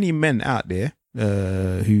there's many men out there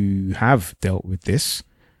who have dealt with this,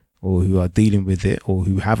 or who are dealing with it, or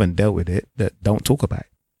who haven't dealt with it, that don't talk about it.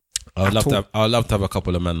 I'd love to have a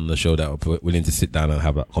couple of men on the show that are willing to sit down and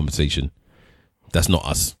have that conversation. That's not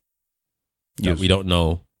us. That we don't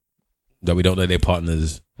know. That we don't know their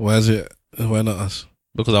partners. Why is it? Why not us?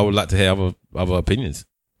 Because I would like to hear other opinions.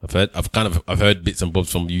 I've heard bits and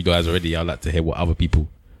bobs from you guys already. I'd like to hear what other people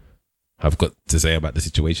have got to say about the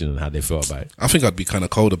situation and how they feel about it. I think I'd be kind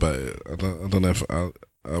of cold about it. I don't know if I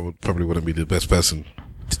would probably wouldn't be the best person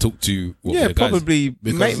to talk to. Yeah, probably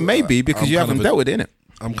maybe because you haven't dealt with it, innit?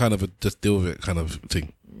 I'm kind of a just deal with it kind of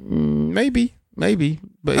thing. Maybe,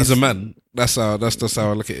 but as a man, that's how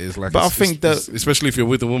I look at it. It's like, but I think that especially if you're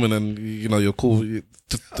with a woman and you know you're cool,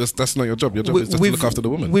 that's not your job. Your job is just to look after the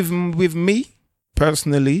woman. With me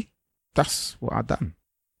personally, that's what I've done.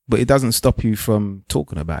 But it doesn't stop you from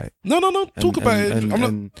talking about it. No. Talk about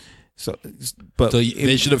it. So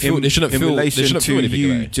they shouldn't feel anything about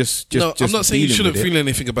it. No, I'm not saying you shouldn't feel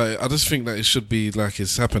anything about it. I just think that it should be like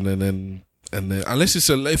it's happening and unless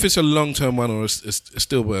if it's a long term one or it's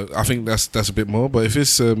still, I think that's a bit more. But if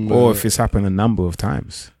it's or if it's happened a number of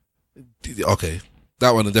times, okay,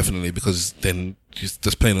 that one definitely, because then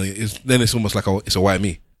just plain then it's almost like it's a why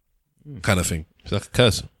me kind of thing. It's like a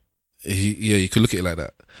curse. Yeah, you could look at it like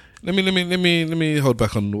that. Let me hold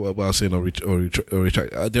back on what I was saying or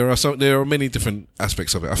retract. There are many different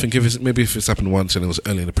aspects of it. I think if it's happened once and it was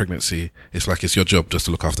early in the pregnancy, it's like it's your job just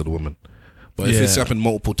to look after the woman. But if it's happened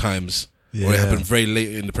multiple times, or it happened very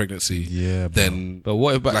late in the pregnancy, then but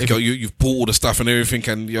what about like you've bought all the stuff and everything,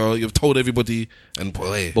 and you've told everybody, and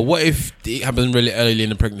boy. But what if it happened really early in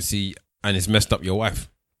the pregnancy and it's messed up your wife?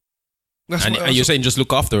 And you're saying just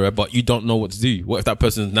look after her, but you don't know what to do. What if that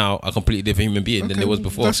person is now a completely different human being than they was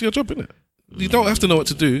before? That's your job, isn't it? You don't have to know what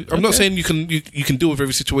to do. I'm not saying you can deal with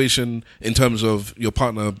every situation in terms of your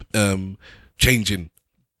partner changing,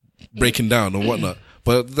 breaking down or whatnot.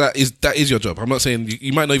 But that is your job. I'm not saying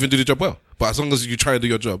you might not even do the job well, but as long as you try to do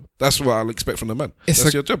your job, that's what I'll expect from the man.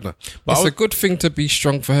 That's your job now. But it's a good thing to be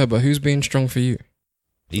strong for her, but who's being strong for you?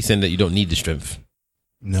 He's saying that you don't need the strength.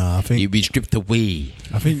 No, I think you've been stripped away.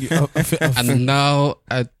 I think and now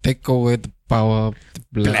I take away the power of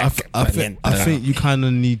the black. I think you kind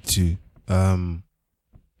of need to, and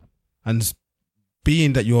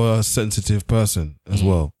being that you're a sensitive person as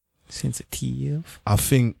well, sensitive. I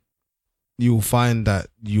think you'll find that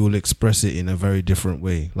you'll express it in a very different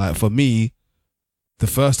way. Like for me, the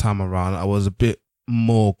first time around, I was a bit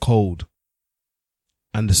more cold,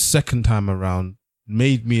 and the second time around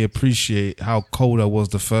made me appreciate how cold I was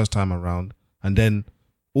the first time around, and then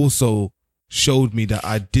also showed me that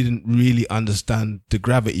I didn't really understand the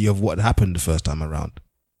gravity of what happened the first time around.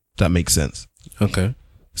 That makes sense. Okay.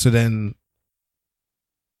 So then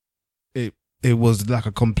it was like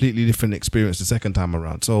a completely different experience the second time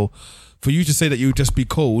around. So for you to say that you would just be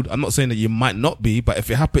cold, I'm not saying that you might not be, but if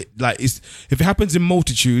it happens in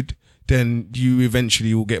multitude, then you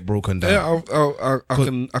eventually will get broken down. Yeah,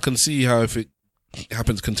 I can see how if it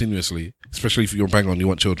happens continuously, especially if you're bang on, you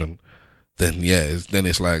want children, then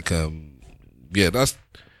it's like that's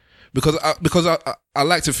because I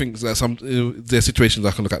like to think that there's situations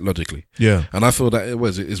I can look at logically, and I feel that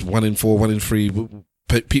it's 1 in 4, 1 in 3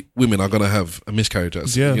 women are gonna have a miscarriage.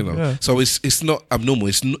 So it's not abnormal.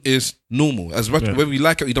 It's normal. As much whether you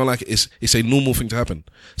like it or you don't like it, it's a normal thing to happen.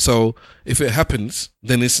 So if it happens,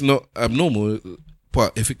 then it's not abnormal.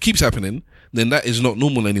 But if it keeps happening, then that is not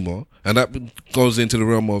normal anymore, and that goes into the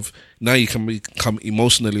realm of now you can become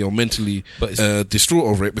emotionally or mentally distraught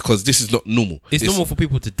over it because this is not normal. It's normal for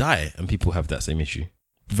people to die, and people have that same issue.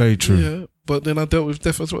 Very true. Yeah, but then I dealt with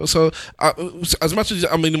death as well. So as much as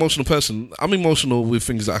I'm an emotional person, I'm emotional with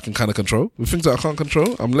things that I can kind of control. With things that I can't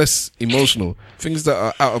control, I'm less emotional. Things that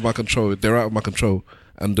are out of my control, they're out of my control,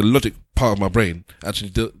 and the logic part of my brain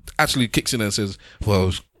actually kicks in and says,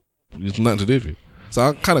 "Well, it's nothing to do with you." So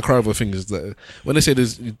I kind of cry over things that when they say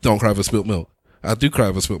this, you don't cry over spilt milk. I do cry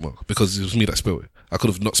over spilt milk because it was me that spilled it. I could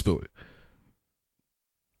have not spilled it.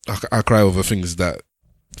 I cry over things that,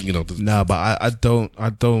 Nah, but I don't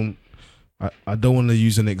want to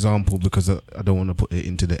use an example because I don't want to put it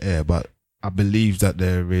into the air. But I believe that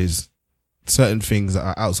there is certain things that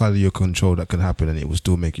are outside of your control that can happen, and it will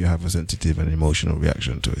still make you have a sensitive and emotional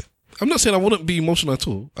reaction to it. I'm not saying I wouldn't be emotional at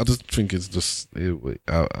all. I just think it's just maybe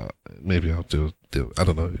I'll do. I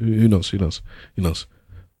don't know. Who knows?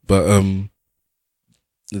 But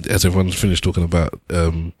as everyone's finished talking about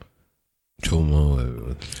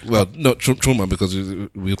Trauma. Well, not trauma because we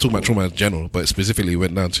were talking about trauma in general, but specifically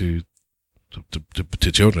went down to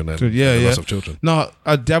children and the loss of children. No,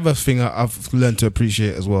 the other thing I've learned to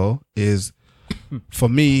appreciate as well is, for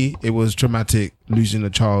me, it was traumatic losing a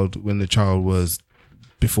child when the child was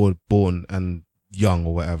before born and young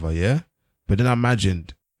or whatever, yeah? But then I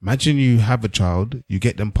imagined you have a child, you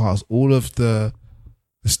get them past all of the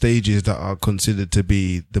stages that are considered to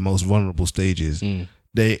be the most vulnerable stages.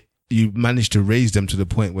 You manage to raise them to the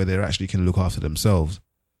point where they actually can look after themselves,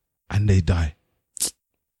 and they die.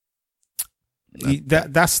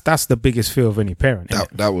 That's the biggest fear of any parent.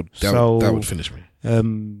 That would finish me.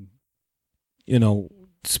 You know,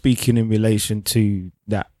 speaking in relation to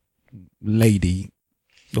that lady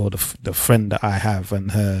or the friend that I have,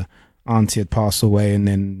 and her auntie had passed away, and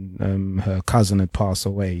then her cousin had passed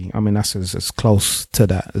away. I mean, that's as close to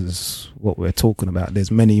that as what we're talking about. There's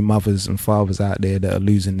many mothers and fathers out there that are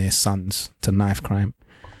losing their sons to knife crime.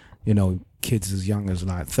 You know, kids as young as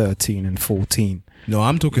like 13 and 14. No,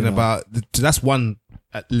 I'm talking about, that's one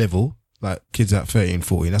level, like kids at 13,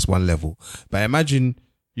 14, that's one level. But imagine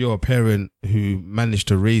you're a parent who managed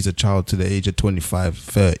to raise a child to the age of 25,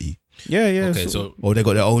 30. Yeah. Okay, so or they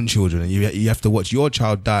got their own children, and you have to watch your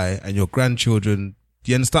child die and your grandchildren.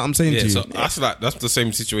 Do you understand what I'm saying to you? So that's the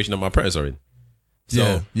same situation that my parents are in.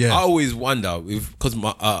 So I always wonder, because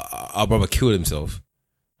our brother killed himself,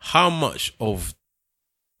 how much of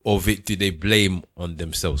it do they blame on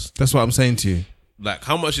themselves? That's what I'm saying to you. Like,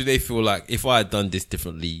 how much do they feel like, if I had done this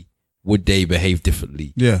differently, would they behave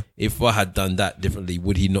differently? Yeah. If I had done that differently,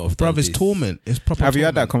 would he not have done this? Bruv, it's torment. It's proper Have torment. you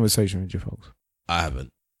had that conversation with your folks? I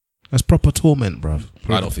haven't. That's proper torment, bruv.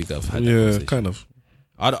 I don't think I've had that conversation. Yeah, kind of.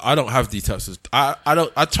 I don't have these types of...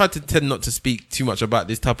 I try to tend not to speak too much about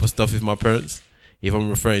this type of stuff with my parents, if I'm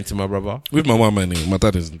referring to my brother. With my mum, anyway. My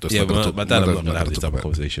dad isn't. My dad I'm not going to have this type of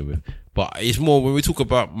conversation with. But it's more, when we talk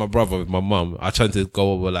about my brother with my mum, I try to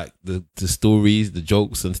go over like the stories, the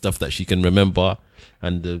jokes and stuff that she can remember,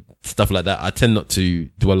 and the stuff like that. I tend not to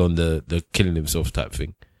dwell on the killing himself type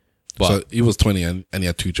thing. But so he was 20 and he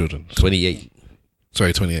had 2 children. 28.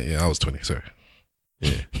 Sorry, 28. Yeah, I was 20. Sorry.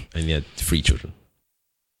 Yeah, and he had 3 children.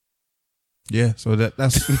 Yeah, so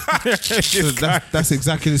that's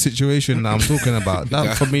exactly the situation that I'm talking about.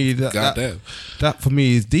 That for me, that for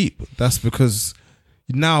me is deep. That's because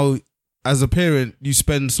now, as a parent, you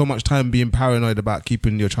spend so much time being paranoid about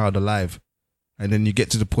keeping your child alive, and then you get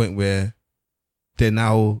to the point where they're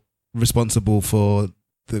now responsible for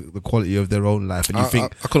the quality of their own life, and you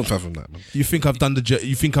think I couldn't fathom that, man. You think I've done the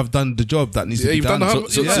job that needs to be done.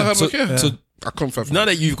 So I can't fathom. Now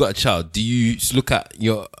that you've got a child, do you look at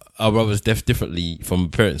our brother's death differently from a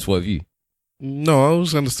parent's point of view? No, I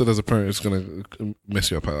always understood as a parent it's going to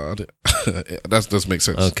mess you up. That does make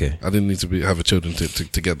sense. Okay. I didn't need to have a children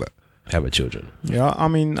to get that. Have a children. Yeah, I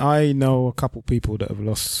mean, I know a couple people that have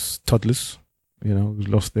lost toddlers, who've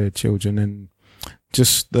lost their children, and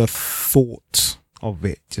just the thought of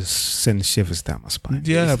it just sends shivers down my spine.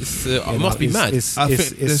 Yeah, it must be mad. I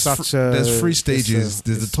think there's 3 stages.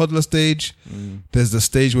 There's the toddler stage, there's the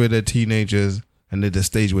stage where they're teenagers, and then the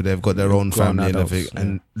stage where they've got their own family and everything. Yeah.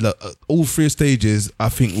 And look, all 3 stages, I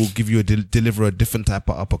think, will give you deliver a different type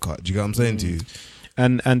of uppercut. Do you get what I'm saying to you?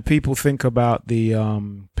 And people think about the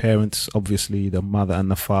parents, obviously the mother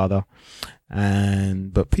and the father,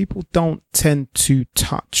 but people don't tend to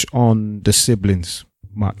touch on the siblings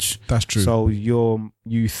much. That's true. So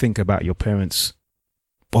you think about your parents,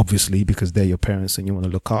 obviously, because they're your parents and you want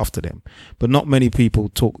to look after them. But not many people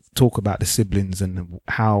talk about the siblings and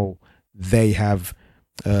how they have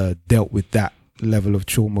dealt with that level of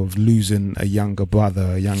trauma of losing a younger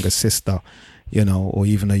brother, a younger sister, or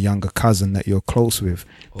even a younger cousin that you're close with,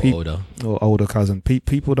 or older cousin.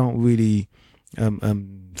 People don't really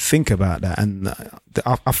think about that, and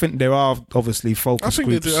I think there are obviously focus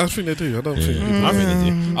groups. I think they do. I don't think. I think they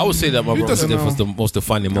do. I would say that my brother's death was the most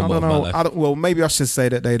defining moment of my life. Well, maybe I should say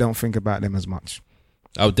that they don't think about them as much.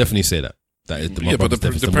 I would definitely say that. That is but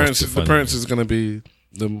the parents is going to be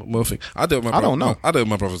the more thing. I dealt with my brother. I don't know. I dealt with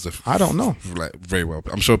my brother's death. I don't know. Like very well.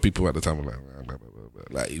 I'm sure people at the time were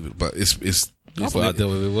but it's. I thought I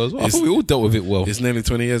dealt with it well as well. I thought we all dealt with it well. It's nearly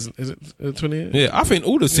 20 years. Is it 20 years? Yeah, I think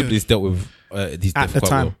all the siblings dealt with these deaths quite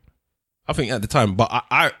well. I think at the time, but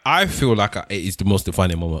I feel like it is the most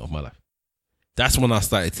defining moment of my life. That's when I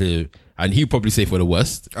started to, and he'd probably say for the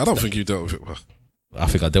worst. I don't think you dealt with it well. I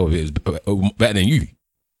think I dealt with it better than you.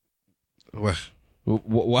 Why?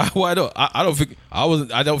 Why not? I don't think I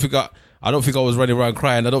wasn't. I don't think I was running around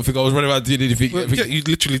crying. I don't think I was running around doing anything. Well, yeah, you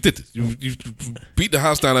literally did. You beat the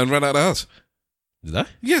house down and ran out of the house. Did I?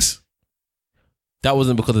 Yes. That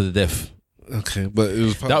wasn't because of the death. Okay, but it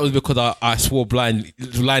was That was because I swore blindly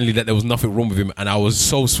that there was nothing wrong with him, and I was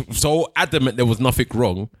so adamant there was nothing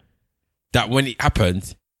wrong that when it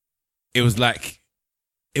happened, it was like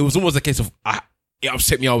it was almost a case of it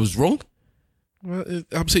upset me. I was wrong. Well, it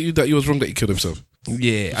upset you that he was wrong that he killed himself.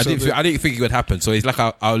 Yeah, I So didn't think it would happen. So it's like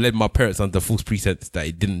I led my parents under false pretense that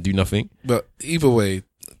it didn't do nothing. But either way,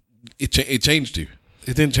 it changed you.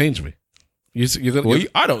 It didn't change me. You're gonna. Well,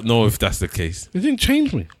 I don't know if that's the case. It didn't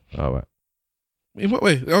change me. All right. In what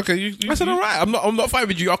way? Okay, I said, all right. I'm not fighting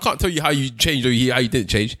with you. I can't tell you how you changed or how you didn't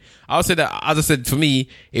change. I'll say that, as I said, for me,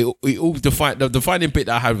 it all the defining bit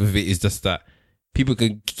that I have with it is just that you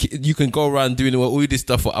can go around doing all this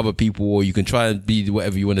stuff for other people, or you can try and be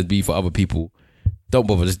whatever you want to be for other people. Don't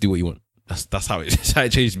bother. Just do what you want. That's how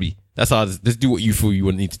it changed me. That's how. Just do what you feel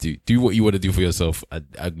you need to do. Do what you want to do for yourself, and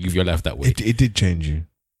live your life that way. It did change you.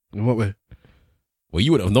 In what way? Well,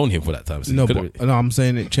 you would have known him for that time. So No, I'm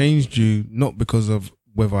saying it changed you not because of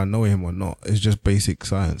whether I know him or not. It's just basic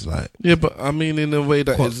science, like Yeah, but I mean, in a way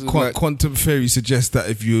that is like, quantum theory suggests that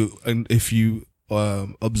if you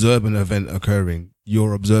observe an event occurring,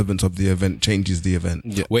 your observance of the event changes the event.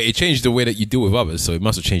 Yeah. Well, it changed the way that you deal with others, so it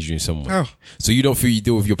must have changed you in some way. How? So you don't feel you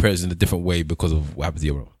deal with your parents in a different way because of what happened to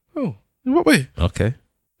your bro? Oh, in what way? Okay.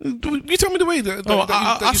 You tell me the way that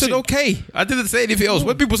I you said see. okay. I didn't say anything else.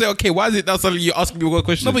 When people say okay, why is it now suddenly you asking me one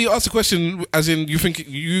question? No, but you asked the question as in you think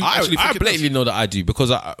I blatantly know that I do because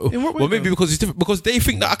In what way, well, maybe though? because it's different because they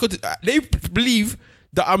think that they believe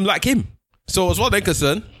that I'm like him. So as far as they're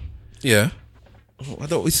concerned, Yeah. I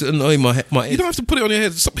don't. It's annoying my You don't have to put it on your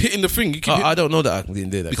head. Stop hitting the thing. You can hit- I don't know that I didn't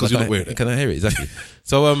do that Because you're not wearing it. Can I hear it exactly?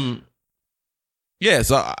 So yeah.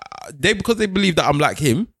 So because they believe that I'm like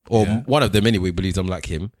him, or one of them anyway believes I'm like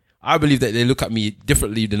him. I believe that they look at me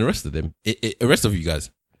differently than the rest of them. The rest of you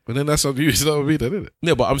guys. But then that's on you. It's not on me, then, isn't it?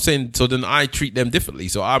 No, but I'm saying so. Then I treat them differently.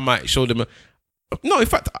 So I might show them. No, in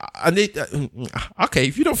fact, and they okay.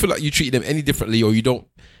 If you don't feel like you treat them any differently, or you don't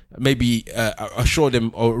maybe assure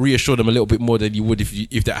them or reassure them a little bit more than you would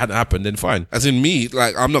if that hadn't happened, then fine. As in me,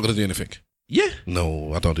 like I'm not gonna do anything. Yeah.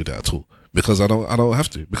 No, I don't do that at all because I don't have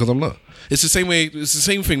to because I'm not. It's the same way. It's the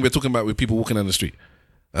same thing we're talking about with people walking down the street,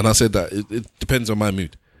 and I said that it depends on my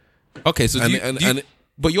mood. Okay, so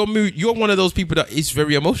but your mood, you're one of those people that is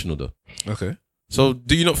very emotional though. Okay. So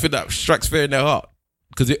do you not feel that strikes fear in their heart?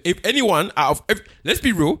 Because if anyone let's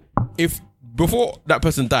be real, if before that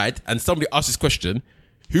person died and somebody asked this question,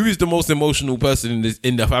 who is the most emotional person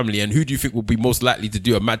in the family, and who do you think would be most likely to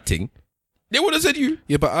do a mad thing? They would have said you.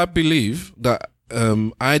 Yeah, but I believe that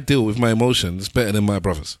I deal with my emotions better than my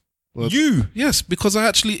brothers. Well, you? Yes, because I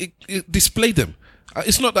actually display them.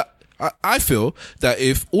 It's not that. I feel that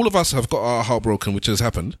if all of us have got our heart broken, which has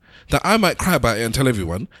happened, that I might cry about it and tell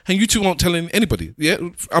everyone, and you two won't tell anybody. Yeah,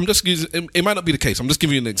 I'm just using. It might not be the case. I'm just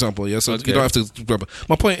giving you an example. Yeah, so you don't have to.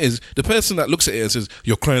 My point is, the person that looks at it and says,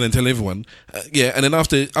 "You're crying and tell everyone," yeah, and then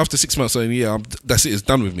after 6 months saying, "Yeah, that's it. It's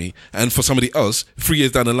done with me," and for somebody else, 3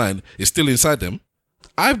 years down the line, it's still inside them.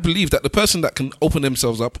 I believe that the person that can open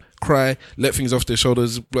themselves up, cry, let things off their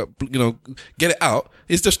shoulders, get it out,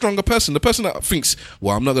 is the stronger person. The person that thinks,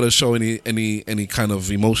 well, I'm not going to show any kind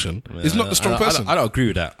of emotion, is not the strong person. I don't agree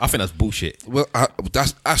with that. I think that's bullshit. Well,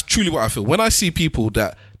 that's truly what I feel. When I see people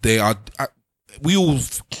that we all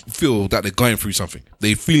feel that they're going through something,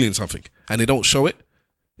 they're feeling something, and they don't show it.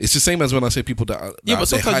 It's the same as when I say people that but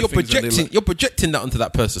sometimes you're projecting that onto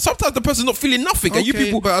that person. Sometimes the person's not feeling nothing, and you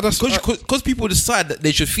people, because people decide that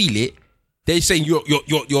they should feel it, they're saying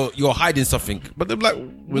you're hiding something. But they're like,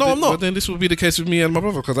 no, I'm not. But then this would be the case with me and my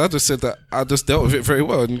brother, because I just said that I just dealt with it very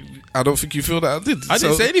well, and I don't think you feel that I did. I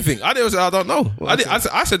didn't say anything. I didn't say I don't know. I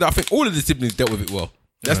said that I think all of the siblings dealt with it well.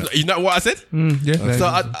 That's not, isn't that what I said? Yeah. So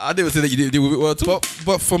I didn't say that you didn't deal with it well too.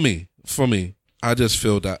 But for me, I just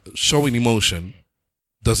feel that showing emotion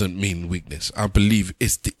doesn't mean weakness. I believe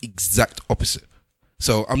it's the exact opposite.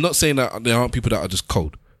 So I'm not saying that there aren't people that are just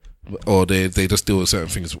cold or they just deal with certain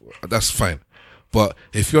things. That's fine. But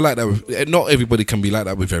if you're like that, not everybody can be like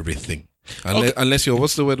that with everything. Unless you're,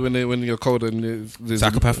 what's the word when you're cold and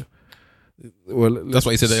psychopath? Well, that's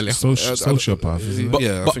what you said earlier. Sociopath.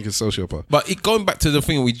 I think it's sociopath. But going back to the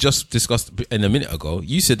thing we just discussed in a minute ago,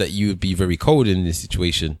 you said that you would be very cold in this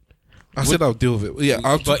situation. I said I'll deal with it. Yeah,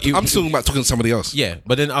 I'm talking about talking to somebody else. Yeah,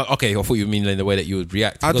 but then okay, I thought you mean in the way that you would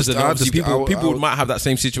react. People might have that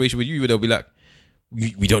same situation with you. They'll be like,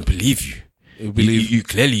 "We don't believe you. You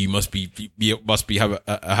clearly you must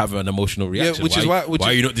have an emotional reaction. Yeah, which is why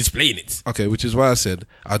are you not displaying it? Okay, which is why I said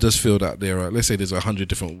I just feel that there are, let's say there's 100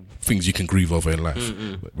 different things you can grieve over in life: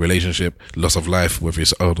 relationship, loss of life, whether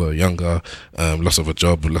it's older or younger, loss of a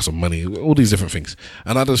job, loss of money, all these different things.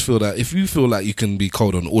 And I just feel that if you feel like you can be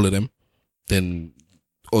cold on all of them, then,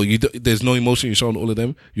 or there's no emotion you show on all of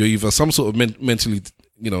them, you're either some sort of mentally,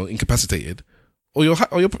 incapacitated, or you're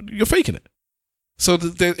faking it. So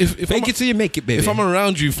if fake it till you make it, baby. If I'm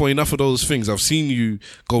around you for enough of those things, I've seen you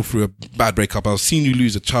go through a bad breakup. I've seen you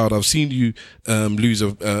lose a child. I've seen you lose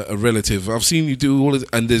a relative. I've seen you do all of it,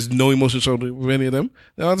 and there's no emotion shown with any of them.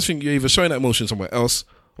 Then I just think you're either showing that emotion somewhere else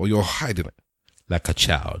or you're hiding it. Like a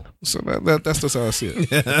child. So that's just how I see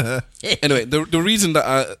it. Anyway, the reason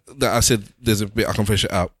that I said there's a bit I can finish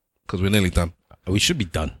it out because we're nearly done. We should be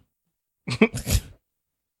done.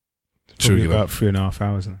 Probably about 3.5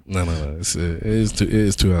 hours now. No. It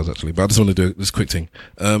is 2 hours actually. But I just want to do this quick thing.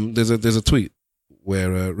 There's a tweet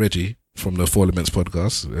where Reggie from the Four Elements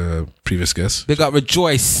podcast, previous guest, they got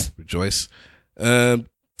Rejoice.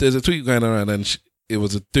 There's a tweet going around, and it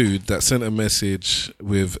was a dude that sent a message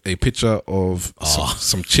with a picture of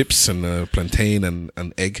some chips and a plantain and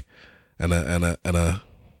an egg and a.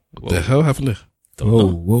 What the hell happened there?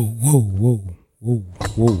 Whoa.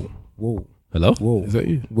 Hello? Whoa. Is that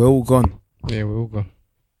you? We're all gone. Yeah, we're all gone.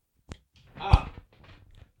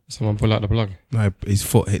 Someone pull out the plug. No, his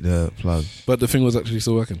foot hit the plug. But the thing was actually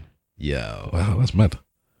still working. Yo. Wow, that's mad.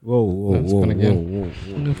 Whoa.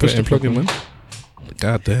 Push the plug in, man.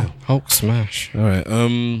 God damn. Hulk smash. All right.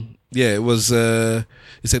 Yeah, it was. It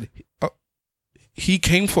said he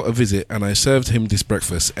came for a visit, and I served him this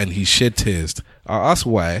breakfast, and he shed tears. I asked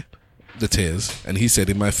why the tears, and he said,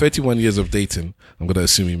 "In my 31 years of dating, I'm going to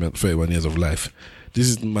assume he meant 31 years of life. This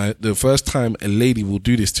is the first time a lady will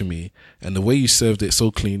do this to me, and the way you served it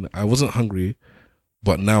so clean. I wasn't hungry,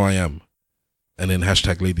 but now I am." And then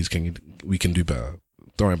 #ladies we can do better.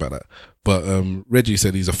 Don't worry about that. But Reggie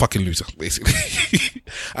said he's a fucking loser, basically.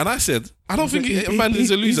 And I said, I don't think a man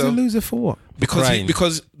is a loser. He's a loser for what?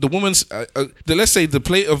 Because the woman's, let's say the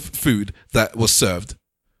plate of food that was served,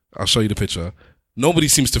 I'll show you the picture. Nobody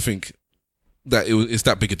seems to think that it's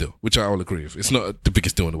that big a deal, which I will agree with. It's not the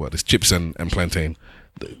biggest deal in the world. It's chips and plantain.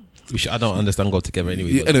 I don't understand go together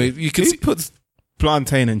anyway. Yeah, anyway, you can Who puts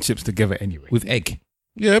plantain and chips together anyway? With egg.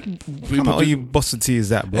 Yeah. How are you bossity is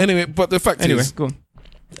that, bro? Anyway, but the fact is, go on.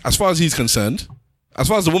 as far as he's concerned, as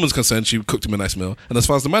far as the woman's concerned, she cooked him a nice meal. And as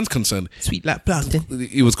far as the man's concerned, sweet like plantain,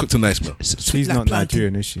 he was cooked a nice meal. She's not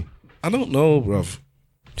Nigerian, is she? I don't know, bruv.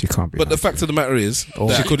 She can't be. But the fact of the matter is,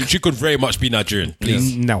 she could very much be Nigerian.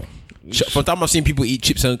 Please, no. From the time I've seen people eat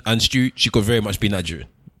chips and stew, she could very much be Nigerian.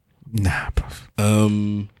 Nah,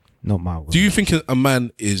 bruv. Not my way. Do you think a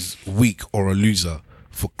man is weak or a loser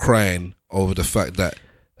for crying over the fact that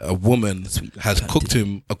a woman has cooked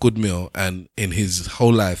him a good meal, and in his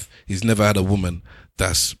whole life he's never had a woman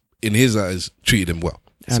that's in his eyes treated him well,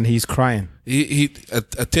 and he's crying?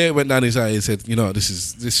 A tear went down his eye. He said, this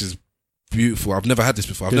is beautiful. I've never had this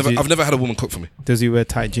before. I've never had a woman cook for me. Does he wear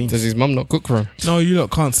tight jeans? Does his mum not cook for him? No, you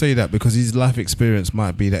lot can't say that because his life experience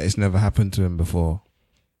might be that it's never happened to him before.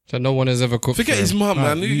 So no one has ever cooked. Forget for his him. mum,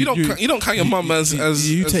 man. You don't count your mum as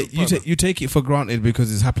you take it for granted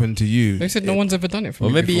because it's happened to you. They said no one's ever done it for Well,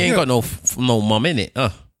 me maybe before. he ain't got no mum in it.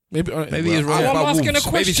 Maybe he's wrong I'm about asking wolves.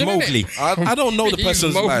 a Maybe it's question, Mowgli. innit? I don't know the He's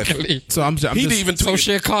person's life. Mowgli. So I'm just, He didn't even So tweet.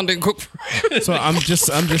 Shere Khan didn't cook for him. So I'm just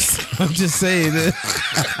saying. I'm just saying.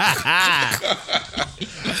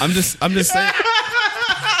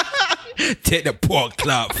 Take the pork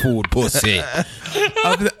clout food, pussy.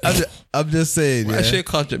 I'm just saying. Why Yeah. Shere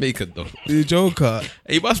Khan Jamaican though? The Joker.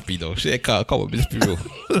 He must be though. Shere Khan, come on, let's be real.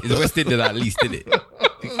 He's a West Indian at least, isn't it?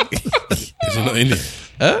 Is he not Indian?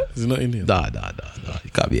 Huh? Is he not Indian? Nah. He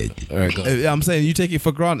can't be Indian. All right, go on. I'm saying you take it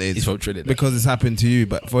for granted. He's from Trinidad. because it's happened to you,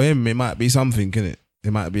 but for him it might be something, innit?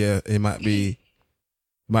 It might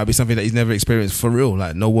be something that he's never experienced for real.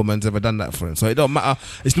 Like no woman's ever done that for him. So it don't matter.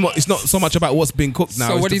 It's not so much about what's being cooked now.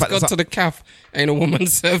 So it's when the he's fact got that to the calf, ain't a woman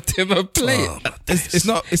served him a plate. it's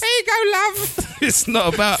not. It's, Here you go, love. it's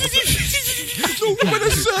not about. No woman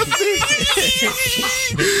has served me.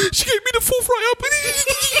 She gave me the full fry up.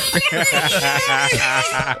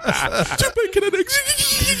 Two bacon and eggs.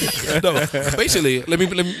 No, basically, let me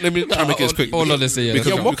try and make it as quick. All honesty, yeah.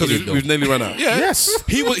 because we've nearly run out. Yeah, Yes.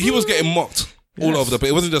 he was getting mocked all over the place.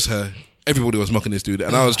 It wasn't just her. Everybody was mocking this dude,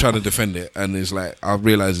 and I was trying to defend it. And it's like I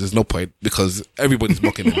realized there's no point because everybody's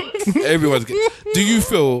mocking him. Do you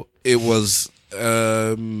feel it was?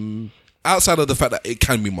 Outside of the fact that it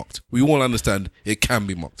can be mocked, we all understand it can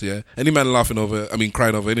be mocked. Yeah, any man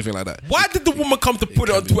crying over anything like that. Why did the woman come to put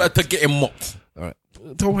it on Twitter to get him mocked? All right,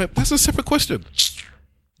 don't worry. That's a separate question.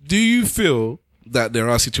 Do you feel that there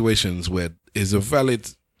are situations where is a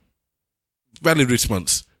valid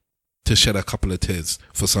response to shed a couple of tears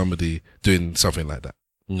for somebody doing something like that?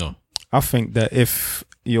 No. I think that if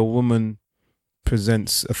your woman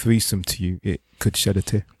presents a threesome to you, it could shed a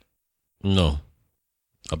tear. No.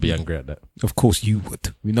 I'll be angry at that. Of course you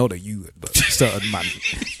would. We know that you would, but certain man.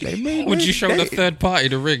 Would you show the third party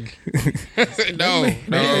the ring? No.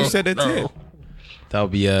 That'll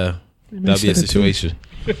be a situation.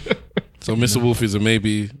 So Mr. Wolf is a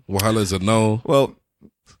maybe. Wahala is a no. Well,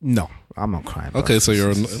 no. I'm not crying. Okay, so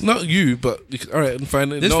you're not you, but all right, fine.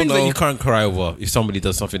 There's things that you can't cry over if somebody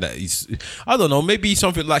does something that is, I don't know, maybe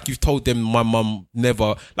something like you've told them my mum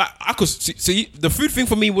never, like I could see the food thing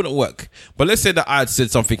for me wouldn't work. But let's say that I had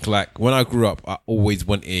said something like, when I grew up, I always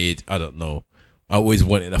wanted, I always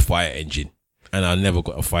wanted a fire engine, and I never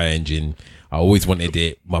got a fire engine. I always wanted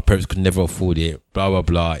it. My parents could never afford it. Blah blah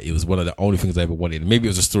blah. It was one of the only things I ever wanted. Maybe it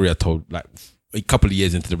was a story I told like a couple of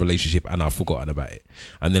years into the relationship and I've forgotten about it.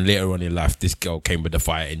 And then later on in life, this girl came with a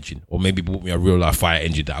fire engine, or maybe bought me a real life fire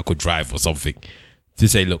engine that I could drive or something, to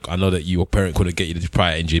say, look, I know that your parent couldn't get you the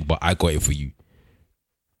fire engine, but I got it for you.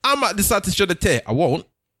 I might decide to shed a tear. I won't,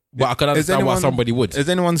 but I can understand why somebody would. Has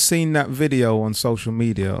anyone seen that video on social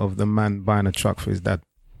media of the man buying a truck for his dad?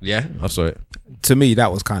 Yeah, I saw it. To me, that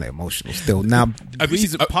was kind of emotional still. Now,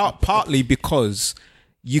 partly because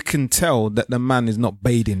you can tell that the man is not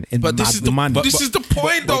bathing in but this is the money. This is the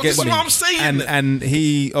point, though. This is what I'm saying. And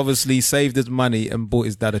he obviously saved his money and bought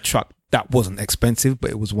his dad a truck that wasn't expensive,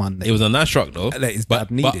 but it was one that it was a nice truck though that his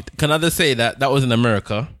dad needed. But can I just say that was in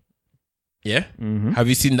America? Yeah. Mm-hmm. Have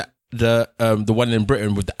you seen the one in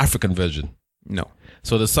Britain with the African version? No.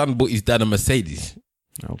 So the son bought his dad a Mercedes.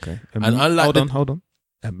 Okay. And unlike hold on.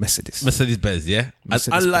 A Mercedes Benz, yeah.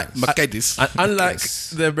 Unlike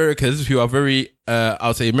the Americans, who are very,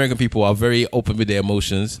 I'll say American people are very open with their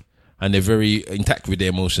emotions, and they're very intact with their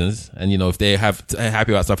emotions. And if they're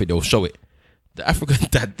happy about something, they'll show it. The African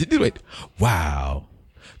dad did it. Wow,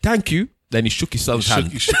 thank you. Then he shook his son's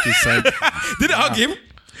hand. He shook his son. Didn't hug him.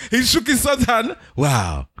 He shook his son's hand.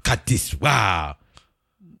 Wow, look at this. Wow.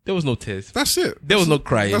 There was no tears. That's it. There was no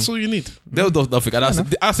crying. That's all you need. There was nothing. And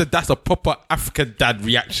I said that's a proper African dad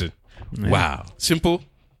reaction. Yeah. Wow. Simple.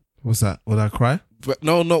 What's that? Would I cry? But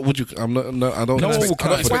no, would you? I'm not. No, I don't.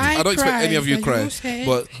 I don't expect any of you to cry.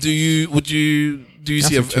 But do you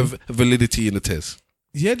see a validity in the tears?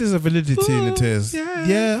 Yeah, there's a validity in the tears.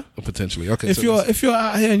 Yeah. Potentially. Okay. If you're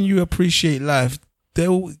out here and you appreciate life,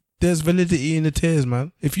 there's validity in the tears,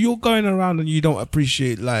 man. If you're going around and you don't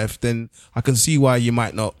appreciate life, then I can see why you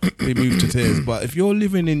might not be moved to tears. But if you're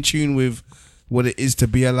living in tune with what it is to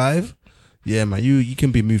be alive, yeah, man, you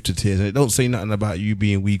can be moved to tears. And it don't say nothing about you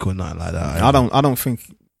being weak or nothing like that. I don't think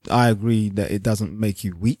I agree that it doesn't make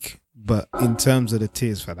you weak. But in terms of the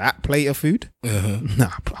tears for that plate of food,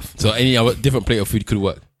 nah, bruv. So any other different plate of food could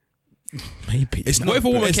work. Maybe. What if a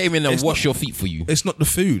woman came in and washed your feet for you? It's not the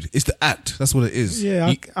food. It's the act. That's what it is.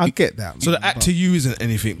 Yeah, I get that. So the act to you isn't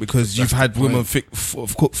anything because you've had women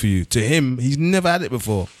cook for you. To him, he's never had it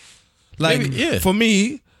before. Like, for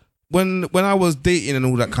me, when I was dating and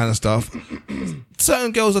all that kind of stuff,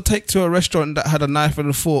 certain girls would take to a restaurant that had a knife and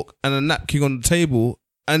a fork and a napkin on the table,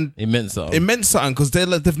 and it meant something. It meant something because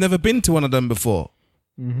they've never been to one of them before.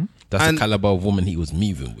 Mm-hmm. That's the caliber of woman he was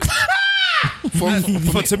moving with.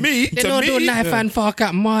 To me, they don't do knife and fork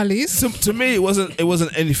at Marley's. To me, it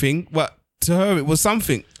wasn't anything, but to her, it was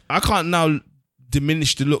something. I can't now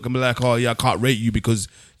diminish the look and be like, oh yeah, I can't rate you because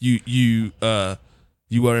you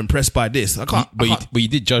were impressed by this. I can't. But you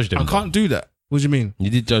did judge them. I can't do that. What do you mean? You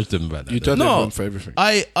did judge them about that. You judged everyone for everything.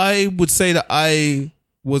 I would say that I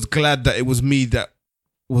was glad that it was me that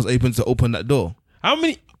was able to open that door. How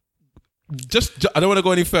many? Just I don't want to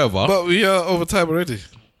go any further. But we are over time already.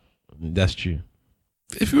 That's true.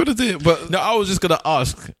 If you want to do it, but no, I was just gonna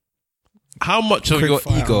ask, how much of your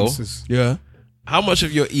ego? Yeah. How much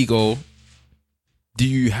of your ego do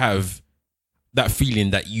you have that feeling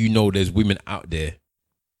that there's women out there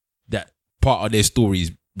that part of their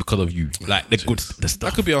stories because of you, like the stuff?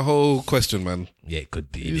 That could be a whole question, man. Yeah, it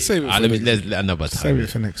could be. You save it let's let another time. Save it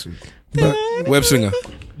for next week. But web singer.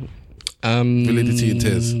 Validity in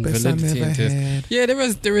tears. Validity in tears. Yeah,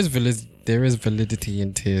 there is validity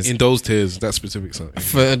in tears. In those tears, that specific song.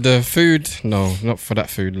 For the food, no, not for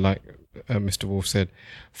that food. Like Mr. Wolf said,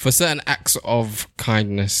 for certain acts of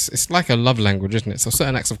kindness, it's like a love language, isn't it? So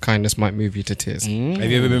certain acts of kindness might move you to tears. Have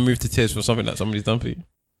you ever been moved to tears for something that somebody's done for you?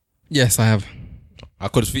 Yes, I have. I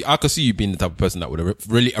could see you being the type of person that would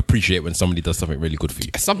really appreciate when somebody does something really good for you.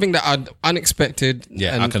 Something that I'd unexpected.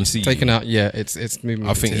 Yeah, I can see taken out. Yeah, it's moving.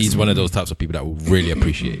 I think he's one of those types of people that will really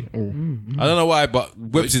appreciate it. I don't know why, but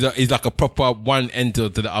Whips is like a proper one end to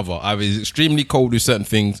the other. Either he's extremely cold with certain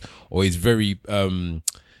things, or he's very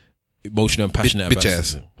emotional and passionate about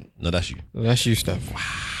ass. No, that's you. That's you, stuff. Wow.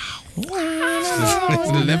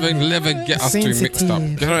 Never get us too mixed up.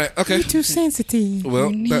 All right, okay. Too sensitive.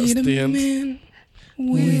 Well, that's the end.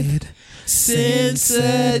 With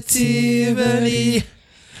sensitivity.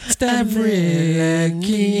 You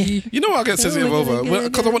know what I get sensitive over?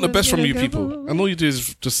 Because I want the best from you people. And all you do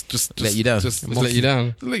is just Let you down. Just let you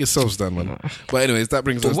down. Let yourselves down, man. But anyways, that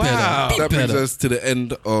brings us to the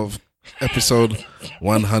end of episode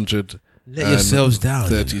 100. Let yourselves down.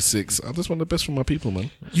 36. I just want the best from my people, man.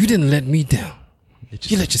 You didn't let me down.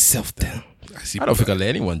 You let yourself down. I don't think I let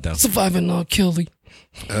anyone down. Surviving R. Kelly.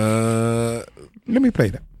 Let me play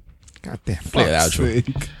that. God damn. Play it outro.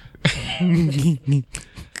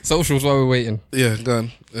 Socials while we're waiting. Yeah, go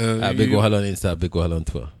on. Big Wahala on Insta, Big Wahala on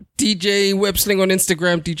Twitter. DJ Websling on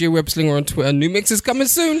Instagram, DJ Webslinger on Twitter. New mix is coming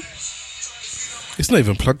soon. It's not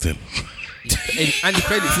even plugged in. And you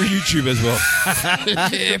played it through YouTube as well.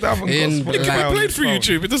 It can be played through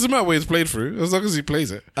YouTube. It doesn't matter where it's played through, as long as he plays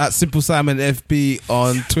it. At Simple Simon FB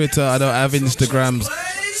on Twitter. I don't have Instagrams.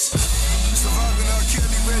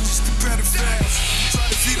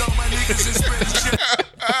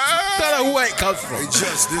 Don't know where it comes from.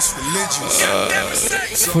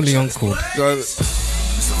 Fully encore.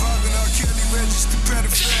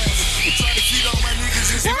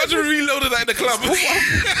 Imagine reloading that in the club. Why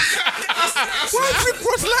is Rick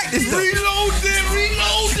Ross like this? Reload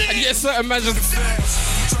it. And yes, sir, imagine.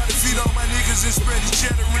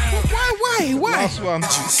 Why? Last one.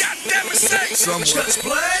 Some just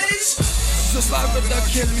plays.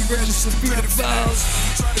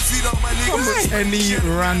 Any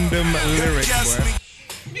random lyric, boy.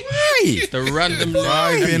 Why? The random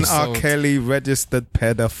Driving R. Kelly registered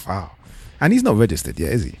pedophile. And he's not registered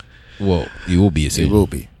yet, is he? Well, he will be. He will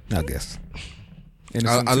be, I guess.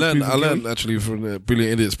 I learned actually from the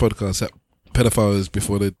Brilliant Idiots podcast that pedophiles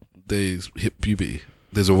before they hit puberty.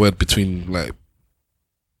 There's a word between like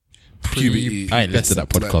puberty. I ain't listened to that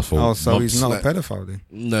podcast for Oh, so months. he's not a pedophile then?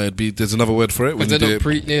 No, there's another word for it. Because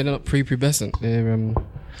they're not prepubescent. They're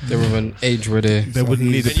of an age where they wouldn't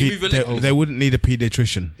need they wouldn't need a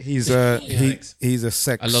pediatrician. He's a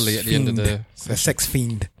sex a lolly at the end of the a sex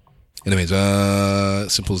fiend. Anyways,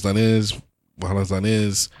 Simple's done is, Wahala's done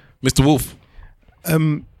is, Mr. Wolf.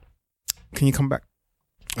 Can you come back?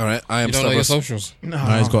 All right, I am you don't know your Stavros. socials. No,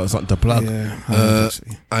 he's got something to plug. Yeah,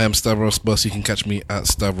 I am Stavros Boss. You can catch me at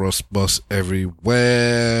Stavros Boss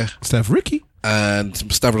everywhere. Stav Ricky. And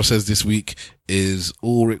Stavros says this week is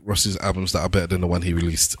all Rick Ross's albums that are better than the one he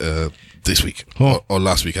released this week or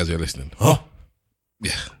last week as you're listening.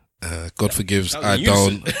 Yeah. God Forgives, I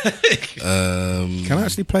Don't. Can I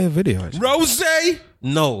actually play a video? Actually? Rose?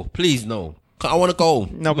 No, please, no. I want to go.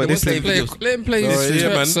 No, but this Let him play his yeah,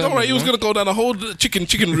 man. sermon, Don't worry, he was going to go down a whole chicken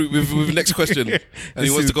route with the next question. And this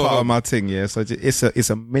he wants is to go part of home. my thing, yeah. So it's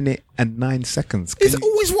a minute and 9 seconds. It's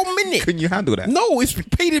always 1 minute. Can you handle that? No, it's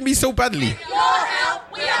paiding me so badly. With your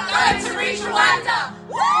help, we are going to reach Rwanda.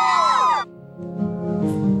 Woo!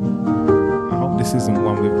 I hope this isn't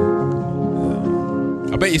one with.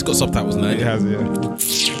 I bet he's got subtitles now. It has, yeah.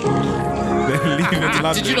 They're leaving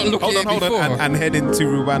London. Did you not look at it before? and heading to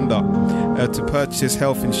Rwanda to purchase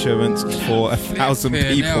health insurance for 1,000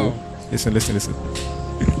 people. Listen.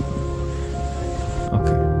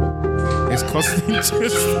 Okay. It's costing just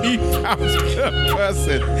 £3 per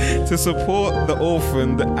person to support the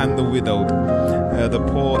orphaned and the widowed, the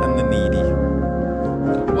poor and the needy.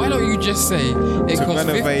 Why don't you just say it To costs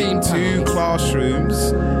renovate £15? 2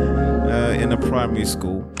 classrooms in a primary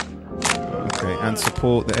school. Okay, and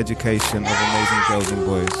support the education of amazing girls and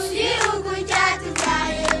boys.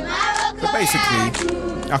 So basically,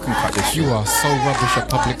 I can cut this. You are so rubbish at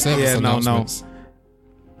public service announcements.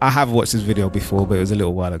 I have watched this video before, but it was a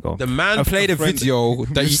little while ago. The man played a video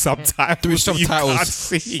that with subtitles, with you can't subtitles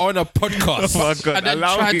see. on a podcast. Oh my God, And then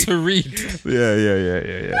allow tried me. to read.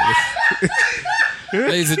 Yeah.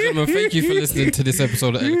 Ladies and gentlemen, thank you for listening to this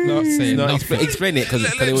episode of Not Saying No, Nothing. explain it because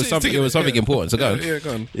it was something important. So go. Yeah,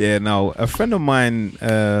 go on. Yeah, no, a friend of mine,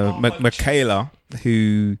 Michaela,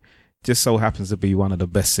 who just so happens to be one of the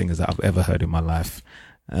best singers that I've ever heard in my life.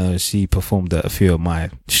 She performed at a few of my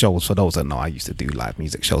shows. For those that know, I used to do live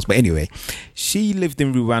music shows. But anyway, she lived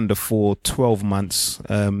in Rwanda for 12 months,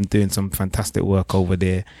 doing some fantastic work over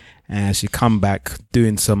there. And she come back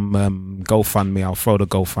doing some GoFundMe. I'll throw the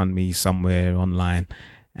GoFundMe somewhere online.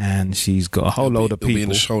 And she's got a whole load of It'll people. be in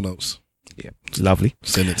the show notes. Yeah, it's lovely.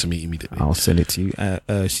 Send it to me immediately. I'll send it to you.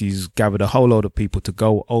 She's gathered a whole load of people to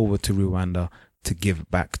go over to Rwanda to give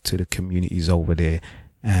back to the communities over there.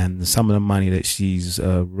 And some of the money that she's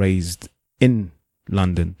raised in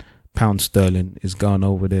London, pound sterling, is going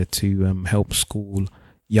over there to help school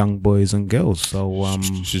young boys and girls. So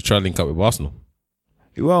she's trying to link up with Arsenal.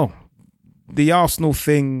 Well, the Arsenal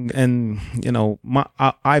thing, and you know,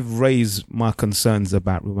 I've raised my concerns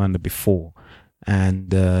about Rwanda before, and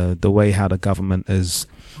the way how the government has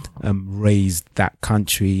raised that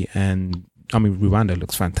country, and I mean, Rwanda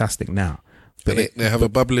looks fantastic now. But they have a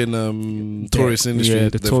bubbling tourist industry. Yeah,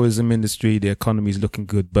 the tourism industry, the economy is looking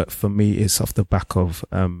good. But for me, it's off the back of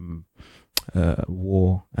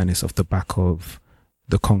war, and it's off the back of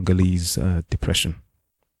the Congolese depression.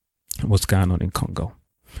 What's going on in Congo?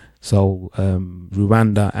 So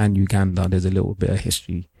Rwanda and Uganda, there's a little bit of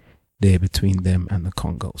history there between them and the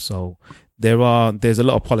Congo. So there's a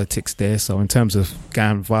lot of politics there. So in terms of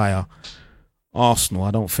going via Arsenal,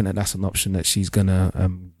 I don't think that's an option that she's gonna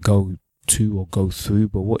go to or go through.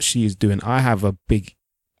 But what she is doing, I think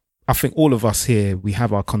all of us here, we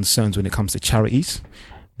have our concerns when it comes to charities.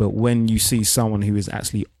 But when you see someone who is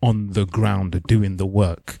actually on the ground doing the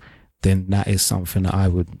work, then that is something that I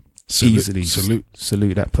would easily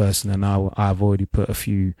salute that person. And I've already put a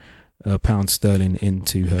few pounds sterling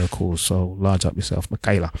into her cause. So large up yourself,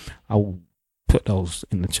 Michaela. I will put those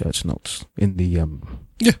in the church notes, in the no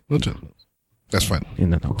church notes. That's fine.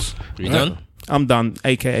 In the notes. You done? I'm done.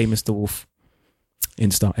 AKA Mr. Wolf.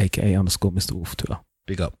 Insta, AKA _ Mr. Wolf Twitter.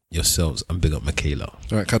 Big up yourselves and big up Michaela.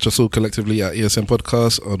 All right, catch us all collectively at ESN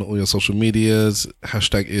Podcast on all your social medias.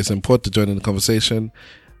 Hashtag ESN Pod to join in the conversation.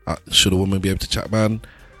 Should a woman be able to chat man?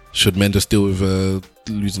 Should men just deal with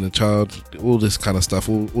losing a child? All this kind of stuff.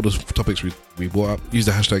 All the topics we brought up. Use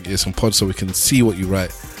the hashtag ESN Pod so we can see what you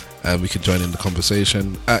write and we can join in the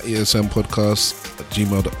conversation at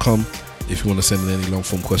esnpodcast@gmail.com. If you want to send in any long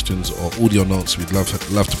form questions or audio notes, we'd love to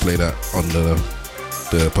play that on the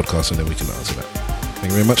podcast, and then we can answer that.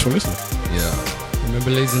 Thank you very much for listening. Yeah.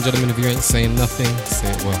 Remember, ladies and gentlemen, if you ain't saying nothing,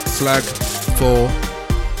 say it well. Flag for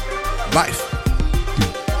life.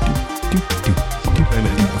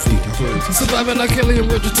 Surviving R. Kelly and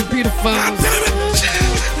Roger to pedophiles.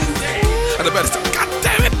 And the best, God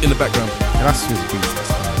damn it, in the background. Yeah, that's his beat.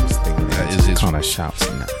 That is his kind of shouts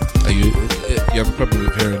in that. You have a problem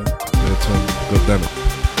with hearing the term God damn it?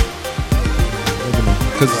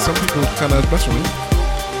 Because some people kind of blaspheme.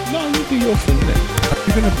 No, you do your thing then.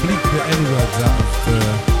 You're going to bleep the N-words out of the...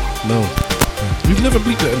 No. We've never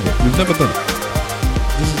bleeped the N-word. We've never done it.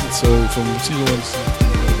 This is so from season 1